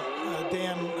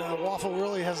 Dan. Waffle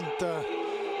really hasn't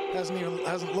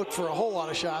looked for a whole lot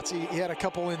of shots. He had a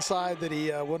couple inside that he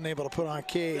wasn't able to put on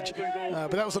cage, but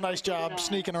that was a nice job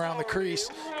sneaking around the crease,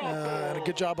 and a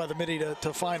good job by the midi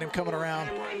to find him coming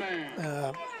around.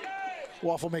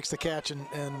 Waffle makes the catch and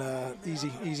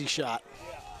easy shot.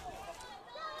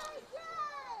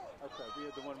 Okay, we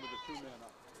had the one with the 2-man up.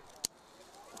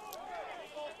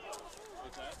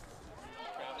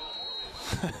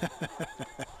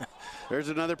 There's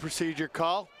another procedure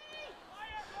call.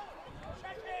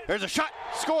 There's a shot,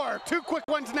 score. 2 quick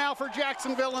ones now for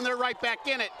Jacksonville, and they're right back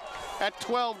in it at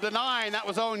 12-9. That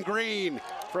was Owen Green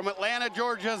from Atlanta,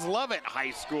 Georgia's Lovett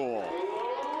High School.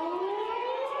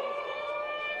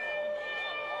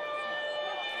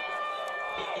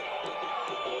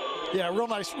 Yeah,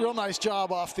 real nice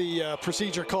job off the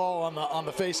procedure call on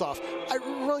the face-off. I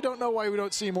really don't know why we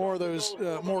don't see more of those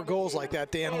more goals like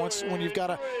that, Dan. When you've got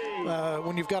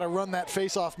to run that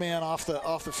face-off man off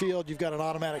the field, you've got an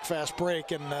automatic fast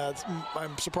break, and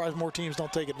I'm surprised more teams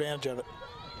don't take advantage of it.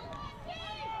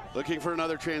 Looking for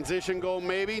another transition goal,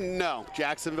 maybe? No.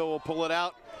 Jacksonville will pull it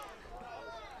out.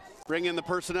 Bring in the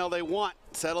personnel they want.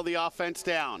 Settle the offense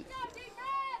down.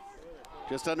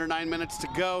 Just under 9 minutes to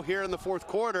go here in the fourth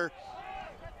quarter.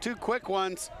 2 quick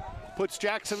ones. Puts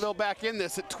Jacksonville back in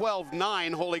this at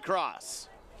 12-9 Holy Cross.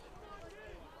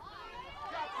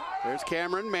 There's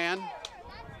Cameron Mann.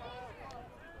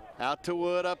 Out to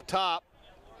Wood up top.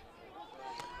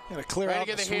 Gonna clear Trying out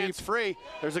to get the the hands free.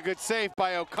 There's a good save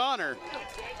by O'Connor.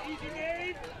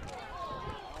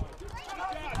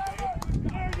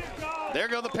 There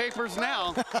go the papers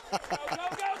now. Go,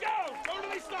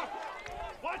 totally stop.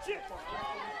 Watch it.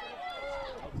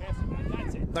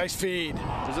 Nice feed.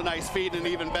 There's a nice feed and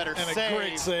an even better and save. A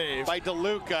great save by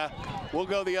DeLuca. We'll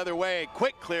go the other way.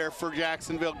 Quick clear for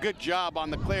Jacksonville. Good job on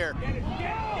the clear.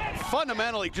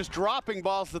 Fundamentally, just dropping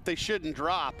balls that they shouldn't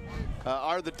drop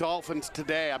are the Dolphins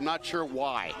today. I'm not sure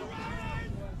why.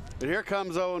 But here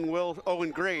comes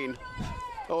Owen Green.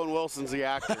 Owen Wilson's the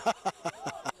actor.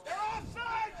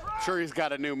 Sure, he's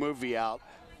got a new movie out.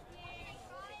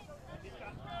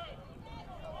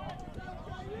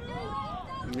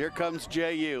 And here comes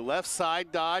JU. Left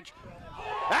side dodge.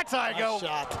 That's how I go.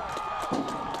 Shot.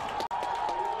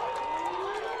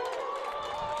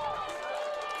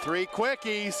 Three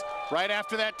quickies right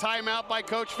after that timeout by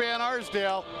Coach Van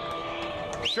Arsdale.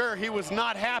 Sure, he was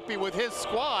not happy with his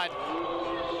squad.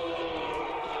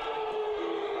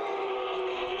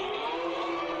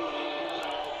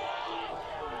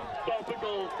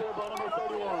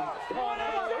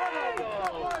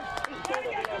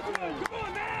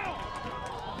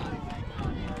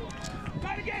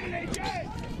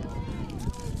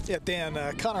 Yeah, Dan,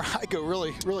 Connor Heiko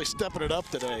really stepping it up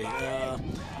today.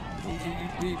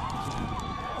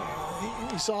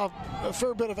 He saw a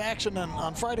fair bit of action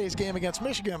on Friday's game against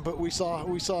Michigan, but we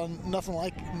saw nothing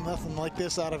like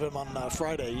this out of him on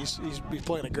Friday. He's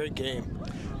playing a great game.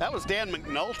 That was Dan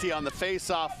McNulty on the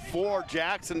face-off for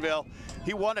Jacksonville.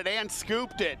 He won it and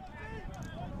scooped it.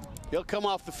 He'll come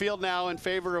off the field now in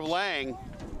favor of Lang.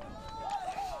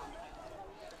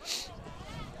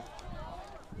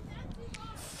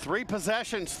 Three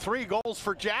possessions, 3 goals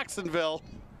for Jacksonville.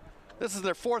 This is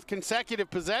their 4th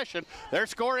consecutive possession. They're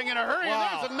scoring in a hurry,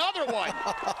 wow. And there's another one.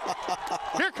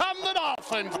 Here come the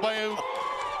Dolphins by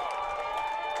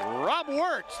Rob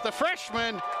Wirtz, the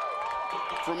freshman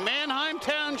from Manheim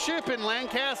Township in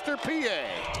Lancaster, PA.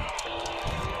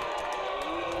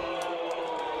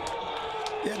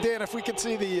 Yeah, Dan, if we could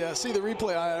see the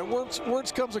replay,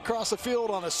 Wirtz comes across the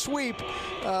field on a sweep.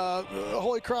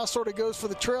 Holy Cross sort of goes for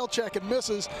the trail check and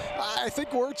misses. I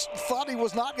think Wirtz thought he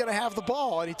was not going to have the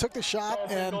ball, and he took the shot,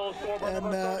 and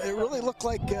it really looked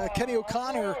like Kenny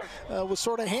O'Connor was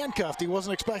sort of handcuffed. He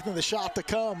wasn't expecting the shot to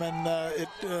come, and it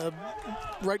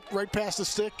right past the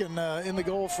stick and in the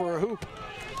goal for a hoop.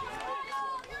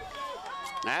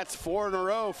 That's 4 in a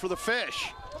row for the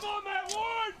Fish. Come on, Matt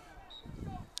Ward!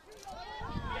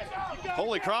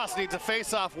 Holy Cross needs a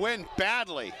face-off win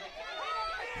badly.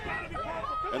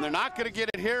 And they're not going to get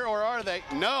it here, or are they?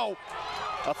 No.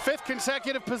 A 5th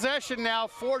consecutive possession now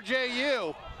for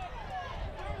JU.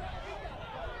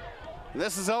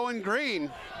 This is Owen Green.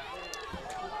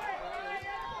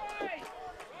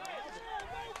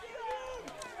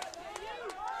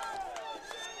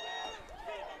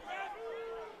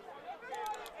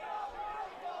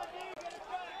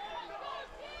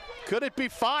 Could it be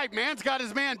 5? Man's got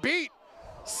his man beat.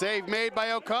 Save made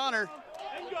by O'Connor.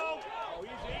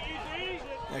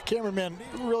 Yeah, Cameron Mann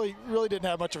really didn't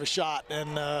have much of a shot,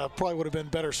 and probably would have been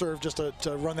better served just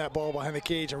to run that ball behind the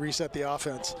cage and reset the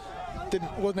offense.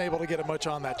 Wasn't able to get it much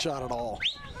on that shot at all.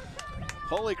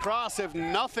 Holy Cross, if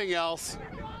nothing else,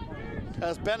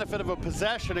 has benefit of a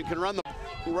possession and can run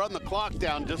the clock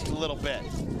down just a little bit.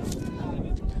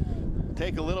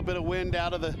 Take a little bit of wind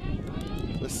out of the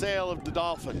sail of the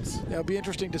Dolphins. Yeah, it'll be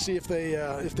interesting to see if they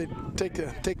take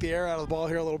the air out of the ball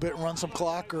here a little bit and run some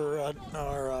clock, or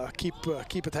keep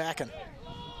attacking.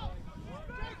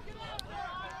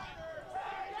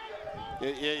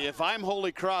 If I'm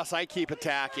Holy Cross, I keep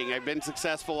attacking. I've been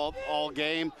successful all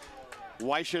game.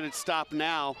 Why should it stop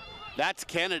now? That's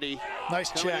Kennedy. Nice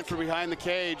coming check in from behind the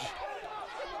cage.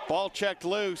 Ball checked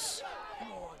loose.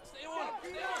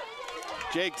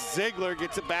 Jake Ziegler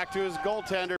gets it back to his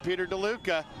goaltender, Peter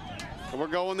DeLuca. And we're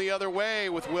going the other way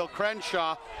with Will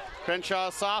Crenshaw. Crenshaw,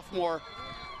 a sophomore.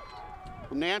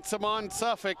 Nansemond,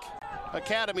 Suffolk.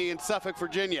 Academy in Suffolk,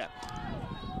 Virginia.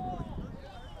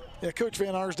 Yeah, Coach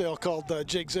Van Arsdale called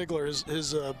Jake Ziegler his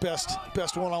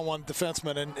best one-on-one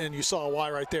defenseman, and you saw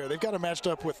why right there. They've got him matched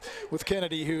up with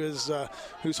Kennedy, who's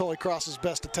Holy Cross's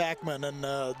best attackman,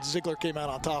 and Ziegler came out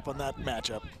on top on that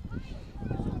matchup.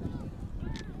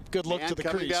 Good look to the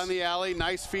coming crease. Down the alley,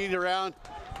 nice feed around.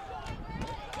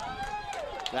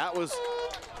 That was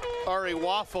Ari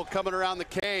Waffle coming around the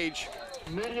cage.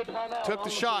 Took the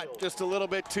shot just a little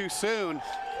bit too soon.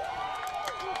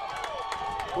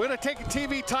 We're going to take a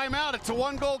TV timeout. It's a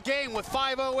one-goal game with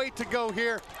 5:08 to go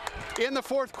here in the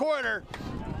fourth quarter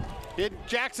in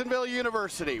Jacksonville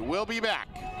University. We'll be back.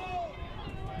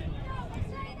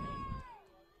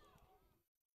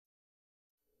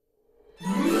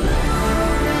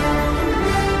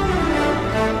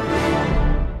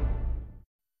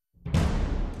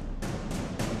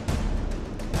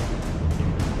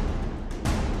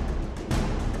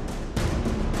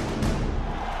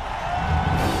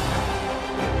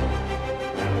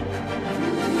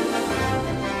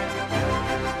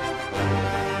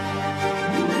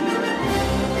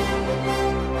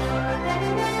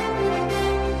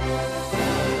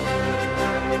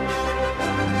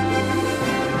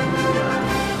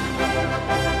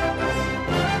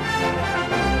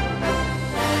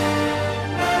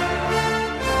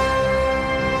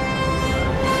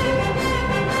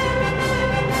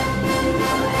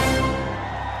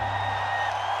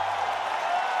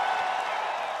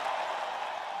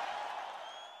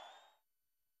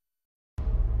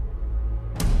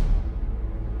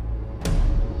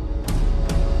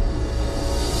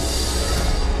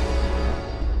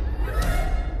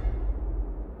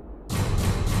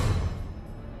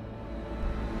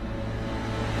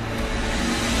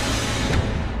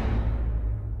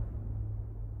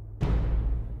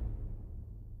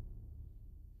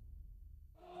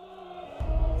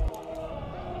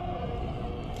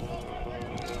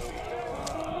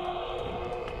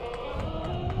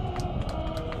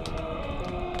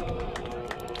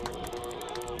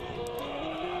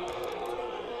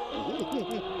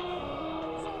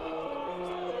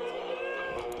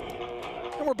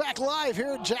 And we're back live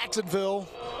here in Jacksonville.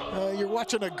 You're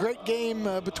watching a great game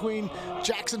between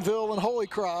Jacksonville and Holy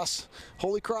Cross.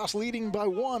 Holy Cross leading by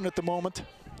 1 at the moment.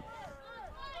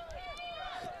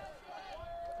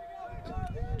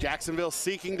 Jacksonville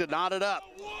seeking to knot it up,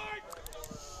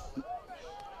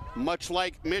 much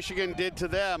like Michigan did to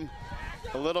them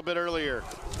a little bit earlier.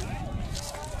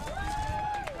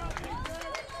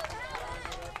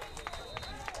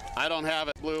 I don't have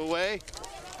it. Blew away.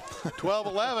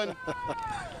 12-11.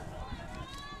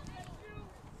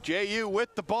 JU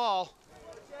with the ball,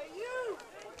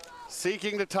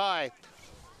 seeking to tie.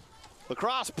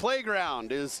 Lacrosse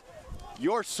Playground is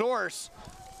your source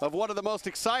of one of the most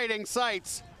exciting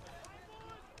sites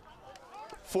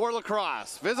for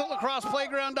lacrosse. Visit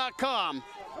lacrosseplayground.com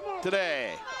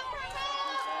today.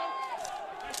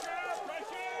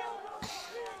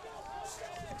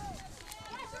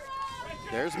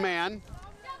 There's Mann.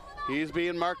 He's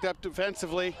being marked up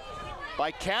defensively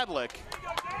by Cadlick.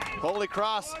 Holy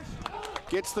Cross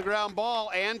gets the ground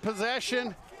ball and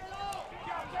possession.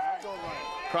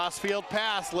 Crossfield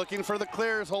pass, looking for the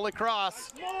clears. Holy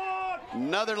Cross.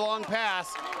 Another long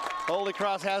pass. Holy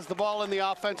Cross has the ball in the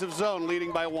offensive zone,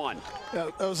 leading by 1.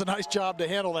 That was a nice job to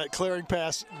handle that clearing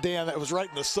pass, Dan. That was right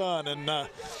in the sun, and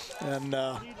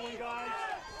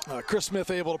Chris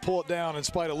Smith able to pull it down in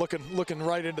spite of looking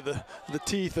right into the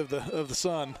teeth of the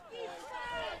sun.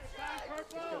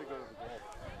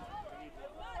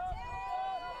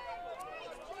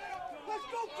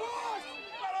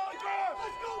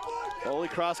 Holy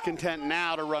Cross content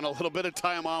now to run a little bit of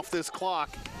time off this clock,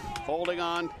 holding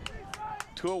on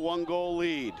to a 1-goal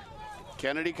lead.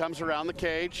 Kennedy comes around the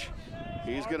cage.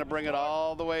 He's going to bring it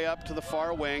all the way up to the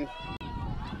far wing.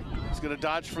 He's going to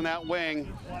dodge from that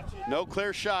wing. No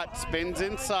clear shot. Spins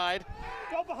inside.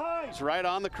 It's right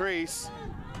on the crease.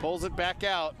 Pulls it back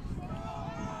out.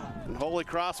 And Holy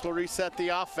Cross will reset the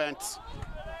offense,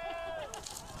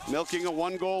 milking a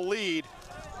 1-goal lead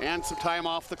and some time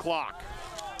off the clock.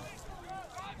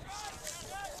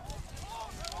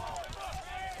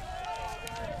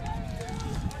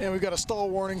 And we've got a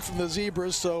stall warning from the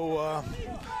Zebras, so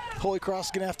Holy Cross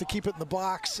is going to have to keep it in the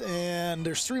box. And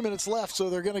there's 3 minutes left,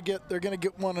 so they're going to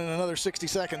get one in another 60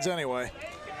 seconds anyway.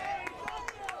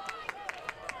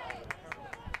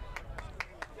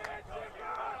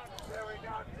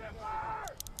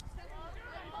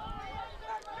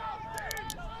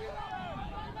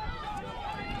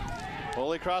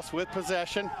 Holy Cross with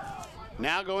possession.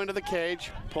 Now going to the cage,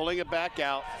 pulling it back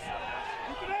out.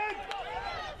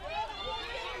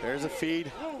 There's a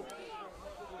feed.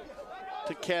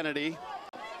 to Kennedy.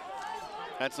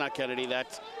 That's not Kennedy,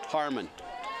 that's Harmon.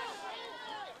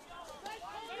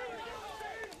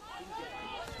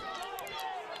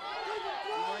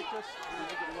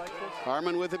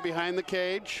 Harmon with it behind the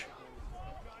cage.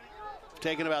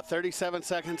 Taking about 37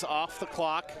 seconds off the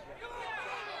clock.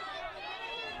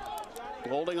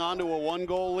 Holding on to a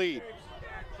 1-goal lead.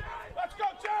 Let's go,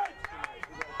 Chad!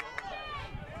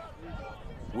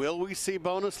 Will we see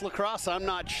bonus lacrosse? I'm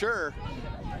not sure.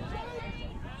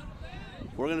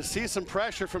 We're going to see some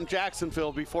pressure from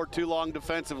Jacksonville before too long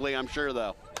defensively, I'm sure,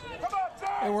 though.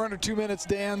 And we're under 2 minutes,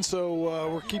 Dan, so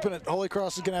we're keeping it. Holy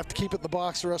Cross is going to have to keep it in the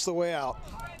box the rest of the way out,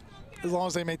 as long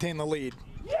as they maintain the lead.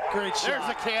 Great shot. There's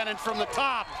a cannon from the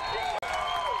top,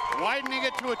 widening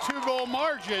it to a 2-goal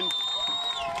margin.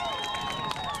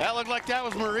 That looked like that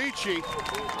was Marici.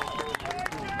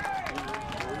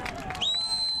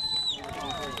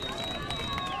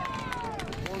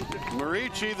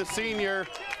 Marici, the senior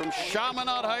from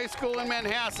Chaminade High School in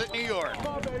Manhasset, New York.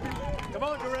 Come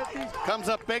on, Goretzky. Comes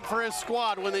up big for his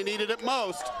squad when they needed it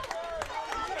most.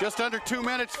 Just under 2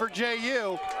 minutes for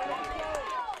JU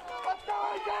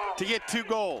to get 2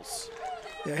 goals.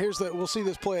 Yeah, we'll see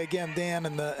this play again, Dan,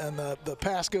 and the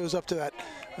pass goes up to that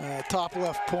top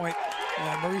left point,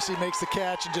 and Marici makes the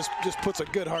catch and just puts a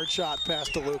good hard shot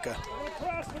past DeLuca.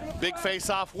 Big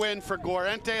face-off win for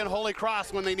Gorente and Holy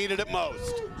Cross when they needed it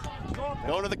most.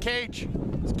 Going to the cage,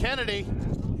 it's Kennedy.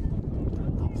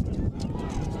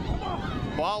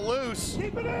 Ball loose.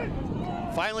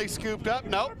 Finally scooped up,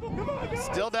 nope.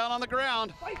 Still down on the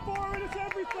ground.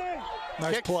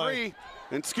 Nice Kick play. Free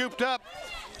and scooped up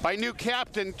by new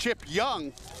captain Chip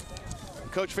Young.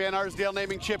 Coach Van Arsdale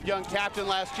naming Chip Young captain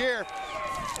last year.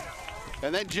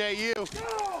 And then JU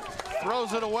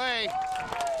throws it away.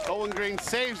 Owen Green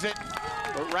saves it,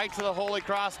 but right to the Holy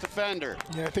Cross defender.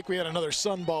 Yeah, I think we had another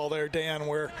sun ball there, Dan,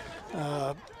 where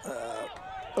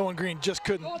Owen Green just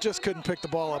couldn't pick the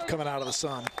ball up coming out of the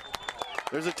sun.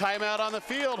 There's a timeout on the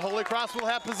field. Holy Cross will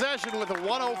have possession with a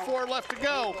 1:04 left to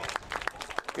go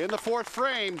in the 4th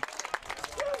frame.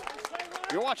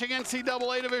 You're watching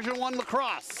NCAA Division I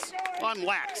lacrosse on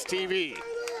Lax TV.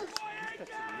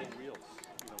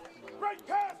 Great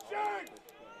pass, Jack!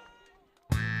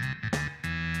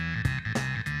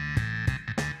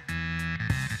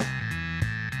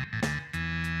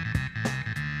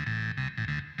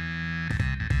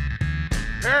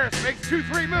 Harris makes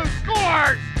 2-3 moves,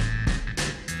 scores!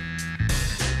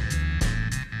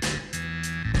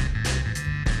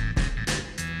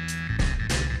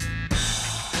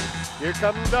 Here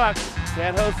come the Ducks.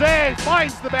 San Jose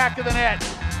finds the back of the net.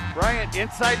 Bryant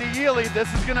inside to Yealy.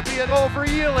 This is going to be a goal for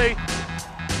Yealy.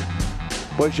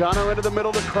 Bojano into the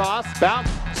middle to cross. Bounce.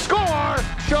 Score!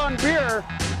 Sean Beer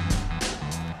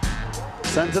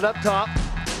sends it up top.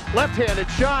 Left-handed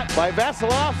shot by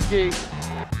Vasilevsky.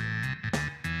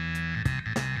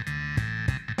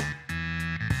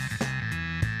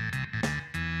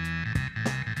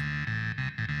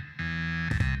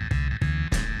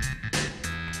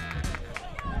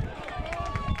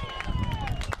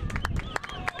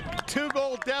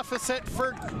 Two-goal deficit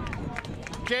for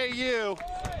JU.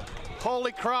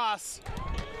 Holy Cross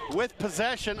with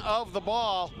possession of the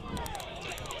ball.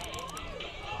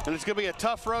 And it's going to be a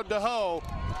tough road to hoe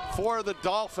for the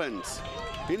Dolphins.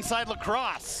 Inside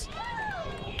Lacrosse,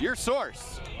 your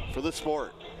source for the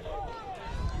sport.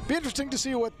 Be interesting to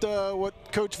see what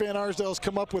Coach Van Arsdale's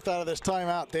come up with out of this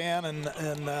timeout, Dan,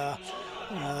 and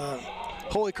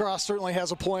Holy Cross certainly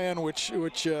has a plan, which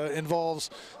involves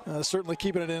certainly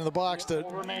keeping it in the box to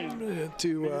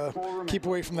keep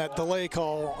away from that delay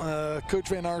call. Coach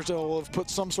Van Arsdale will have put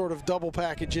some sort of double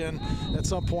package in at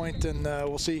some point, and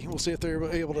we'll see if they're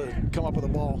able to come up with a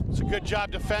ball. It's a good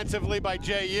job defensively by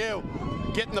JU,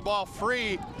 getting the ball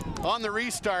free on the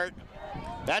restart.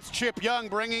 That's Chip Young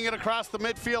bringing it across the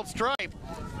midfield stripe.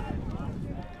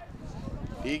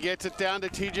 He gets it down to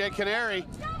TJ Canary.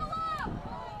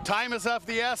 Time is of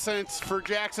the essence for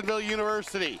Jacksonville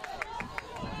University.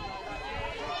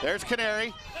 There's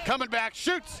Canary, coming back,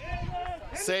 shoots.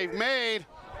 Save made.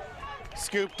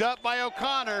 Scooped up by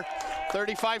O'Connor.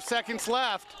 35 seconds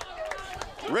left.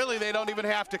 Really, they don't even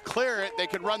have to clear it. They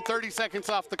could run 30 seconds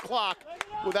off the clock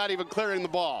without even clearing the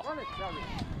ball.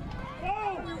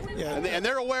 Yeah. And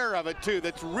they're aware of it, too.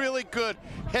 That's really good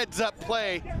heads-up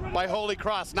play by Holy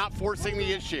Cross, not forcing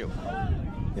the issue.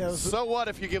 Yeah, so what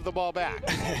if you give the ball back?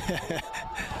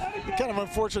 Kind of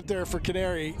unfortunate there for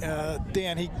Canary.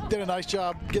 Dan, he did a nice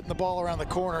job getting the ball around the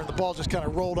corner, and the ball just kind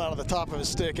of rolled out of the top of his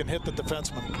stick and hit the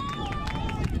defenseman.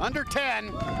 Under 10.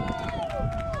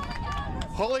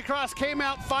 Holy Cross came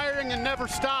out firing and never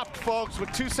stopped, folks.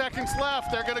 With 2 seconds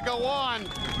left, they're going to go on.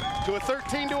 to a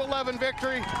 13-11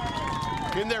 victory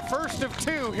in their first of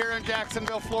two here in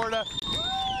Jacksonville, Florida.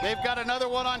 They've got another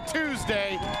one on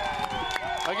Tuesday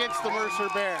against the Mercer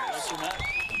Bears.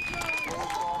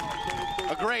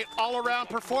 A great all-around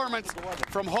performance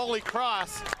from Holy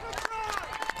Cross.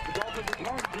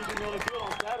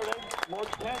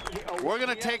 We're going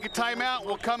to take a timeout.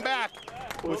 We'll come back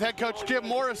with head coach Jim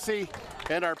Morrissey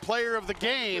and our player of the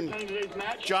game,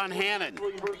 John Hannon.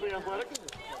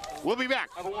 We'll be back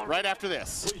right after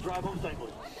this.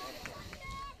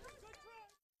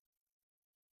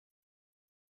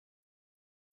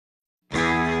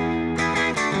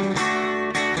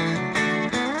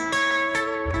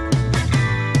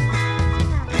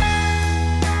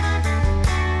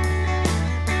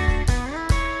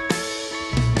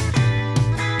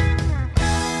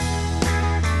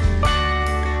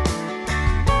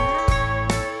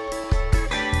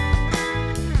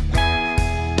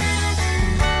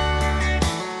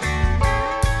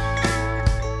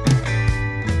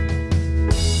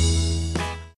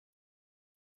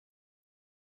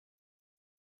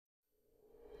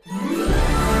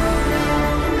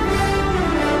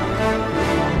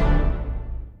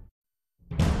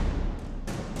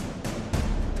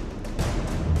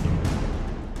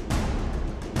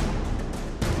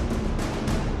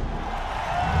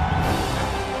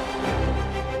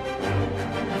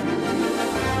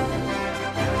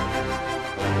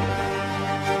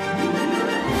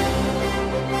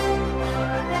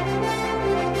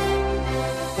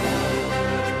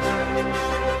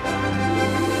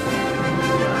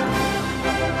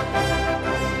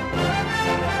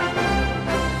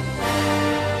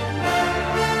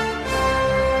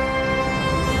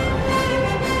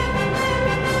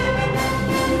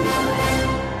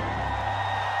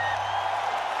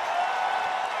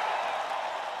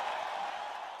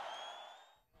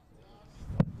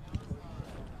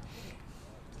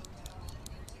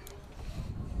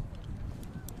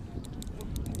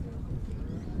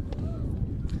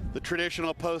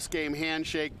 Traditional post-game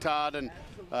handshake, Todd, and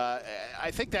I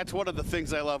think that's one of the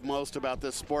things I love most about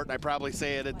this sport, and I probably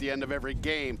say it at the end of every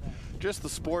game. Just the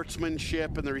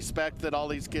sportsmanship and the respect that all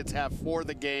these kids have for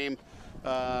the game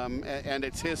and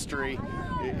its history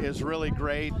is really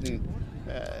great. And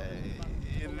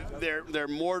they're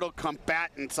mortal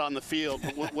combatants on the field.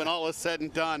 But when all is said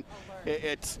and done,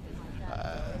 it's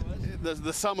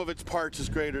the sum of its parts is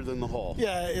greater than the whole.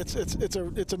 Yeah,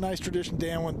 it's a nice tradition,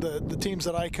 Dan. When the teams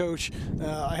that I coach,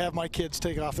 I have my kids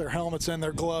take off their helmets and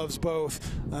their gloves both.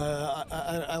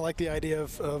 I like the idea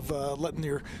of letting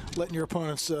your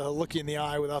opponents look you in the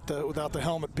eye without the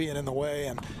helmet being in the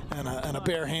way, and a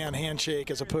bare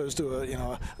handshake as opposed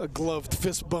to a gloved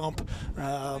fist bump.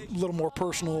 A little more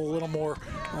personal, a little more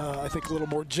I think a little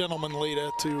more gentlemanly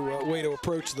to way to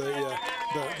approach the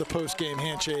post game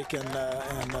handshake, and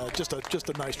just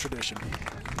a nice tradition.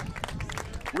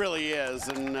 Really is,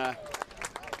 and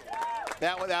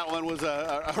that one was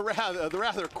a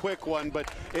rather quick one,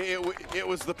 but it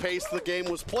was the pace the game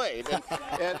was played.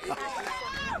 And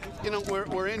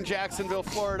we're in Jacksonville,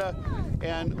 Florida,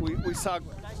 and we saw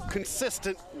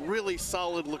consistent, really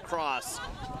solid lacrosse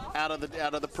out of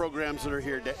the programs that are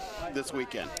here this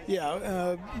weekend.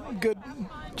 Yeah, good.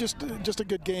 Just a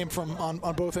good game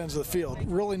on both ends of the field.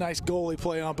 Really nice goalie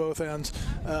play on both ends.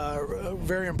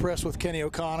 Very impressed with Kenny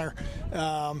O'Connor.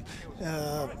 And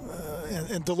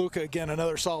DeLuca, again,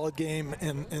 another solid game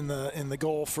in the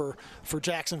goal for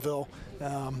Jacksonville.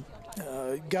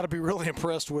 Got to be really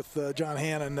impressed with John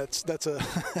Hannon. That's a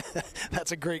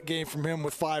that's a great game from him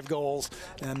with 5 goals,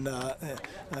 and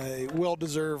a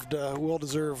well-deserved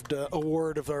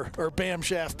award of our Bam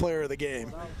Shaft Player of the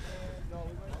Game.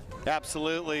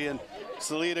 Absolutely, and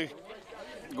Salita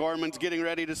Gorman's getting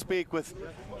ready to speak with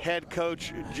head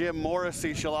coach Jim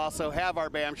Morrissey. She'll also have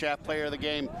our Bam Shaft Player of the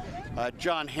Game,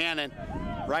 John Hannon,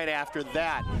 right after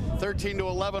that.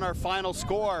 13-11, our final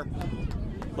score.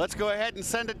 Let's go ahead and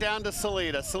send it down to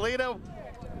Salita. Salita,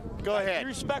 go ahead. Be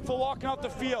respectful walking out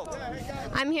the field.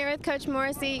 I'm here with Coach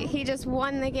Morrissey. He just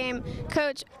won the game.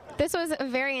 Coach, this was a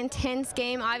very intense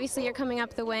game. Obviously, you're coming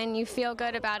up the win. You feel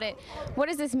good about it. What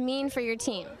does this mean for your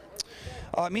team?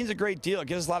 It means a great deal. It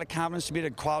gives us a lot of confidence to beat a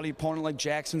quality opponent like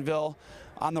Jacksonville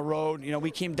on the road. We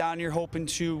came down here hoping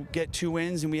to get 2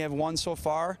 wins, and we have 1 so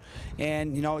far.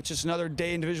 And it's just another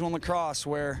day in Division I lacrosse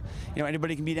where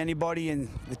anybody can beat anybody, and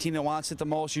the team that wants it the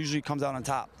most usually comes out on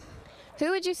top. Who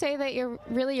would you say that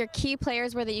your key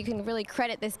players were that you can really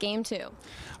credit this game to?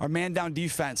 Our man-down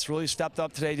defense really stepped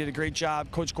up today, did a great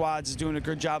job. Coach Guads is doing a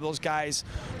good job. Those guys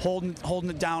holding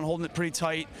it down, holding it pretty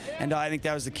tight, and I think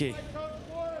that was the key.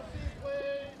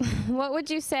 What would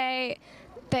you say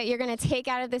that you're going to take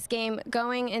out of this game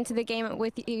going into the game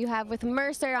you have with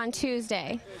Mercer on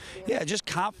Tuesday? Yeah, just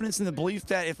confidence in the belief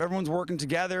that if everyone's working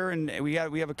together and we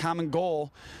have a common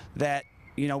goal, that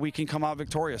we can come out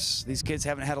victorious. These kids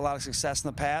haven't had a lot of success in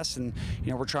the past, and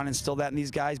we're trying to instill that in these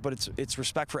guys. But it's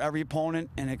respect for every opponent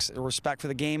and respect for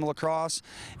the game of lacrosse,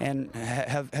 and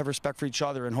have respect for each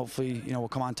other. And hopefully, we'll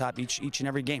come on top each and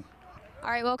every game. All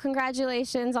right. Well,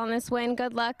 congratulations on this win.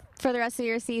 Good luck for the rest of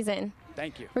your season.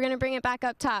 Thank you. We're going to bring it back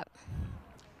up top.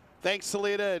 Thanks,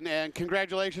 Salita, and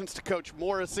congratulations to Coach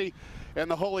Morrissey and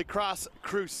the Holy Cross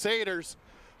Crusaders.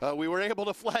 We were able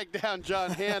to flag down John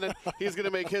Hannon. He's going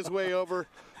to make his way over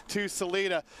to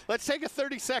Salita. Let's take a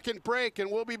 30-second break,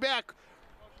 and we'll be back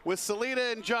with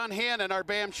Salita and John Hannon, our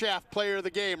BAM Shaft player of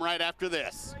the game, right after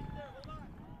this.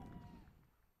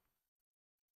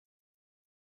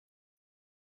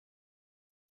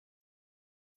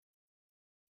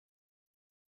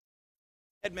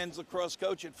 Head men's lacrosse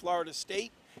coach at Florida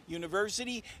State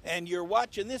University, and you're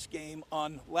watching this game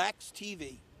on Lax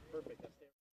TV. Perfect.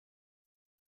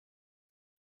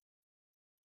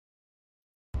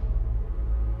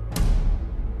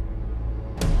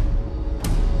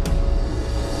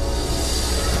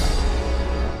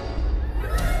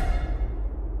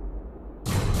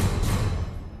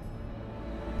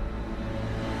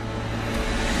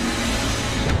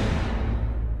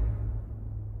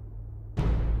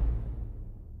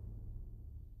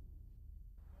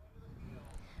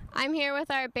 I'm here with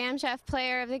our BAM Chef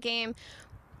player of the game.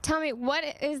 Tell me, what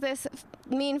does this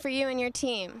mean for you and your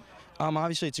team?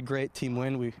 Obviously, it's a great team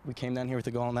win. We came down here with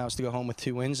a goal, and that was to go home with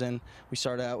 2 wins. And we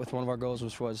started out with one of our goals,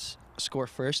 which was score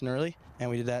first and early, and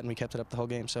we did that, and we kept it up the whole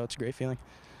game. So it's a great feeling.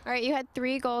 All right, you had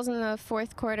 3 goals in the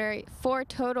fourth quarter, 4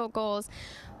 total goals.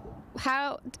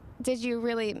 How did you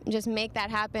really just make that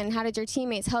happen? How did your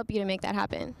teammates help you to make that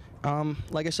happen?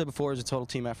 Like I said before, it was a total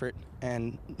team effort,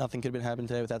 and nothing could have been happening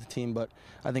today without the team. But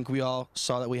I think we all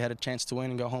saw that we had a chance to win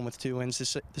and go home with 2 wins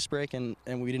this break, and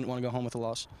we didn't want to go home with a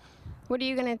loss. What are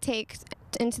you going to take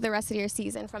into the rest of your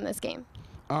season from this game?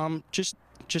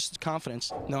 Just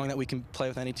confidence, knowing that we can play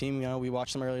with any team. We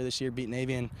watched them earlier this year beat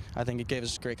Navy, and I think it gave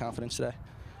us great confidence today.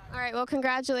 All right, well,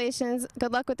 congratulations.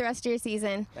 Good luck with the rest of your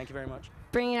season. Thank you very much.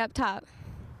 Bring it up top.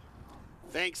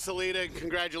 Thanks, Salita, and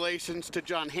congratulations to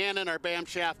John Hannon, our BAM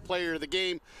Shaft player of the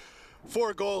game.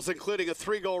 4 goals, including a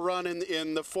 3-goal run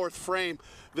in the fourth frame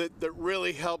that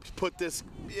really helped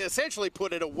essentially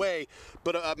put it away.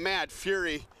 But a mad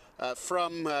fury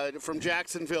from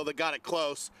Jacksonville that got it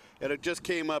close, and it just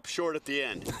came up short at the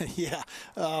end. Yeah.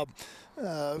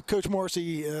 Coach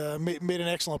Morrissey made an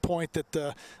excellent point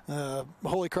that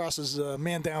Holy Cross's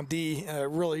man down D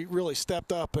really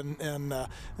stepped up and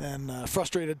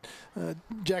frustrated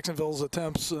Jacksonville's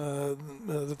attempts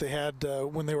that they had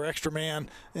when they were extra man,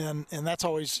 and that's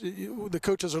always the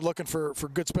coaches are looking for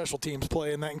good special teams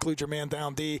play, and that includes your man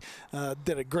down D.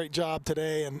 Did a great job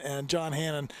today, and John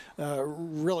Hannon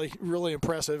really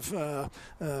impressive.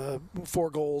 4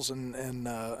 goals and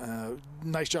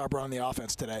nice job running the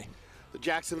offense today. The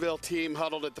Jacksonville team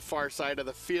huddled at the far side of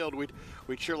the field. We'd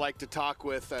sure like to talk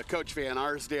with Coach Van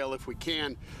Arsdale if we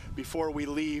can before we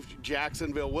leave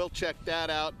Jacksonville. We'll check that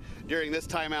out during this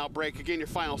timeout break. Again, your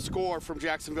final score from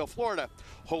Jacksonville, Florida: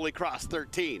 Holy Cross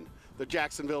 13, the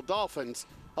Jacksonville Dolphins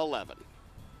 11.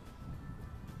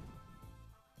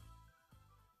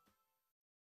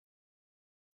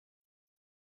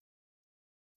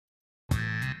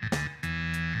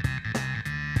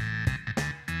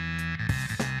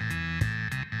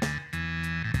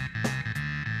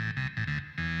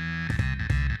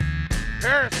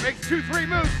 Harris makes 2-3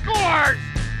 moves, scores!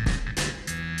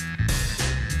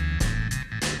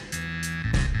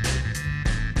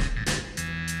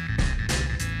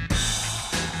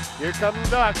 Here come the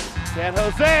Ducks. San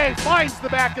Jose finds the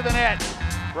back of the net.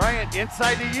 Bryant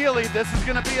inside to Yealy. This is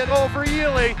going to be a goal for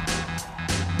Yealy.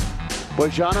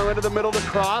 Bojano into the middle to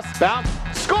cross. Bounce.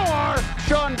 Score!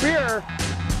 Sean Beer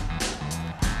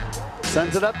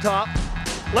sends it up top.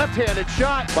 Left-handed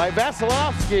shot by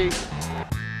Vasilevsky.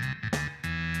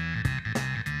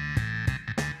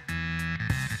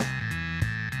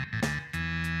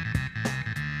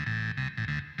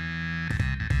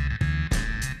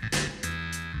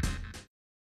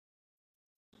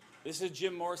 This is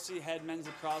Jim Morrissey, head men's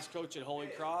lacrosse coach at Holy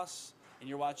Cross, and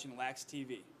you're watching Lax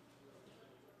TV.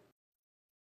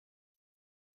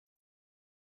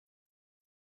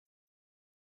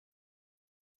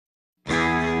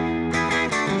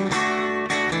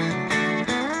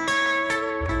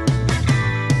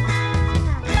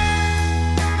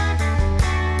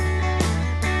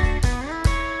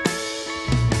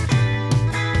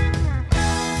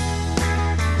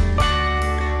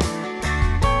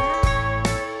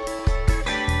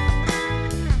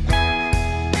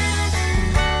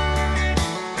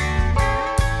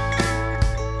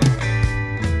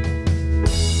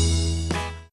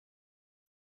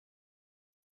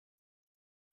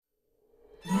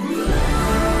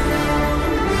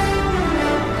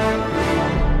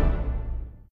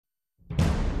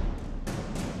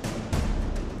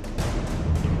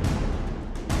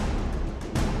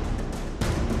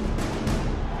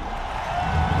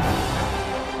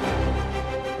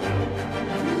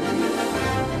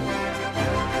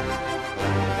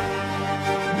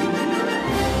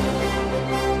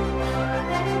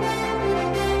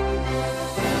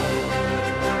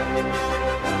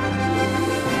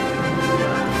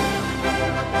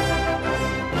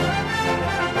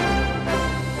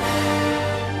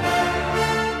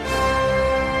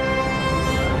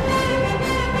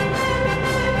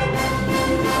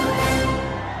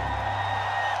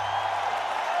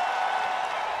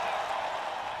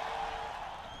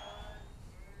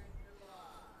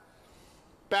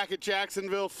 back at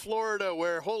Jacksonville, Florida,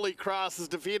 where Holy Cross has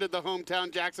defeated the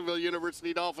hometown Jacksonville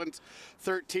University Dolphins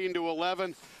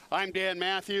 13-11. I'm Dan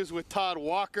Matthews with Todd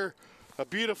Walker. A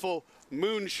beautiful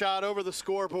moonshot over the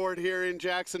scoreboard here in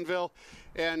Jacksonville.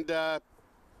 And the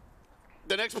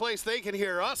next place they can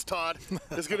hear us, Todd,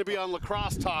 is going to be on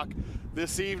Lacrosse Talk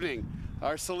this evening.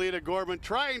 Our Salida Gorman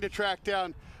trying to track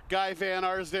down Guy Van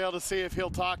Arsdale to see if he'll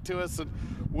talk to us, and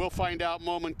we'll find out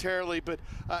momentarily. But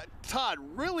Todd,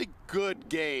 really good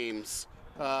games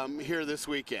here this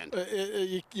weekend.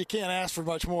 You can't ask for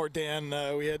much more, Dan.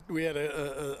 We had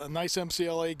a nice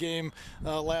MCLA game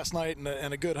last night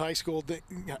and a good high school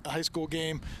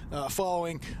game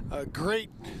following a great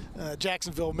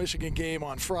Jacksonville, Michigan game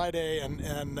on Friday,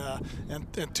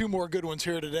 and two more good ones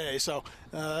here today. So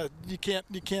you can't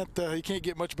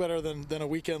get much better than a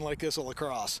weekend like this of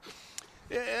lacrosse.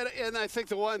 And I think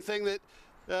the one thing that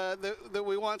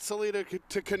we want Salida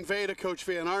to convey to Coach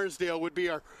Van Arsdale would be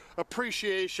our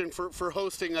appreciation for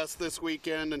hosting us this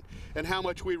weekend, and how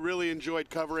much we really enjoyed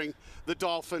covering the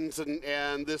Dolphins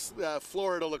and this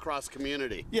Florida lacrosse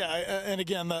community. Yeah, and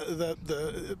again,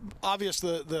 the obvious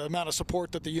the amount of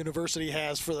support that the university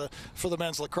has for the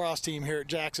men's lacrosse team here at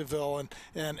Jacksonville,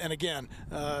 and again,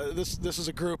 this is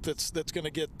a group that's going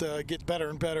to get better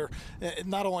and better,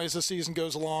 not only as the season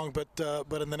goes along,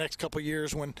 but in the next couple of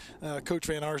years when Coach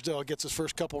Van Arsdale gets his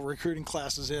first couple of recruiting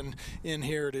classes in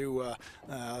here to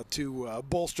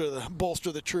bolster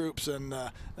the troops and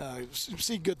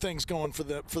see good things going for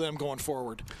them going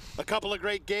forward. A couple of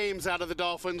great games out of the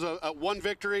Dolphins, one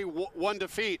victory, one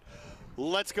defeat.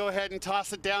 Let's go ahead and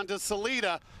toss it down to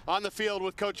Salida on the field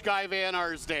with Coach Guy Van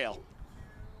Arsdale.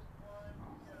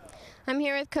 I'm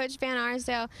here with Coach Van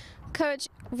Arsdale. Coach,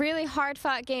 really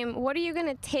hard-fought game. What are you going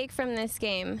to take from this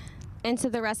game into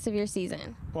the rest of your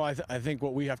season? Well, I think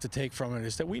what we have to take from it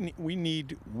is that we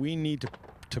need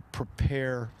to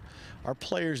prepare. Our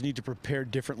players need to prepare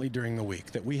differently during the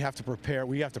week. That we have to prepare.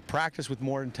 We have to practice with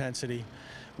more intensity.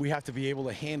 We have to be able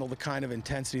to handle the kind of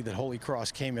intensity that Holy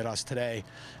Cross came at us today,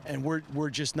 and we're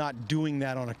just not doing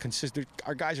that on a consistent.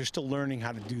 Our guys are still learning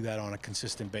how to do that on a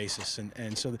consistent basis,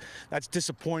 and so that's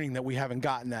disappointing that we haven't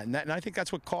gotten that. And I think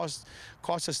that's what cost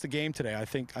us the game today. I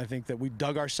think that we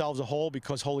dug ourselves a hole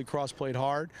because Holy Cross played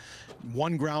hard,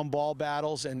 won ground ball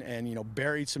battles, and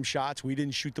buried some shots. We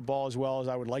didn't shoot the ball as well as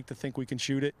I would like to think we can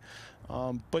shoot it.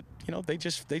 But they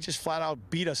just flat out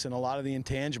beat us in a lot of the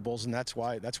intangibles, and that's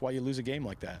why you lose a game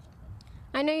like that.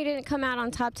 I know you didn't come out on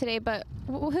top today, but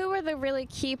who were the really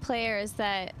key players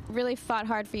that really fought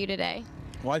hard for you today?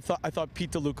 Well, I thought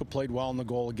Pete DeLuca played well in the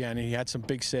goal again, and he had some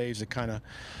big saves that kind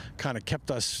of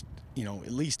kept us,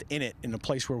 at least in it, in a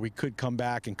place where we could come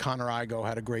back. And Connor Igo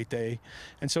had a great day,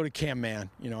 and so did Cam Mann.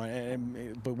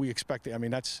 But we expect it. I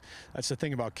mean, that's the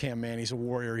thing about Cam Mann. He's a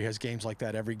warrior. He has games like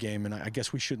that every game, and I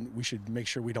guess we should make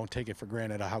sure we don't take it for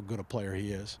granted how good a player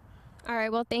he is. All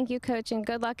right. Well, thank you, Coach, and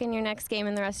good luck in your next game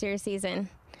and the rest of your season.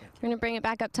 We're going to bring it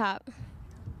back up top.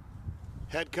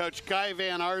 Head coach Guy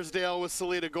Van Arsdale with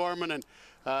Salida Gorman, and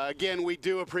again, we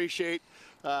do appreciate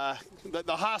the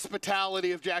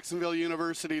hospitality of Jacksonville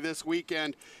University this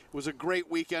weekend. It was a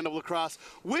great weekend of lacrosse.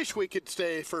 Wish we could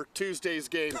stay for Tuesday's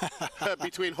game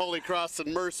between Holy Cross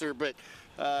and Mercer, but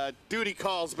duty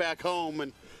calls back home,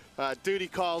 and duty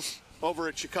calls over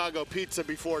at Chicago Pizza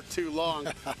before too long.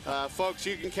 Folks,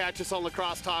 you can catch us on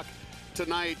Lacrosse Talk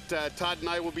tonight. Todd and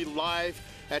I will be live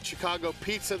at Chicago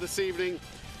Pizza this evening,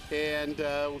 and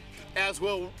as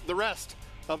will the rest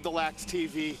of the Lax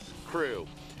TV crew.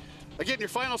 Again, your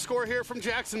final score here from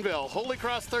Jacksonville: Holy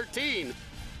Cross 13,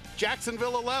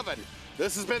 Jacksonville 11.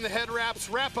 This has been the Head Wraps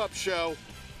Wrap-Up Show.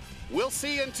 We'll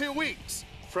see you in 2 weeks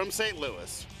from St.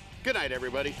 Louis. Good night,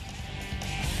 everybody.